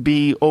this can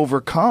be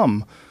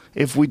overcome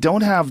if we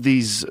don't have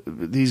these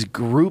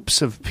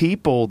groups of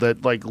people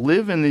that like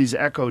live in these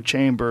echo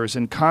chambers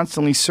and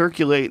constantly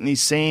circulate in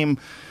these same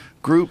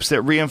groups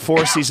that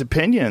reinforce these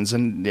opinions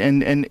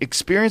and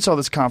experience all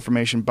this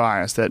confirmation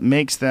bias that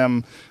makes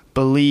them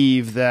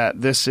believe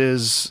that this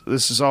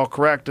is all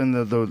correct and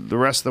the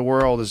rest of the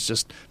world is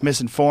just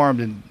misinformed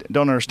and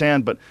don't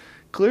understand. But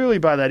clearly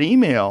by that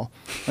email,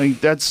 I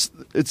think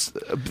it's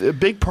a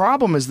big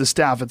problem is the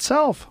staff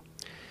itself.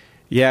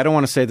 Yeah, I don't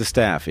want to say the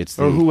staff. It's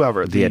or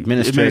whoever, the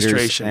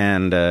administrators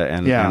and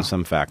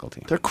some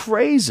faculty. They're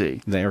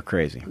crazy. They are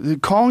crazy. They're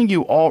calling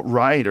you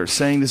alt-right or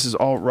saying this is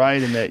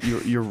alt-right and that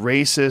you're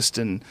racist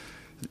and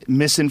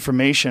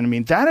misinformation. I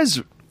mean,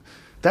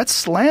 that's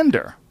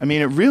slander. I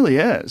mean, it really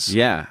is.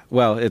 Yeah.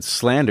 Well, it's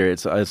slander.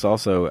 It's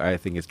also, I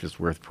think it's just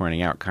worth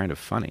pointing out, kind of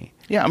funny.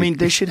 Yeah, I mean,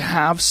 they should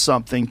have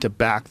something to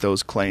back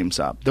those claims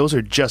up. Those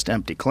are just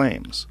empty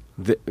claims.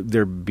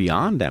 They're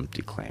beyond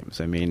empty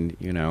claims. I mean,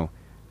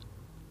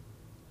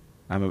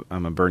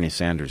 I'm a Bernie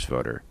Sanders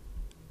voter.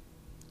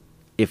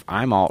 If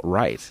I'm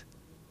alt-right,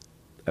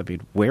 I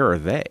mean, where are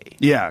they?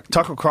 Yeah,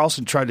 Tucker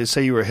Carlson tried to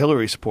say you were a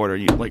Hillary supporter.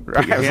 You put your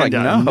I was hand like,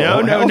 down.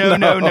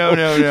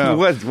 no.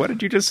 What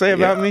did you just say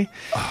about me?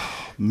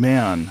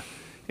 Man,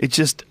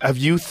 have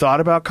you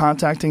thought about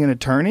contacting an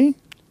attorney?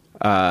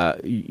 I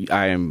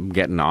am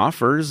getting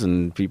offers,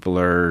 and people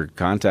are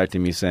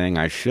contacting me saying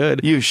I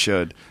should. You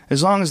should.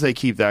 As long as they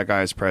keep that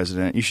guy as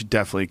president, you should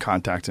definitely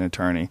contact an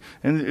attorney.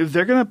 And if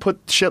they're going to put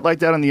shit like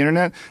that on the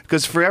internet,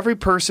 because for every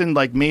person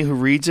like me who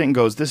reads it and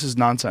goes, this is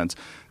nonsense,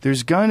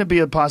 there's going to be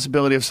a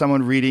possibility of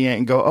someone reading it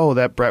and go, oh,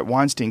 that Bret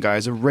Weinstein guy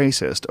is a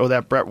racist. Oh,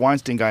 that Bret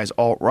Weinstein guy is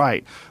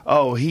alt-right.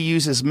 Oh, he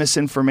uses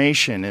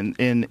misinformation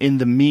in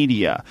the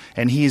media,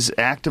 and he's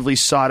actively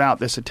sought out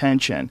this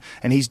attention.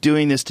 And he's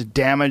doing this to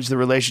damage the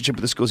relationship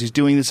with the schools. He's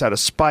doing this out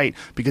of spite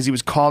because he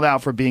was called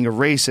out for being a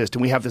racist.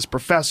 And we have this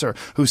professor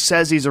who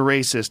says he's a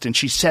racist, and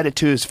she said it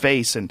to his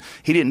face, and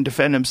he didn't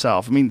defend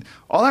himself. I mean,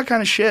 all that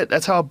kind of shit,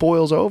 that's how it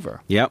boils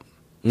over. Yep.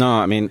 No,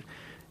 I mean,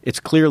 it's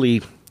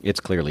clearly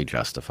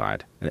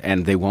justified,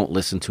 and they won't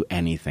listen to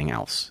anything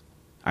else.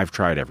 I've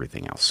tried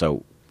everything else,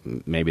 so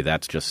maybe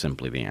that's just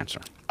simply the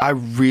answer. I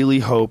really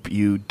hope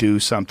you do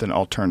something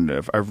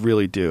alternative. I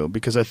really do,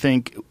 because I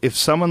think if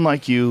someone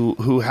like you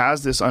who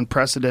has this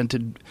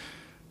unprecedented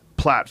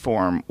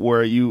platform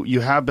where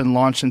you have been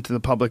launched into the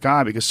public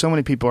eye, because so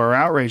many people are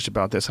outraged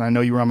about this, and I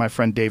know you were on my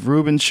friend Dave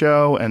Rubin's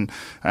show, and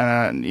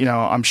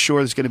I'm sure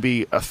there's going to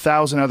be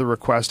 1,000 other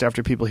requests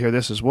after people hear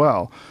this as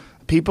well.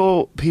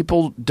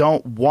 People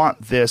don't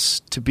want this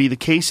to be the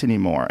case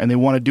anymore, and they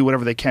want to do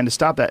whatever they can to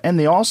stop that. And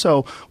they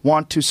also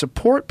want to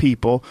support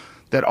people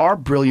that are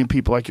brilliant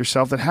people like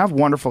yourself that have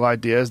wonderful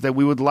ideas that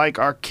we would like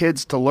our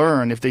kids to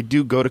learn if they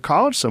do go to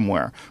college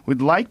somewhere.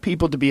 We'd like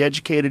people to be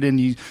educated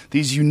in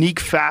these unique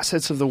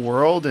facets of the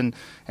world and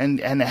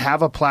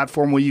have a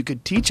platform where you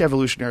could teach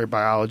evolutionary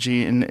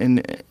biology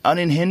and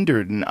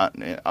unhindered and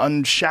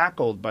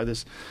unshackled by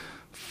this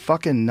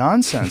fucking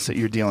nonsense that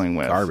you're dealing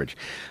with. Garbage.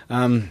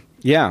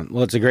 Yeah,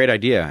 well, it's a great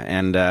idea.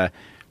 And, I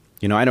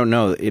don't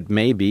know. It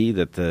may be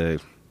that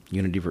the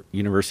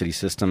university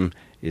system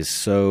is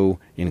so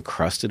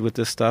encrusted with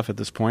this stuff at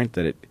this point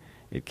that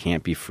it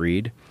can't be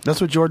freed.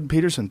 That's what Jordan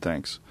Peterson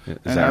thinks.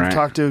 I've I've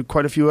talked to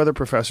quite a few other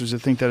professors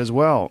that think that as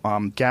well.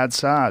 Gad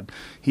Saad,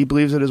 he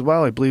believes it as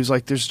well. He believes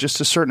like there's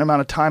just a certain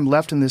amount of time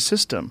left in this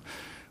system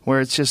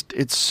where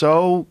it's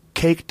so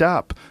caked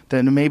up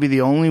that maybe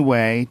the only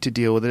way to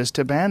deal with it is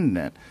to abandon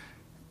it.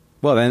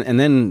 Well,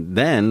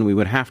 then we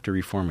would have to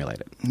reformulate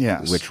it.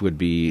 Yes. Which would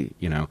be,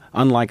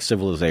 unlike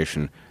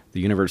civilization, the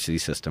university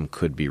system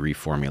could be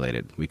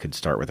reformulated. We could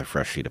start with a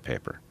fresh sheet of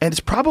paper. And it's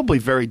probably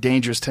very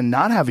dangerous to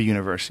not have a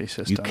university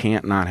system. You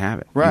can't not have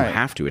it. Right. You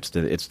have to.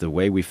 It's the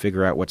way we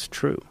figure out what's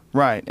true.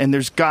 Right. And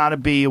there's got to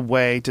be a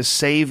way to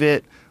save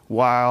it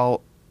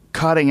while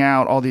cutting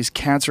out all these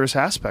cancerous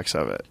aspects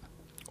of it.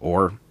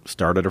 Or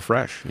start it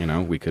afresh.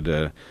 We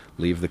could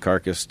leave the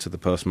carcass to the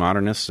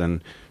postmodernists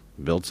and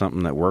build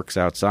something that works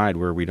outside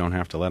where we don't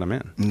have to let them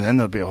in. And then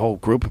there'll be a whole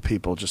group of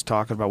people just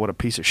talking about what a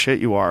piece of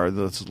shit you are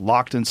that's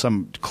locked in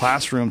some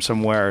classroom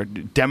somewhere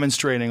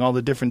demonstrating all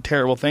the different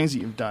terrible things that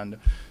you've done to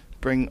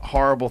bring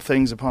horrible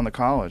things upon the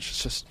college.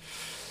 It's just,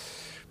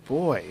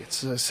 boy,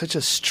 it's such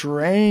a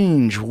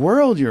strange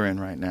world you're in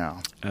right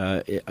now.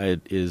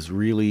 It is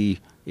really,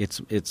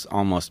 it's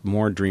almost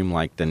more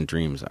dreamlike than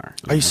dreams are.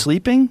 Are you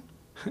sleeping?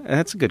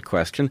 That's a good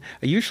question.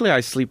 Usually I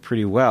sleep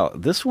pretty well.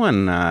 This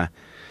one...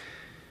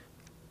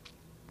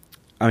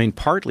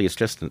 partly it's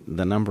just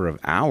the number of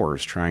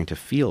hours trying to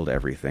field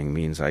everything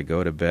means I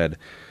go to bed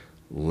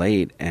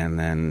late, and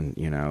then,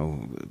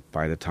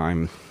 by the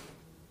time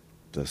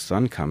the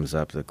sun comes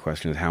up, the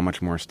question is how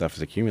much more stuff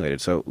is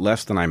accumulated. So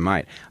less than I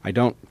might. I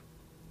don't...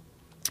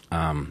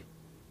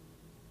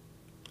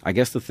 I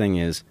guess the thing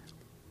is,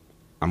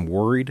 I'm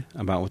worried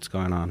about what's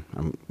going on.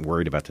 I'm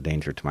worried about the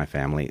danger to my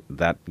family.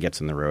 That gets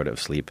in the road of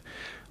sleep.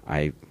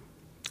 I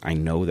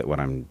know that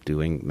what I'm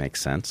doing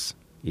makes sense,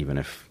 even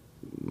if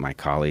my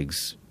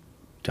colleagues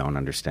don't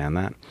understand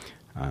that.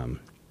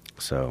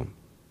 So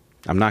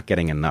I'm not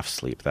getting enough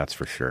sleep, that's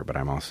for sure, but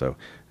I'm also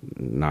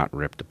not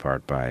ripped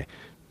apart by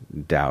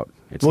doubt.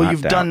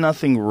 You've done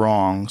nothing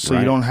wrong, so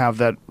you don't have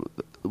that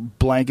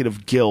blanket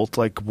of guilt,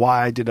 like,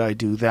 why did I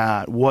do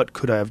that? What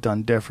could I have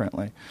done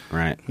differently?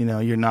 Right.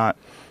 You're not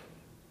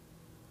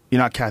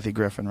Kathy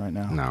Griffin right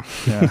now. No.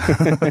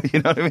 Yeah.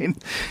 You know what I mean?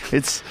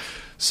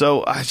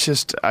 So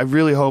I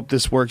really hope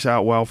this works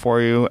out well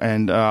for you,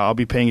 and I'll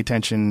be paying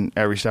attention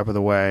every step of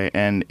the way.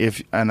 And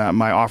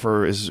my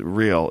offer is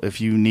real.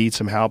 If you need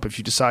some help, if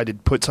you decide to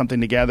put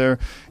something together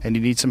and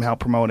you need some help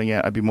promoting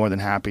it, I'd be more than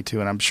happy to.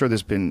 And I'm sure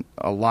there's been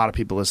a lot of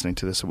people listening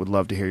to this that would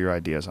love to hear your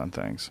ideas on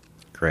things.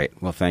 Great.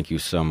 Well, thank you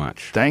so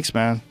much. Thanks,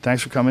 man.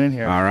 Thanks for coming in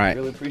here. All right. I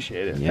really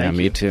appreciate it. Yeah, Thank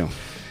me you. too.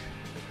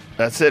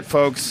 That's it,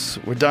 folks.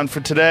 We're done for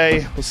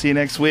today. We'll see you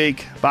next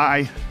week.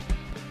 Bye.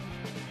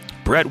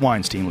 Bret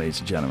Weinstein, ladies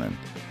and gentlemen.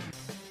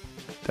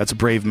 That's a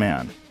brave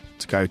man.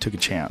 It's a guy who took a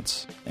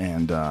chance,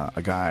 and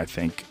a guy, I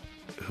think,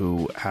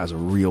 who has a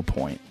real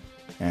point.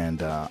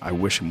 And I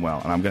wish him well,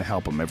 and I'm going to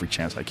help him every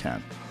chance I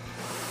can.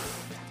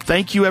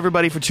 Thank you,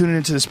 everybody, for tuning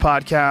into this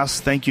podcast.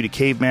 Thank you to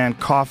Caveman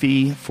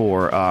Coffee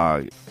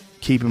for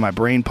keeping my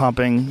brain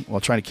pumping while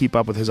trying to keep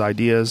up with his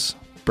ideas,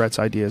 Bret's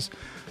ideas.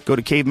 Go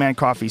to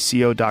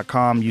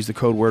cavemancoffeeco.com, use the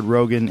code word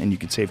Rogan, and you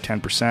can save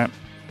 10%.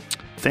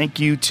 Thank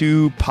you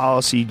to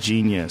Policy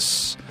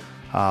Genius.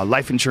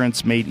 Life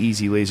insurance made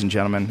easy, ladies and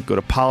gentlemen. Go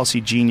to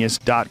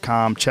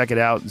policygenius.com. Check it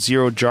out.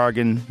 Zero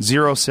jargon,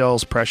 zero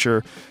sales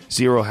pressure,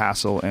 zero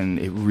hassle, and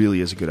it really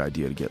is a good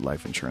idea to get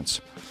life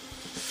insurance.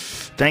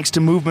 Thanks to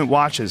Movement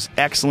Watches.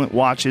 Excellent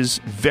watches,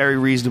 very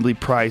reasonably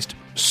priced,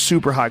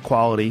 super high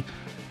quality,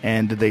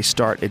 and they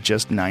start at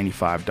just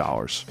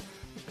 $95.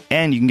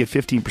 And you can get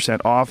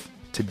 15% off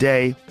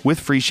today with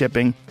free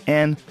shipping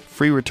and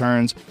free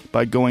returns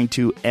by going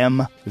to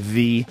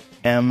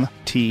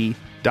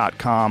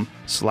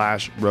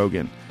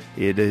mvmt.com/Rogan.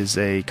 It is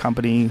a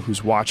company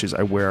whose watches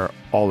I wear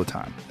all the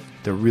time.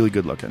 They're really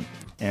good looking,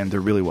 and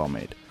they're really well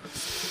made.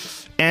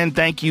 And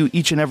thank you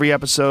each and every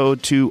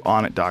episode to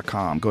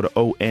Onnit.com. Go to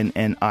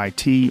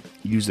ONNIT,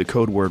 use the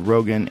code word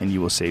Rogan, and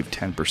you will save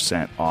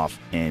 10% off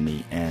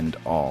any and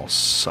all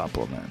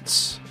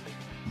supplements.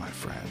 My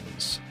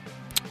friends,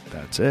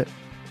 that's it.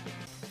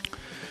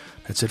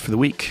 That's it for the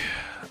week.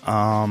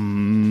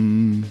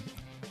 I'm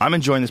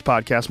enjoying this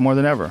podcast more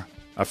than ever.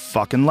 I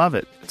fucking love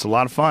it. It's a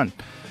lot of fun.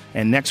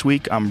 And next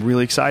week, I'm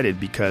really excited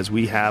because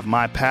we have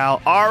my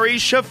pal Ari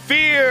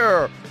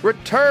Shaffir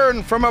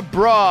return from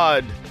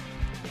abroad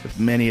with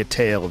many a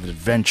tale of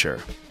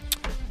adventure.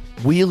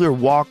 Wheeler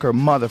Walker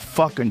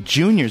motherfucking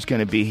Jr. is going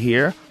to be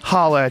here.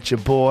 Holla at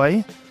your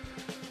boy.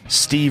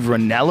 Steve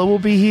Ranella will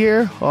be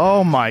here.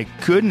 Oh my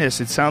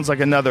goodness, it sounds like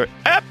another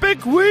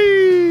epic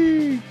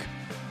week.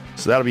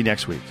 So that'll be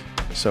next week.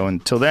 So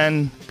until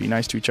then, be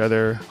nice to each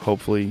other.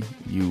 Hopefully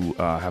you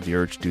have the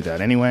urge to do that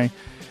anyway.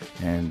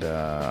 And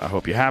I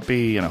hope you're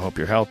happy, and I hope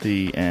you're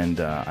healthy, and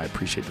I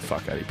appreciate the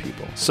fuck out of you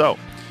people. So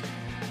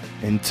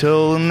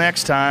until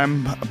next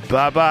time,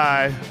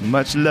 bye-bye.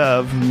 Much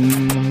love.